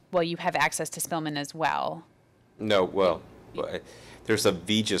guys you have access to Spillman as well. No, well, there's a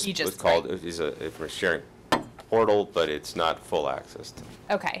VGIS, it's called, is a sharing portal, but it's not full access to.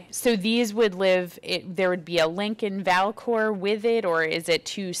 Okay, so these would live, there would be a link in Valcor with it, or is it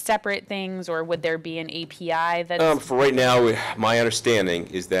two separate things, or would there be an API that's? For right now, my understanding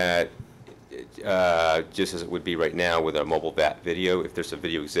is that just as it would be right now with a mobile video, if there's a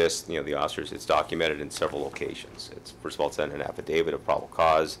video exists, the officers, it's documented in several locations. It's, first of all, it's in an affidavit of probable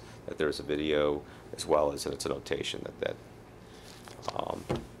cause that there's a video, as well as it's a notation that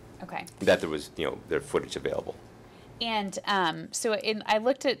okay. that there was, their footage available. And so I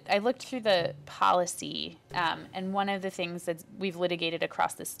looked through the policy, and one of the things that we've litigated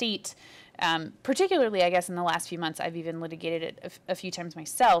across the state, particularly I guess in the last few months, I've even litigated it a few times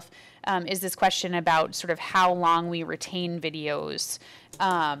myself, is this question about sort of how long we retain videos.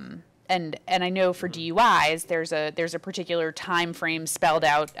 And I know for DUIs, there's a particular time frame spelled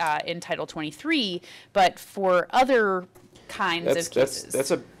out in Title 23, but for other kinds of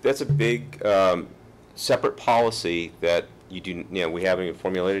cases, that's a big separate policy that we haven't even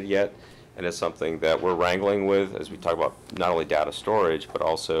formulated yet, and it's something that we're wrangling with as we talk about not only data storage but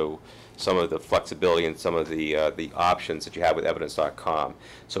also some of the flexibility and some of the options that you have with evidence.com.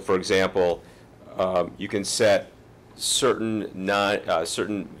 So, for example, you can set certain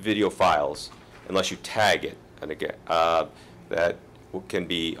certain video files unless you tag it, and again that can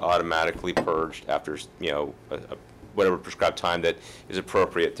be automatically purged after whatever prescribed time that is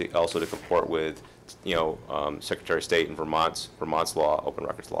appropriate to also to comport with Secretary of State and Vermont's law, open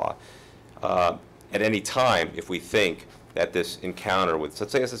records law. At any time, if we think that this encounter with,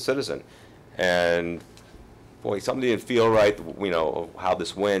 let's say, as a citizen, and boy, something didn't feel right, how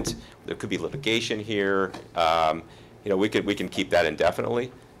this went, there could be litigation here. We can keep that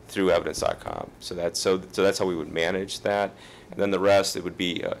indefinitely through evidence.com. So that's how we would manage that. And then the rest, it would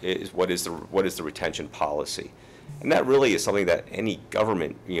be what is the retention policy. And that really is something that any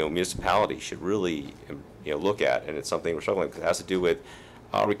government, municipality should really, look at. And it's something we're struggling with. It has to do with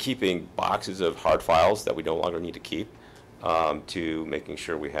we're keeping boxes of hard files that we no longer need to keep, to making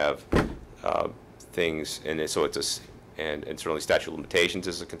sure we have things. And so and certainly statute of limitations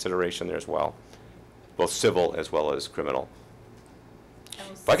is a consideration there as well, both civil as well as criminal.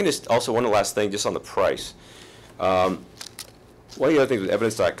 If I can just also one last thing, just on the price. One of the other things with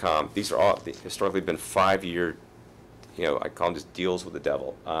evidence.com, these are all historically been 5-year. I call them just deals with the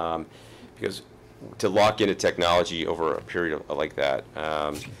devil, because to lock into technology over a period like that,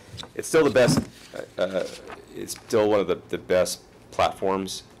 it's still the best. It's still one of the best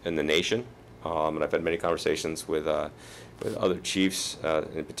platforms in the nation, and I've had many conversations with other chiefs,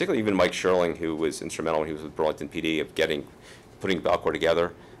 and particularly even Mike Sherling, who was instrumental when he was with Burlington PD of getting putting Valcor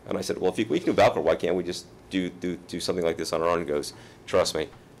together. And I said, well, if we can do Valcor, why can't we just do something like this on our own? And he goes, trust me,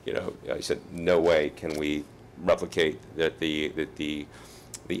 I said, no way can we replicate the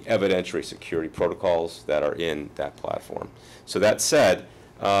evidentiary security protocols that are in that platform. So that said,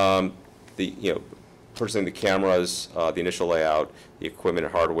 purchasing the cameras, the initial layout, the equipment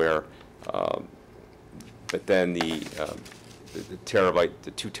and hardware, but then the terabyte,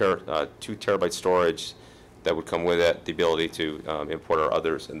 the 2 terabyte storage that would come with it, the ability to import our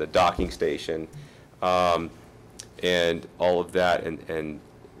others, and the docking station, and all of that, and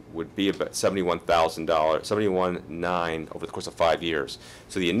would be about $71,000, $71,900 over the course of 5 years.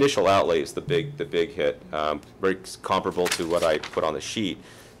 So the initial outlay is the big hit, very comparable to what I put on the sheet.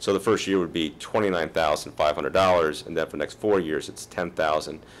 So the first year would be $29,500, and then for the next 4 years, it's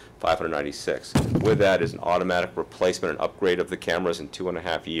 $10,596. With that is an automatic replacement and upgrade of the cameras in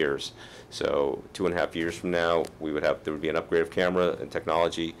 2.5 years. So 2.5 years from now, there would be an upgrade of camera and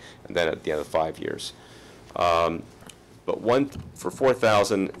technology, and then at the end of 5 years. But for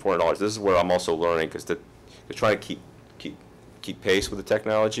 $4,400, this is where I'm also learning, because to try to keep pace with the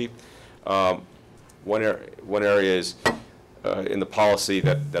technology. One area is in the policy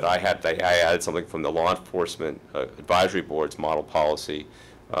that I added something from the Law Enforcement Advisory Board's model policy.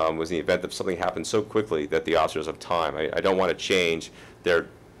 Was in the event that something happens so quickly that the officers have time. I don't want to change whether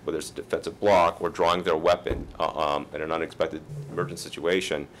it's a defensive block or drawing their weapon in an unexpected emergent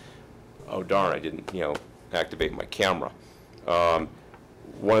situation. Oh darn, I didn't activate my camera.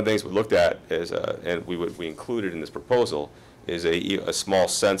 One of the things we looked at is, and we included in this proposal, is a small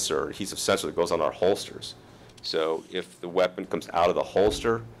sensor, adhesive sensor that goes on our holsters. So if the weapon comes out of the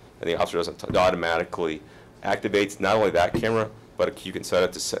holster and the officer doesn't automatically activates not only that camera, but you can set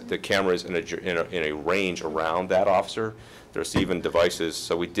it to set the cameras in a range around that officer. There's even devices,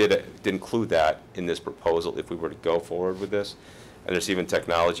 so we did include that in this proposal if we were to go forward with this. And there's even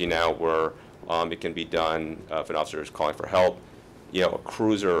technology now where it can be done if an officer is calling for help. A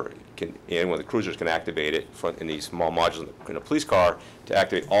cruiser can, and one of the cruisers can activate it in these small modules in a police car to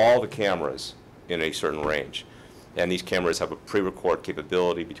activate all the cameras in a certain range. And these cameras have a pre-record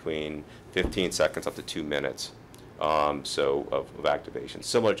capability between 15 seconds up to 2 minutes. Of activation,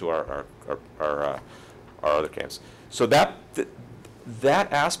 similar to our other cams. So that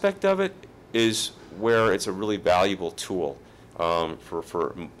aspect of it is where it's a really valuable tool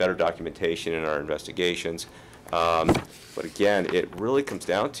for better documentation in our investigations. But again, it really comes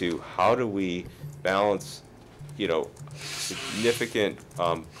down to how do we balance, significant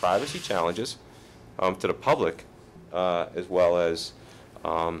privacy challenges to the public, as well as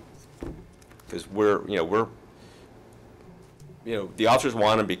because the officers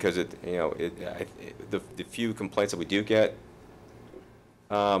want them because the few complaints that we do get,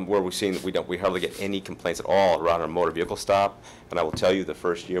 where we've seen that we hardly get any complaints at all around our motor vehicle stop. And I will tell you, the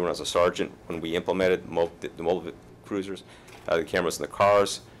first year when I was a sergeant, when we implemented the mobile cruisers, the cameras in the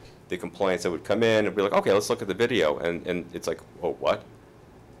cars, the complaints that would come in and be like, okay, let's look at the video, and it's like, oh, what?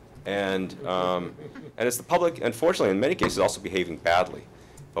 And it's the public, unfortunately, in many cases, also behaving badly.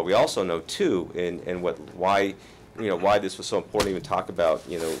 But we also know too, why this was so important to even talk about,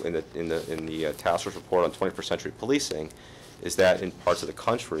 in the task force report on 21st century policing, is that in parts of the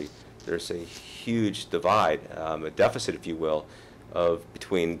country there's a huge divide, a deficit, if you will,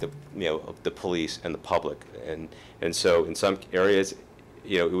 between the police and the public, and so in some areas,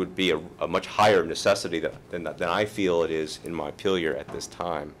 it would be a much higher necessity than I feel it is in Montpelier at this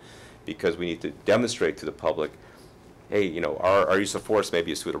time, because we need to demonstrate to the public, hey, our use of force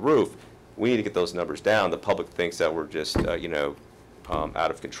maybe is through the roof. We need to get those numbers down. The public thinks that we're just,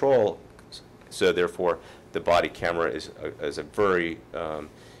 out of control. So therefore, the body camera is a very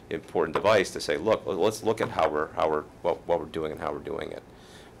important device to say, look, let's look at what we're doing and how we're doing it.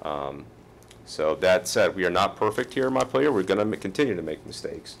 So that said, we are not perfect here in Montpelier. We're going to continue to make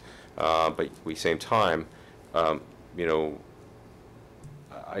mistakes, but at the same time, I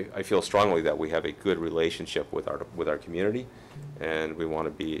feel strongly that we have a good relationship with our community, and we want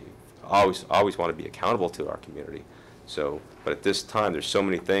to be always want to be accountable to our community. So, but at this time, there's so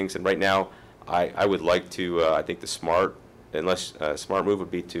many things, and right now, I would like to. I think the smart move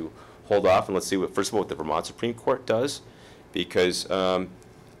would be to hold off and let's see first of all what the Vermont Supreme Court does, because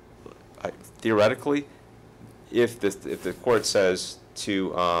theoretically, if the court says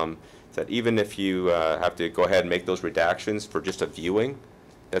that even if you have to go ahead and make those redactions for just a viewing,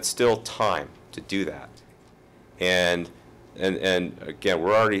 that's still time to do that, and again,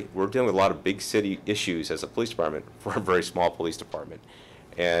 we're dealing with a lot of big city issues as a police department for a very small police department,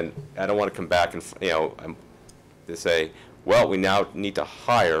 and I don't want to come back and to say, well, we now need to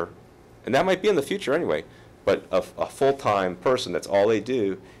hire, and that might be in the future anyway, But a full-time person, that's all they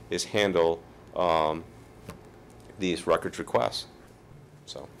do is handle these records requests.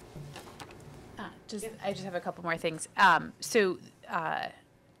 So. I just have a couple more things. I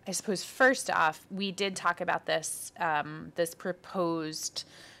suppose first off, we did talk about this this proposed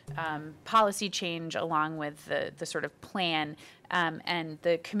policy change along with the sort of plan, and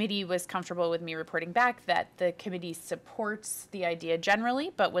the committee was comfortable with me reporting back that the committee supports the idea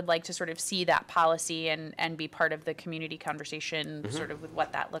generally, but would like to sort of see that policy and be part of the community conversation, sort of with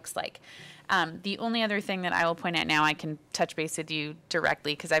what that looks like. The only other thing that I will point out now, I can touch base with you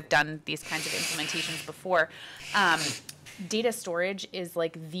directly because I've done these kinds of implementations before. Data storage is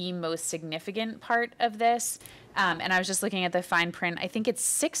like the most significant part of this. And I was just looking at the fine print. I think it's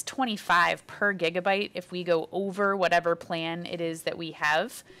 $6.25 per gigabyte if we go over whatever plan it is that we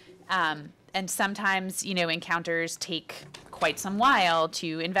have. And sometimes, you know, encounters take quite some while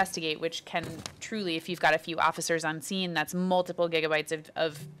to investigate, which can truly, if you've got a few officers on scene, that's multiple gigabytes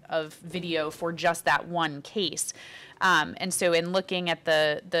of video for just that one case. And so in looking at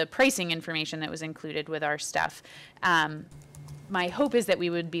the pricing information that was included with our stuff, my hope is that we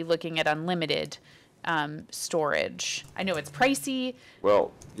would be looking at unlimited storage. I know it's pricey.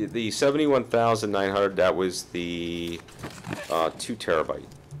 Well, the 71,900, that was the 2 terabyte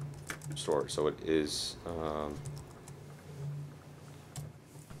storage, so it is.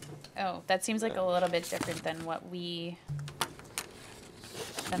 Oh, that seems like a little bit different than what we.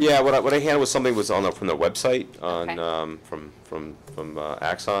 Yeah, what I handled was something was on from the website on from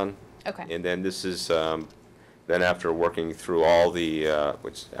Axon. Okay. And then this is then after working through all the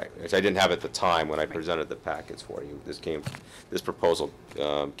which I didn't have at the time when I presented the packets for you. This proposal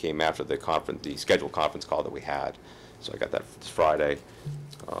came after the scheduled conference call that we had, so I got that this Friday,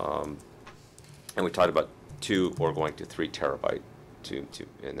 and we talked about 2 or going to 3 terabyte,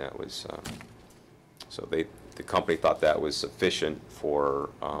 and that was so the company thought that was sufficient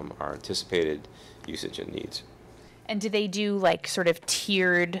for our anticipated usage and needs. And do they do like sort of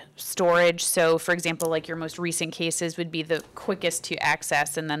tiered storage? So for example, like your most recent cases would be the quickest to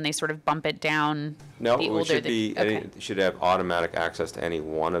access and then they sort of bump it down? No, it should be, okay. It should have automatic access to any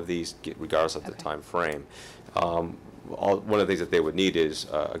one of these regardless of the time frame. One of the things that they would need is,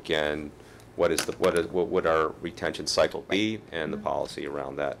 again, what would our retention cycle be and the policy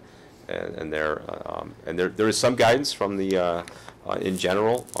around that. And there is some guidance from the in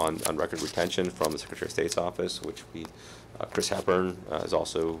general on record retention from the Secretary of State's office, which Chris Hepburn has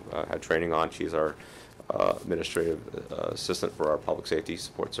also had training on. She's our administrative assistant for our public safety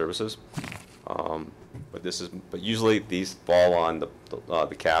support services. But usually these fall on the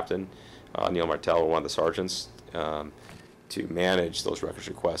captain, Neil Martell, or one of the sergeants, to manage those records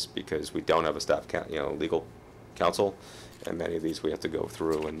requests because we don't have a staff legal counsel, and many of these we have to go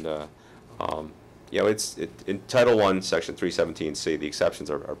through and. It's in Title I, Section 317C, the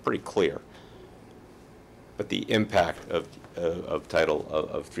exceptions are pretty clear. But the impact of Title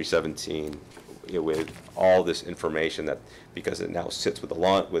of 317 with all this information that, because it now sits with the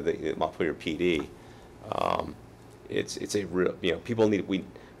Montpelier PD, it's a real, people need, we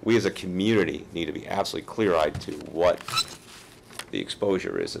as a community need to be absolutely clear-eyed to what the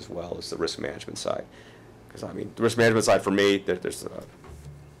exposure is as well as the risk management side. Because, I mean, the risk management side for me, there's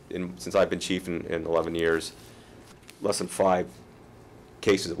since I've been chief in 11 years, less than 5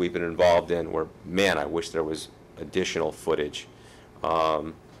 cases that we've been involved in where, man, I wish there was additional footage,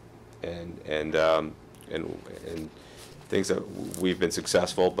 and things that we've been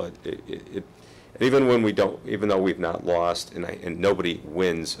successful, but even when we don't, even though we've not lost, and nobody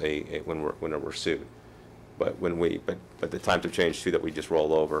wins when we're sued, but the times have changed too that we just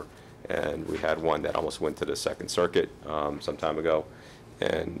roll over, and we had one that almost went to the Second Circuit some time ago.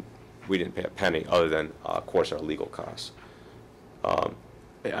 And we didn't pay a penny other than, of course, our legal costs.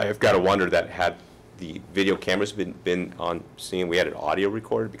 I've got to wonder that had the video cameras been on scene, we had it audio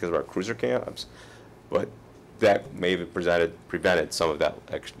recorded because of our cruiser cams, but that may have prevented some of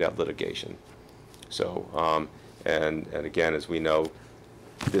that litigation. So, and again, as we know,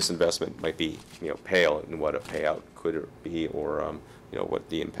 this investment might be pale in what a payout could be, or what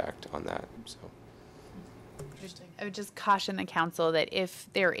the impact on that. So. I would just caution the council that if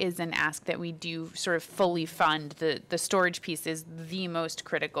there is an ask that we do sort of fully fund, the storage piece is the most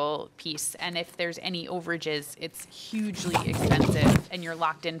critical piece. And if there's any overages, it's hugely expensive and you're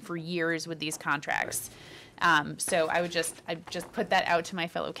locked in for years with these contracts. So I just put that out to my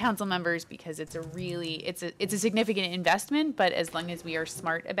fellow council members because it's a significant investment, but as long as we are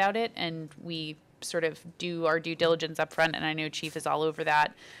smart about it and we sort of do our due diligence up front, and I know Chief is all over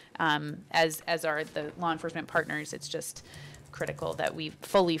that, as are the law enforcement partners. It's just critical that we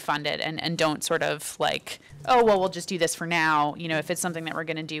fully fund it and don't sort of like, oh, well, we'll just do this for now. You know, if it's something that we're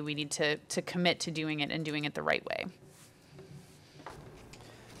going to do, we need to commit to doing it and doing it the right way.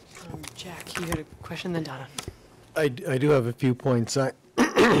 Jack, you had a question, then Donna. I do have a few points. I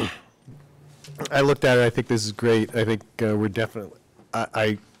looked at it. I think this is great. I think we're definitely.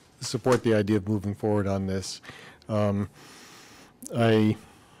 I support the idea of moving forward on this. I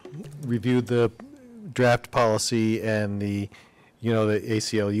reviewed the draft policy and the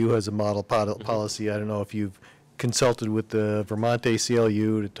ACLU has a model policy. I don't know if you've consulted with the Vermont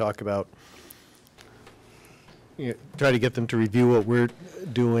ACLU to talk about, try to get them to review what we're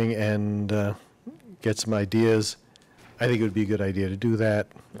doing and get some ideas. I think it would be a good idea to do that.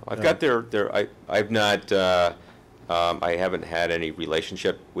 I've got I've not, I haven't had any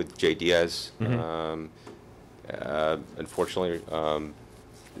relationship with Jay Diaz, unfortunately,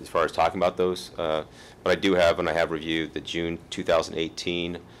 as far as talking about those. But I do have, and I have reviewed the June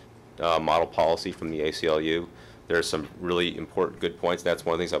 2018 model policy from the ACLU. There's some really important, good points. That's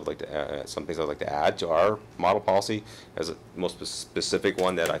one of the things I would like to add, some things I'd like to add to our model policy as a most specific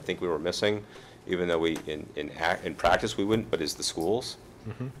one that I think we were missing, even though we, in practice we wouldn't, but is the schools.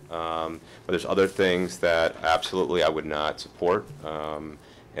 But there's other things that absolutely I would not support. And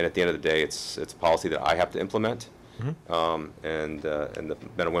at the end of the day, it's a policy that I have to implement. And the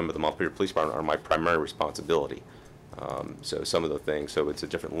men and women of the Montpelier Police Department are my primary responsibility. So some of the things, so it's a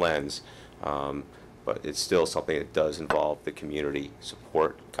different lens, but it's still something that does involve the community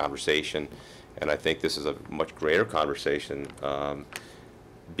support conversation. And I think this is a much greater conversation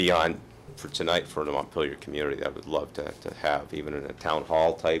beyond for tonight for the Montpelier community that I would love to have, even in a town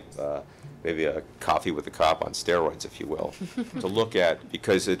hall type, maybe a coffee with a cop on steroids, if you will, to look at,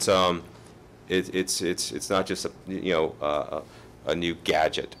 because it's not just a new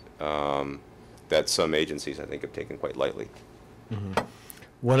gadget that some agencies I think have taken quite lightly.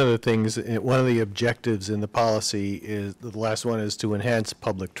 One of the things, one of the objectives in the policy is, the last one is to enhance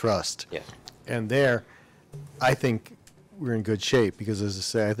public trust. Yes. And there, I think we're in good shape because, as I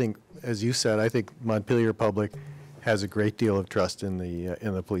say, I think, as you said, I think Montpelier public has a great deal of trust in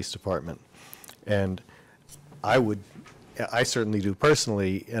the police department. And I certainly do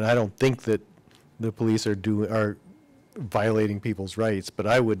personally, and I don't think that the police are violating people's rights, but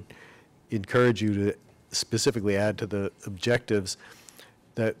I would encourage you to specifically add to the objectives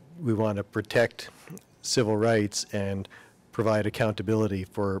that we want to protect civil rights and provide accountability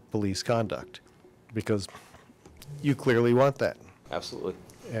for police conduct, because you clearly want that. Absolutely.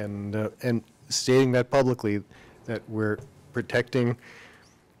 And stating that publicly, that we're protecting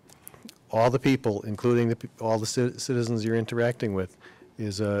all the people, including all the citizens you're interacting with,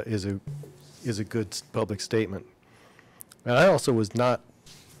 is a good public statement. And I also was not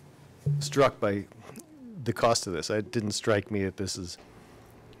struck by the cost of this. It didn't strike me that this is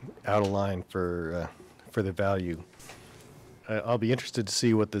out of line for the value. I'll be interested to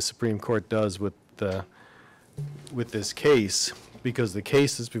see what the Supreme Court does with this case, because the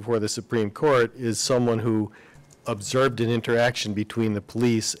case that's before the Supreme Court is someone who observed an interaction between the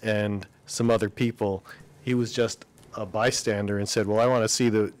police and some other people. He was just a bystander and said, well, I want to see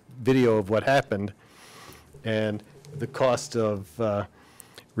the video of what happened, and the cost of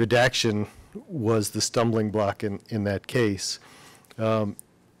redaction was the stumbling block in that case.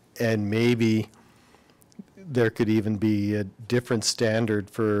 And maybe there could even be a different standard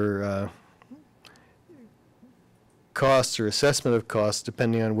for costs or assessment of costs,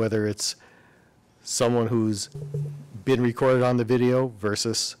 depending on whether it's someone who's been recorded on the video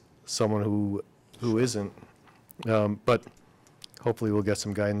versus someone who isn't. But hopefully we'll get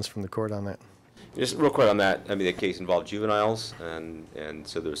some guidance from the court on that. Just real quick on that, I mean, the case involved juveniles, and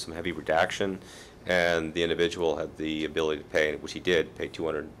so there's some heavy redaction, and the individual had the ability to pay, which he did, pay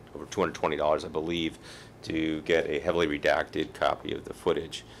over $220, I believe, to get a heavily redacted copy of the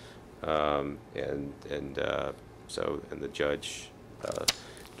footage. And the judge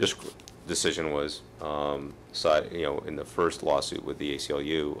just decision was in the first lawsuit with the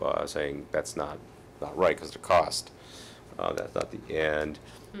ACLU saying that's not right because of the cost. That's not the end.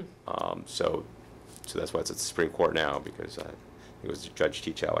 So that's why it's at the Supreme Court now, because it was Judge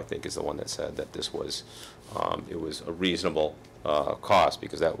Teachow, I think, is the one that said that this was it was a reasonable cost,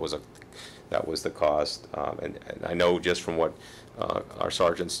 because that was the cost. And I know just from what our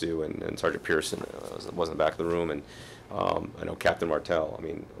sergeants do, and Sergeant Pearson was in the back of the room, and I know Captain Martell. I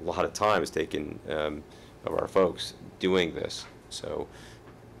mean, a lot of time is taken of our folks doing this. So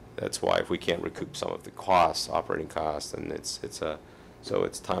that's why if we can't recoup some of the costs, operating costs, and it's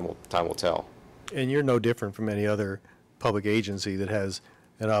time will tell. And you're no different from any other public agency that has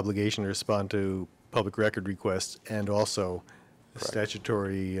an obligation to respond to public record requests and also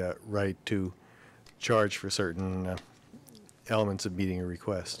statutory right to charge for certain elements of meeting a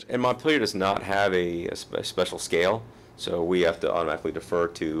request. And Montpelier does not have a special scale, so we have to automatically defer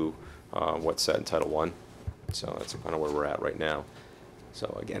to what's set in Title I. So that's kind of where we're at right now.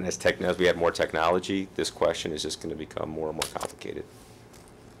 So again, as we have more technology, this question is just going to become more and more complicated.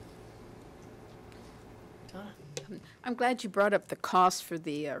 I'm glad you brought up the cost for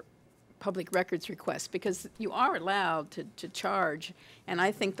the public records request, because you are allowed to charge, and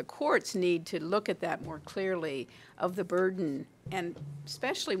I think the courts need to look at that more clearly of the burden, and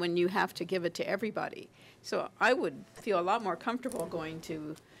especially when you have to give it to everybody. So I would feel a lot more comfortable going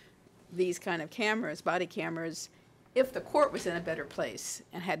to these kind of cameras, body cameras, if the court was in a better place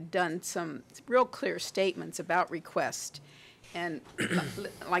and had done some real clear statements about request. And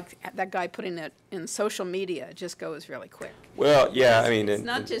like that guy putting it in social media, it just goes really quick. Well, yeah, I mean, It's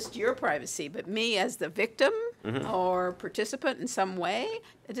not just your privacy, but me as the victim or participant in some way.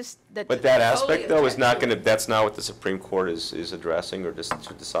 It just but that aspect, though, is not going to. That's not what the Supreme Court is addressing or just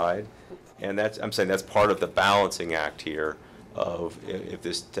to decide. And that's, I'm saying, that's part of the balancing act here of if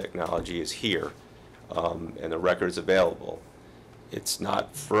this technology is here and the record is available. It's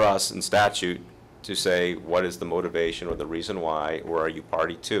not for us in statute to say what is the motivation or the reason why, or are you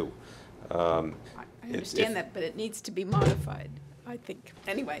party to. I understand that, but it needs to be modified, I think.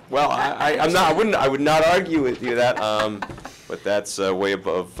 Anyway. Well, I would not argue with you that, but that's way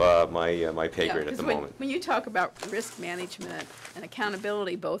above my pay grade at the moment. When you talk about risk management and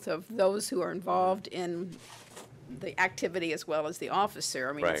accountability, both of those who are involved in the activity as well as the officer,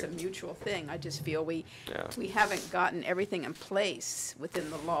 I mean, it's a mutual thing. I just feel we haven't gotten everything in place within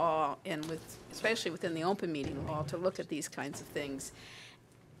the law and especially within the open meeting law to look at these kinds of things.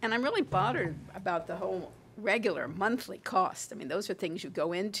 And I'm really bothered about the whole regular monthly cost. I mean, those are things you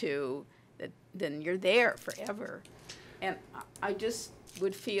go into that then you're there forever. And I just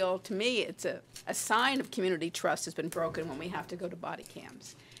would feel, to me, it's a sign of community trust has been broken when we have to go to body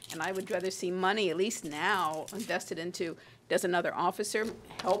cams. And I would rather see money, at least now, invested into, does another officer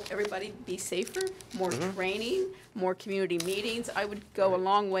help everybody be safer? More training, more community meetings? I would go a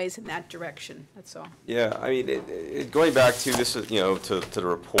long ways in that direction, that's all. Yeah, I mean, going back to this, to the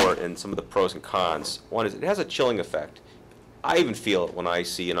report and some of the pros and cons, one is it has a chilling effect. I even feel it when I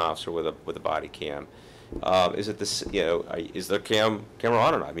see an officer with a body cam. Is it this, is the camera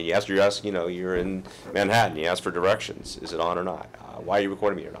on or not? I mean, you ask, you're in Manhattan, you ask for directions. Is it on or not? Why are you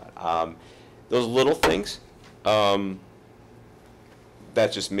recording me or not? Those little things,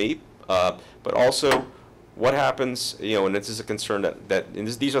 that's just me. But also, what happens, and this is a concern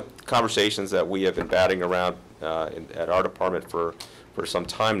these are conversations that we have been batting around at our department for some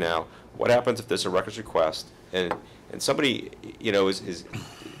time now. What happens if there's a records request and somebody, is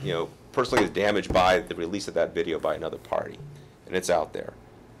personally is damaged by the release of that video by another party, and it's out there?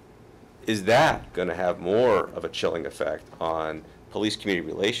 Is that going to have more of a chilling effect on police-community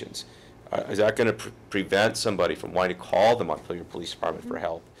relations? Is that going to prevent somebody from wanting to call the Montpelier Police Department for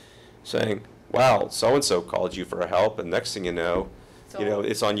help, saying, wow, so-and-so called you for help, and next thing you know,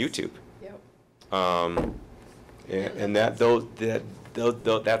 it's on YouTube. Yep. And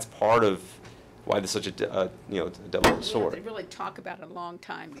that's part of why there's such a double-edged sword. They really talk about it a long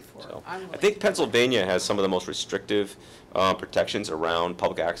time before. So, I think Pennsylvania has some of the most restrictive protections around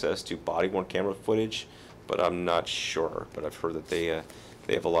public access to body-worn camera footage, but I'm not sure. But I've heard that they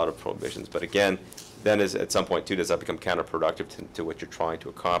have a lot of prohibitions. But again, then at some point too, does that become counterproductive to what you're trying to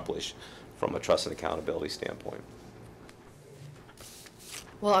accomplish from a trust and accountability standpoint?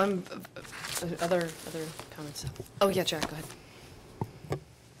 Well, other comments. Oh yeah, Jack, go ahead.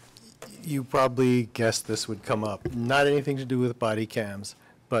 You probably guessed this would come up. Not anything to do with body cams,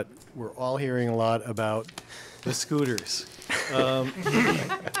 but we're all hearing a lot about the scooters.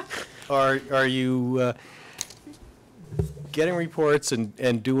 Are you getting reports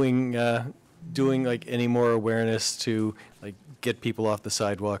and doing like any more awareness to like get people off the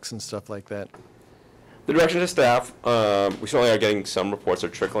sidewalks and stuff like that? The direction to staff, we certainly are getting some reports that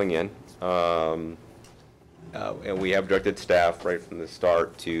are trickling in, and we have directed staff right from the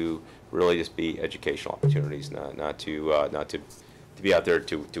start to really just be educational opportunities, not to be out there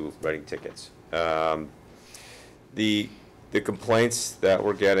to writing tickets. The complaints that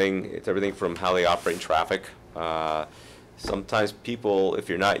we're getting, it's everything from how they operate in traffic. Sometimes people, if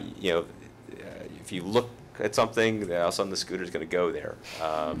you're not, if you look at something, all of a sudden the scooter's going to go there.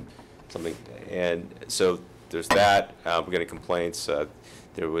 And so there's that. We're getting complaints.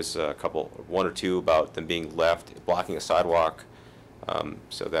 There was one or two about them being left blocking a sidewalk.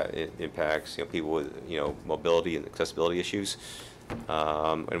 So that it impacts people with mobility and accessibility issues,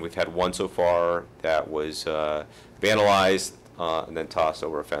 and we've had one so far that was vandalized and then tossed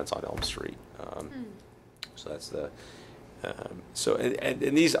over a fence on Elm Street. So that's the,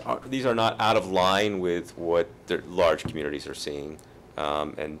 and these are not out of line with what the large communities are seeing.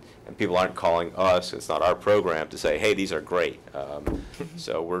 And people aren't calling us, it's not our program, to say, hey, these are great.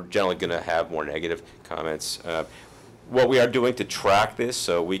 So we're generally going to have more negative comments. What we are doing to track this,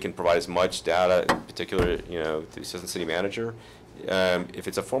 so we can provide as much data, in particular, to the assistant city manager, if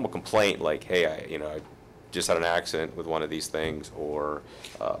it's a formal complaint, like, hey, I just had an accident with one of these things, or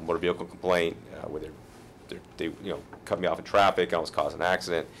motor vehicle complaint, where they cut me off in traffic, I almost caused an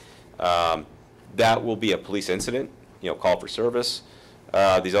accident, that will be a police incident, call for service.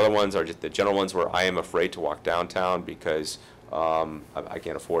 These other ones are just the general ones where I am afraid to walk downtown because I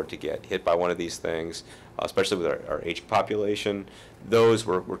can't afford to get hit by one of these things, especially with our aging population. Those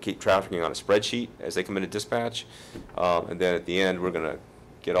we're keep trafficking on a spreadsheet as they come into dispatch, and then at the end we're going to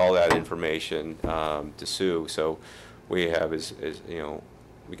get all that information to sue. So we have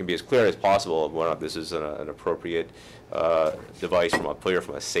we can be as clear as possible of whether this is an appropriate device from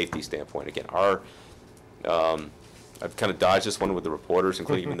a safety standpoint. Again, I've kind of dodged this one with the reporters,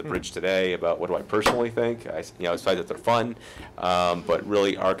 including even the bridge today, about what do I personally think. Aside that they're fun, but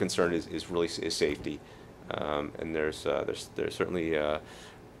really our concern is safety. And there's certainly a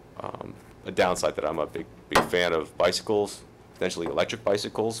downside that I'm a big fan of bicycles, potentially electric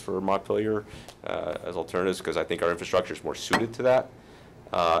bicycles for Montpelier as alternatives, because I think our infrastructure is more suited to that.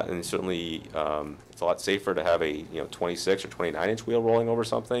 And certainly it's a lot safer to have a 26 or 29-inch wheel rolling over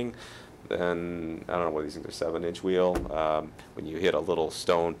something than, I don't know what these things are, 7-inch wheel when you hit a little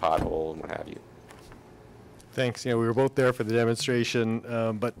stone pothole and what have you. Thanks. We were both there for the demonstration,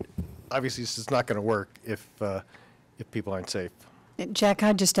 but obviously this is not going to work if people aren't safe. Jack,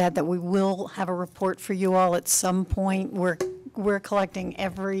 I'd just add that we will have a report for you all at some point. We're collecting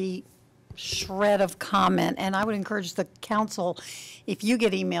every shred of comment, and I would encourage the council, if you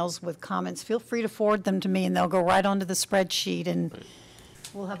get emails with comments, feel free to forward them to me, and they'll go right onto the spreadsheet, and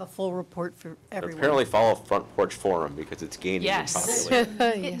we'll have a full report for everyone. Apparently follow Front Porch Forum because it's gaining in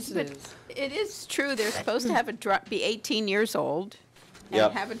popularity. Yes, it is. It is true. They're supposed to have be 18 years old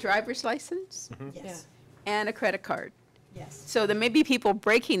and have a driver's license Yes. and a credit card. Yes. So there may be people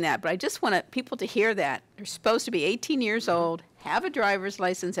breaking that, but I just want people to hear that. They're supposed to be 18 years old, have a driver's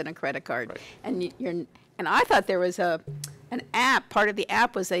license and a credit card. Right. And I thought there was an app. Part of the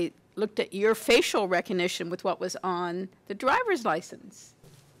app was they looked at your facial recognition with what was on the driver's license.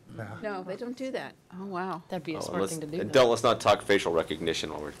 No, they don't do that. Oh, wow. That'd be a smart thing to do. Let's not talk facial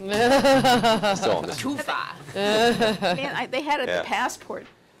recognition while we're still on this. Too far. Man, they had it at the passport.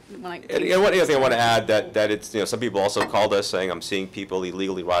 And one other thing I want to add, that it's, some people also called us saying, I'm seeing people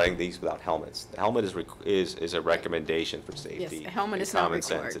illegally riding these without helmets. The helmet is a recommendation for safety. Yes, the helmet is not common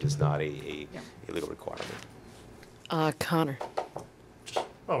required. sense. It is not a legal requirement. Connor.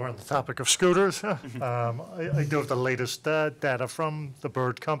 Well, we're on the topic of scooters. I do have the latest data from the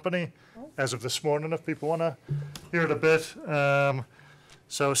Bird Company as of this morning, if people want to hear it a bit.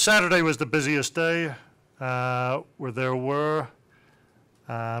 So Saturday was the busiest day, where there were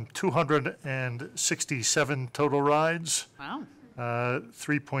 267 total rides. Wow.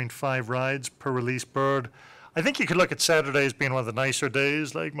 3.5 rides per released bird. I think you could look at Saturday as being one of the nicer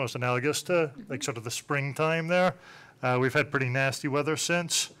days, like most analogous to like sort of the springtime there. We've had pretty nasty weather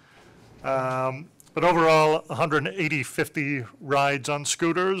since. But overall, 50 rides on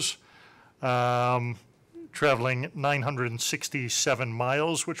scooters, traveling 967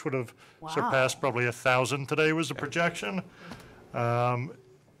 miles, which would have surpassed probably 1,000 today was the projection.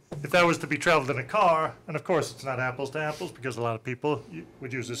 If that was to be traveled in a car, and of course it's not apples to apples because a lot of people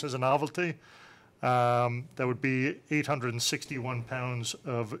would use this as a novelty, that would be 861 pounds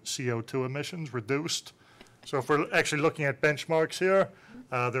of CO2 emissions reduced. So if we're actually looking at benchmarks here,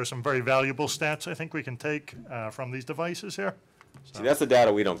 there are some very valuable stats I think we can take from these devices here. See, that's the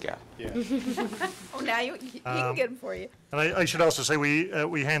data we don't get. Yeah. Oh, now you can get them for you. And I should also say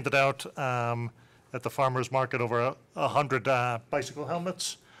we handed out at the farmers market over 100 bicycle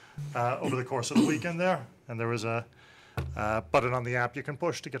helmets over the course of the weekend there, and there was a button on the app you can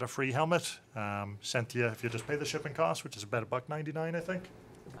push to get a free helmet sent to you if you just pay the shipping cost, which is about $1.99, I think.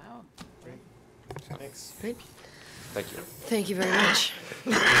 Wow. Thanks. Great. Thank you. Thank you very much.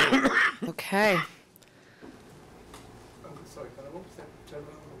 Okay. Sorry, what was that total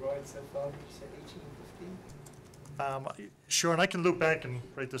ride so far? Did you say 1850? Sure, and I can loop back and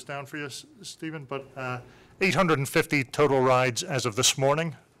write this down for you, Stephen, but 850 total rides as of this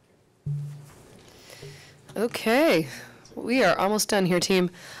morning. Okay. We are almost done here, team.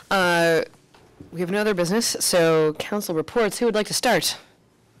 We have no other business, so council reports. Who would like to start?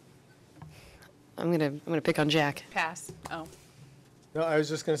 I'm gonna pick on Jack. Pass. Oh. No, I was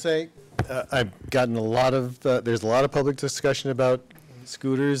just going to say, I've gotten a lot of, there's a lot of public discussion about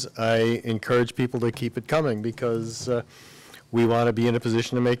scooters. I encourage people to keep it coming because we want to be in a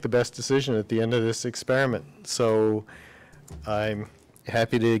position to make the best decision at the end of this experiment. So I'm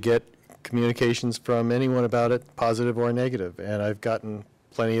happy to get communications from anyone about it, positive or negative, and I've gotten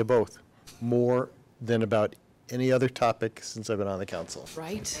plenty of both, more than about any other topic since I've been on the council.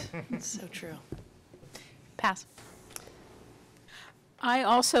 Right? So true. Pass. I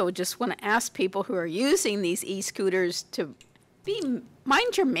also just want to ask people who are using these e-scooters to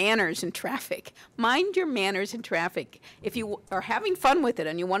mind your manners in traffic. Mind your manners in traffic. If you are having fun with it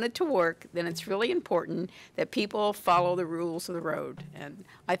and you want it to work, then it's really important that people follow the rules of the road. And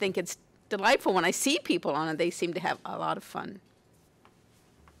I think it's delightful when I see people on it. They seem to have a lot of fun.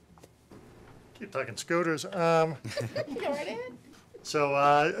 Keep talking scooters.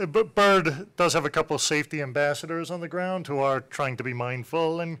 So Bird does have a couple of safety ambassadors on the ground who are trying to be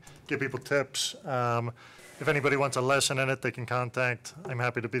mindful and give people tips. If anybody wants a lesson in it, they can contact. I'm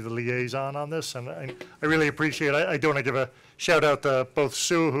happy to be the liaison on this, and I really appreciate it. I do want to give a shout out to both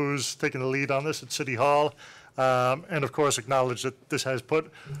Sue, who's taking the lead on this at City Hall, and of course acknowledge that this has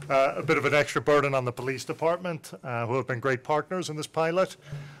put a bit of an extra burden on the police department, who have been great partners in this pilot.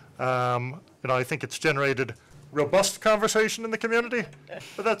 I think it's generated robust conversation in the community,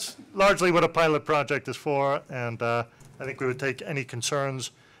 but that's largely what a pilot project is for, and I think we would take any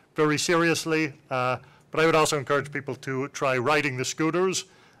concerns very seriously. But I would also encourage people to try riding the scooters,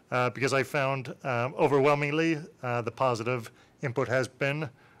 because I found overwhelmingly the positive input has been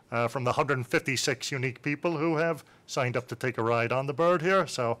from the 156 unique people who have signed up to take a ride on the Bird here.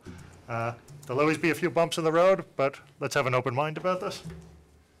 So there'll always be a few bumps in the road, but let's have an open mind about this.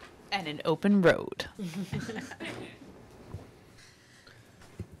 And an open road.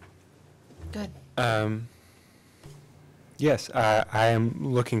 Good. Yes, I am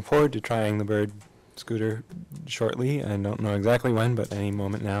looking forward to trying the Bird scooter shortly. I don't know exactly when, but any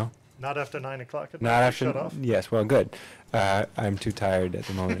moment now. Not after 9 o'clock at Not night, after. shut off. Yes, well, good. I'm too tired at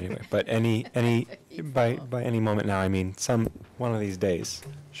the moment anyway. But by any moment now, I mean one of these days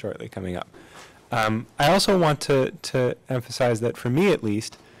shortly coming up. I also want to emphasize that for me at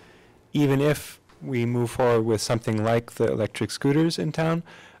least, even if we move forward with something like the electric scooters in town,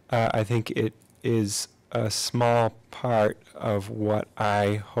 I think it is a small part of what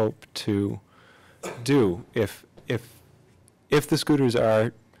I hope to do. If the scooters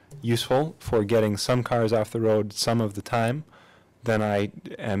are useful for getting some cars off the road some of the time, then I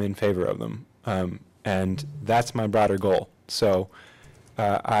am in favor of them. And that's my broader goal. So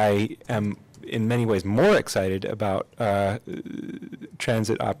I am in many ways more excited about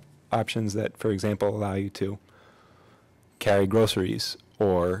transit options that, for example, allow you to carry groceries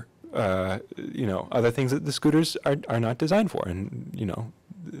or other things that the scooters are not designed for. And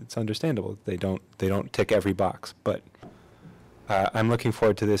it's understandable. They don't tick every box, but I'm looking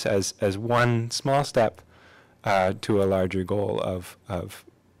forward to this as one small step to a larger goal of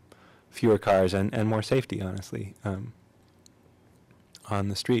fewer cars and more safety, honestly, on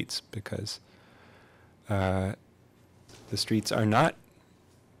the streets, because the streets are not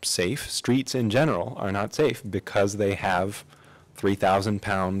safe. Streets in general are not safe because they have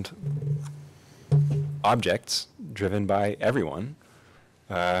 3,000-pound objects driven by everyone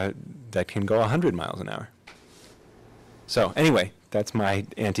that can go 100 miles an hour. So anyway, that's my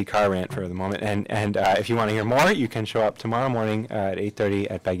anti-car rant for the moment. And if you want to hear more, you can show up tomorrow morning at 8:30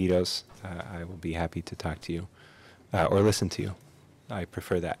 at Baguitos. I will be happy to talk to you or listen to you. I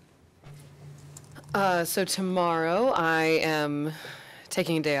prefer that. So tomorrow I am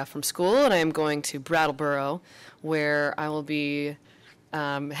taking a day off from school, and I am going to Brattleboro, where I will be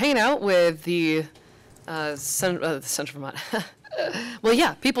hanging out with the Central Vermont. Well,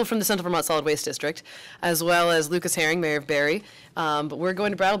 yeah, people from the Central Vermont Solid Waste District, as well as Lucas Herring, Mayor of Barrie. But we're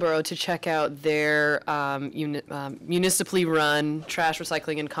going to Brattleboro to check out their municipally run trash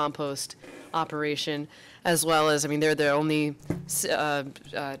recycling and compost operation, as well as, they're the only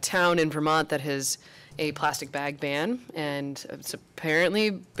town in Vermont that has a plastic bag ban, and it's apparently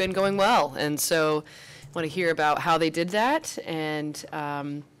been going well. And so I want to hear about how they did that, and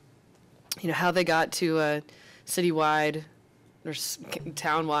how they got to a citywide or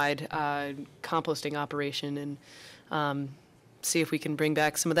town-wide composting operation, and see if we can bring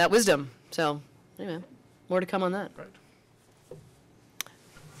back some of that wisdom. So anyway, more to come on that. Right.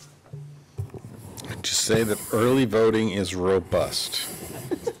 Just say that early voting is robust.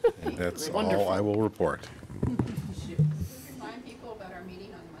 And that's all I will report. Remind people about our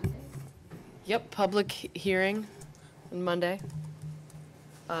meeting on Monday. Yep, public hearing on Monday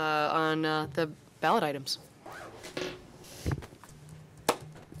on the ballot items.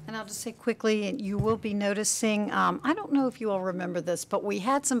 And I'll just say quickly, and you will be noticing, I don't know if you all remember this, but we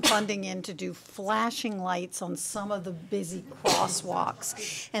had some funding in to do flashing lights on some of the busy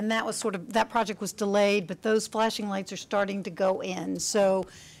crosswalks. And that was that project was delayed, but those flashing lights are starting to go in. So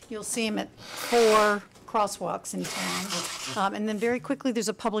you'll see them at 4 crosswalks in town. And then very quickly, there's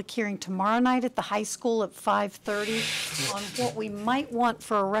a public hearing tomorrow night at the high school at 5:30 on what we might want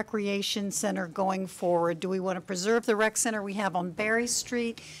for a recreation center going forward. Do we want to preserve the rec center we have on Berry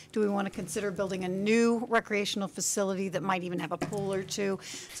Street? Do we want to consider building a new recreational facility that might even have a pool or two?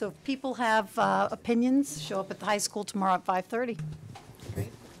 So if people have opinions, show up at the high school tomorrow at 5:30.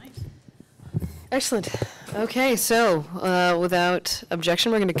 Excellent. Okay, so without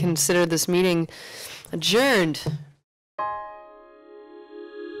objection, we're going to consider this meeting adjourned.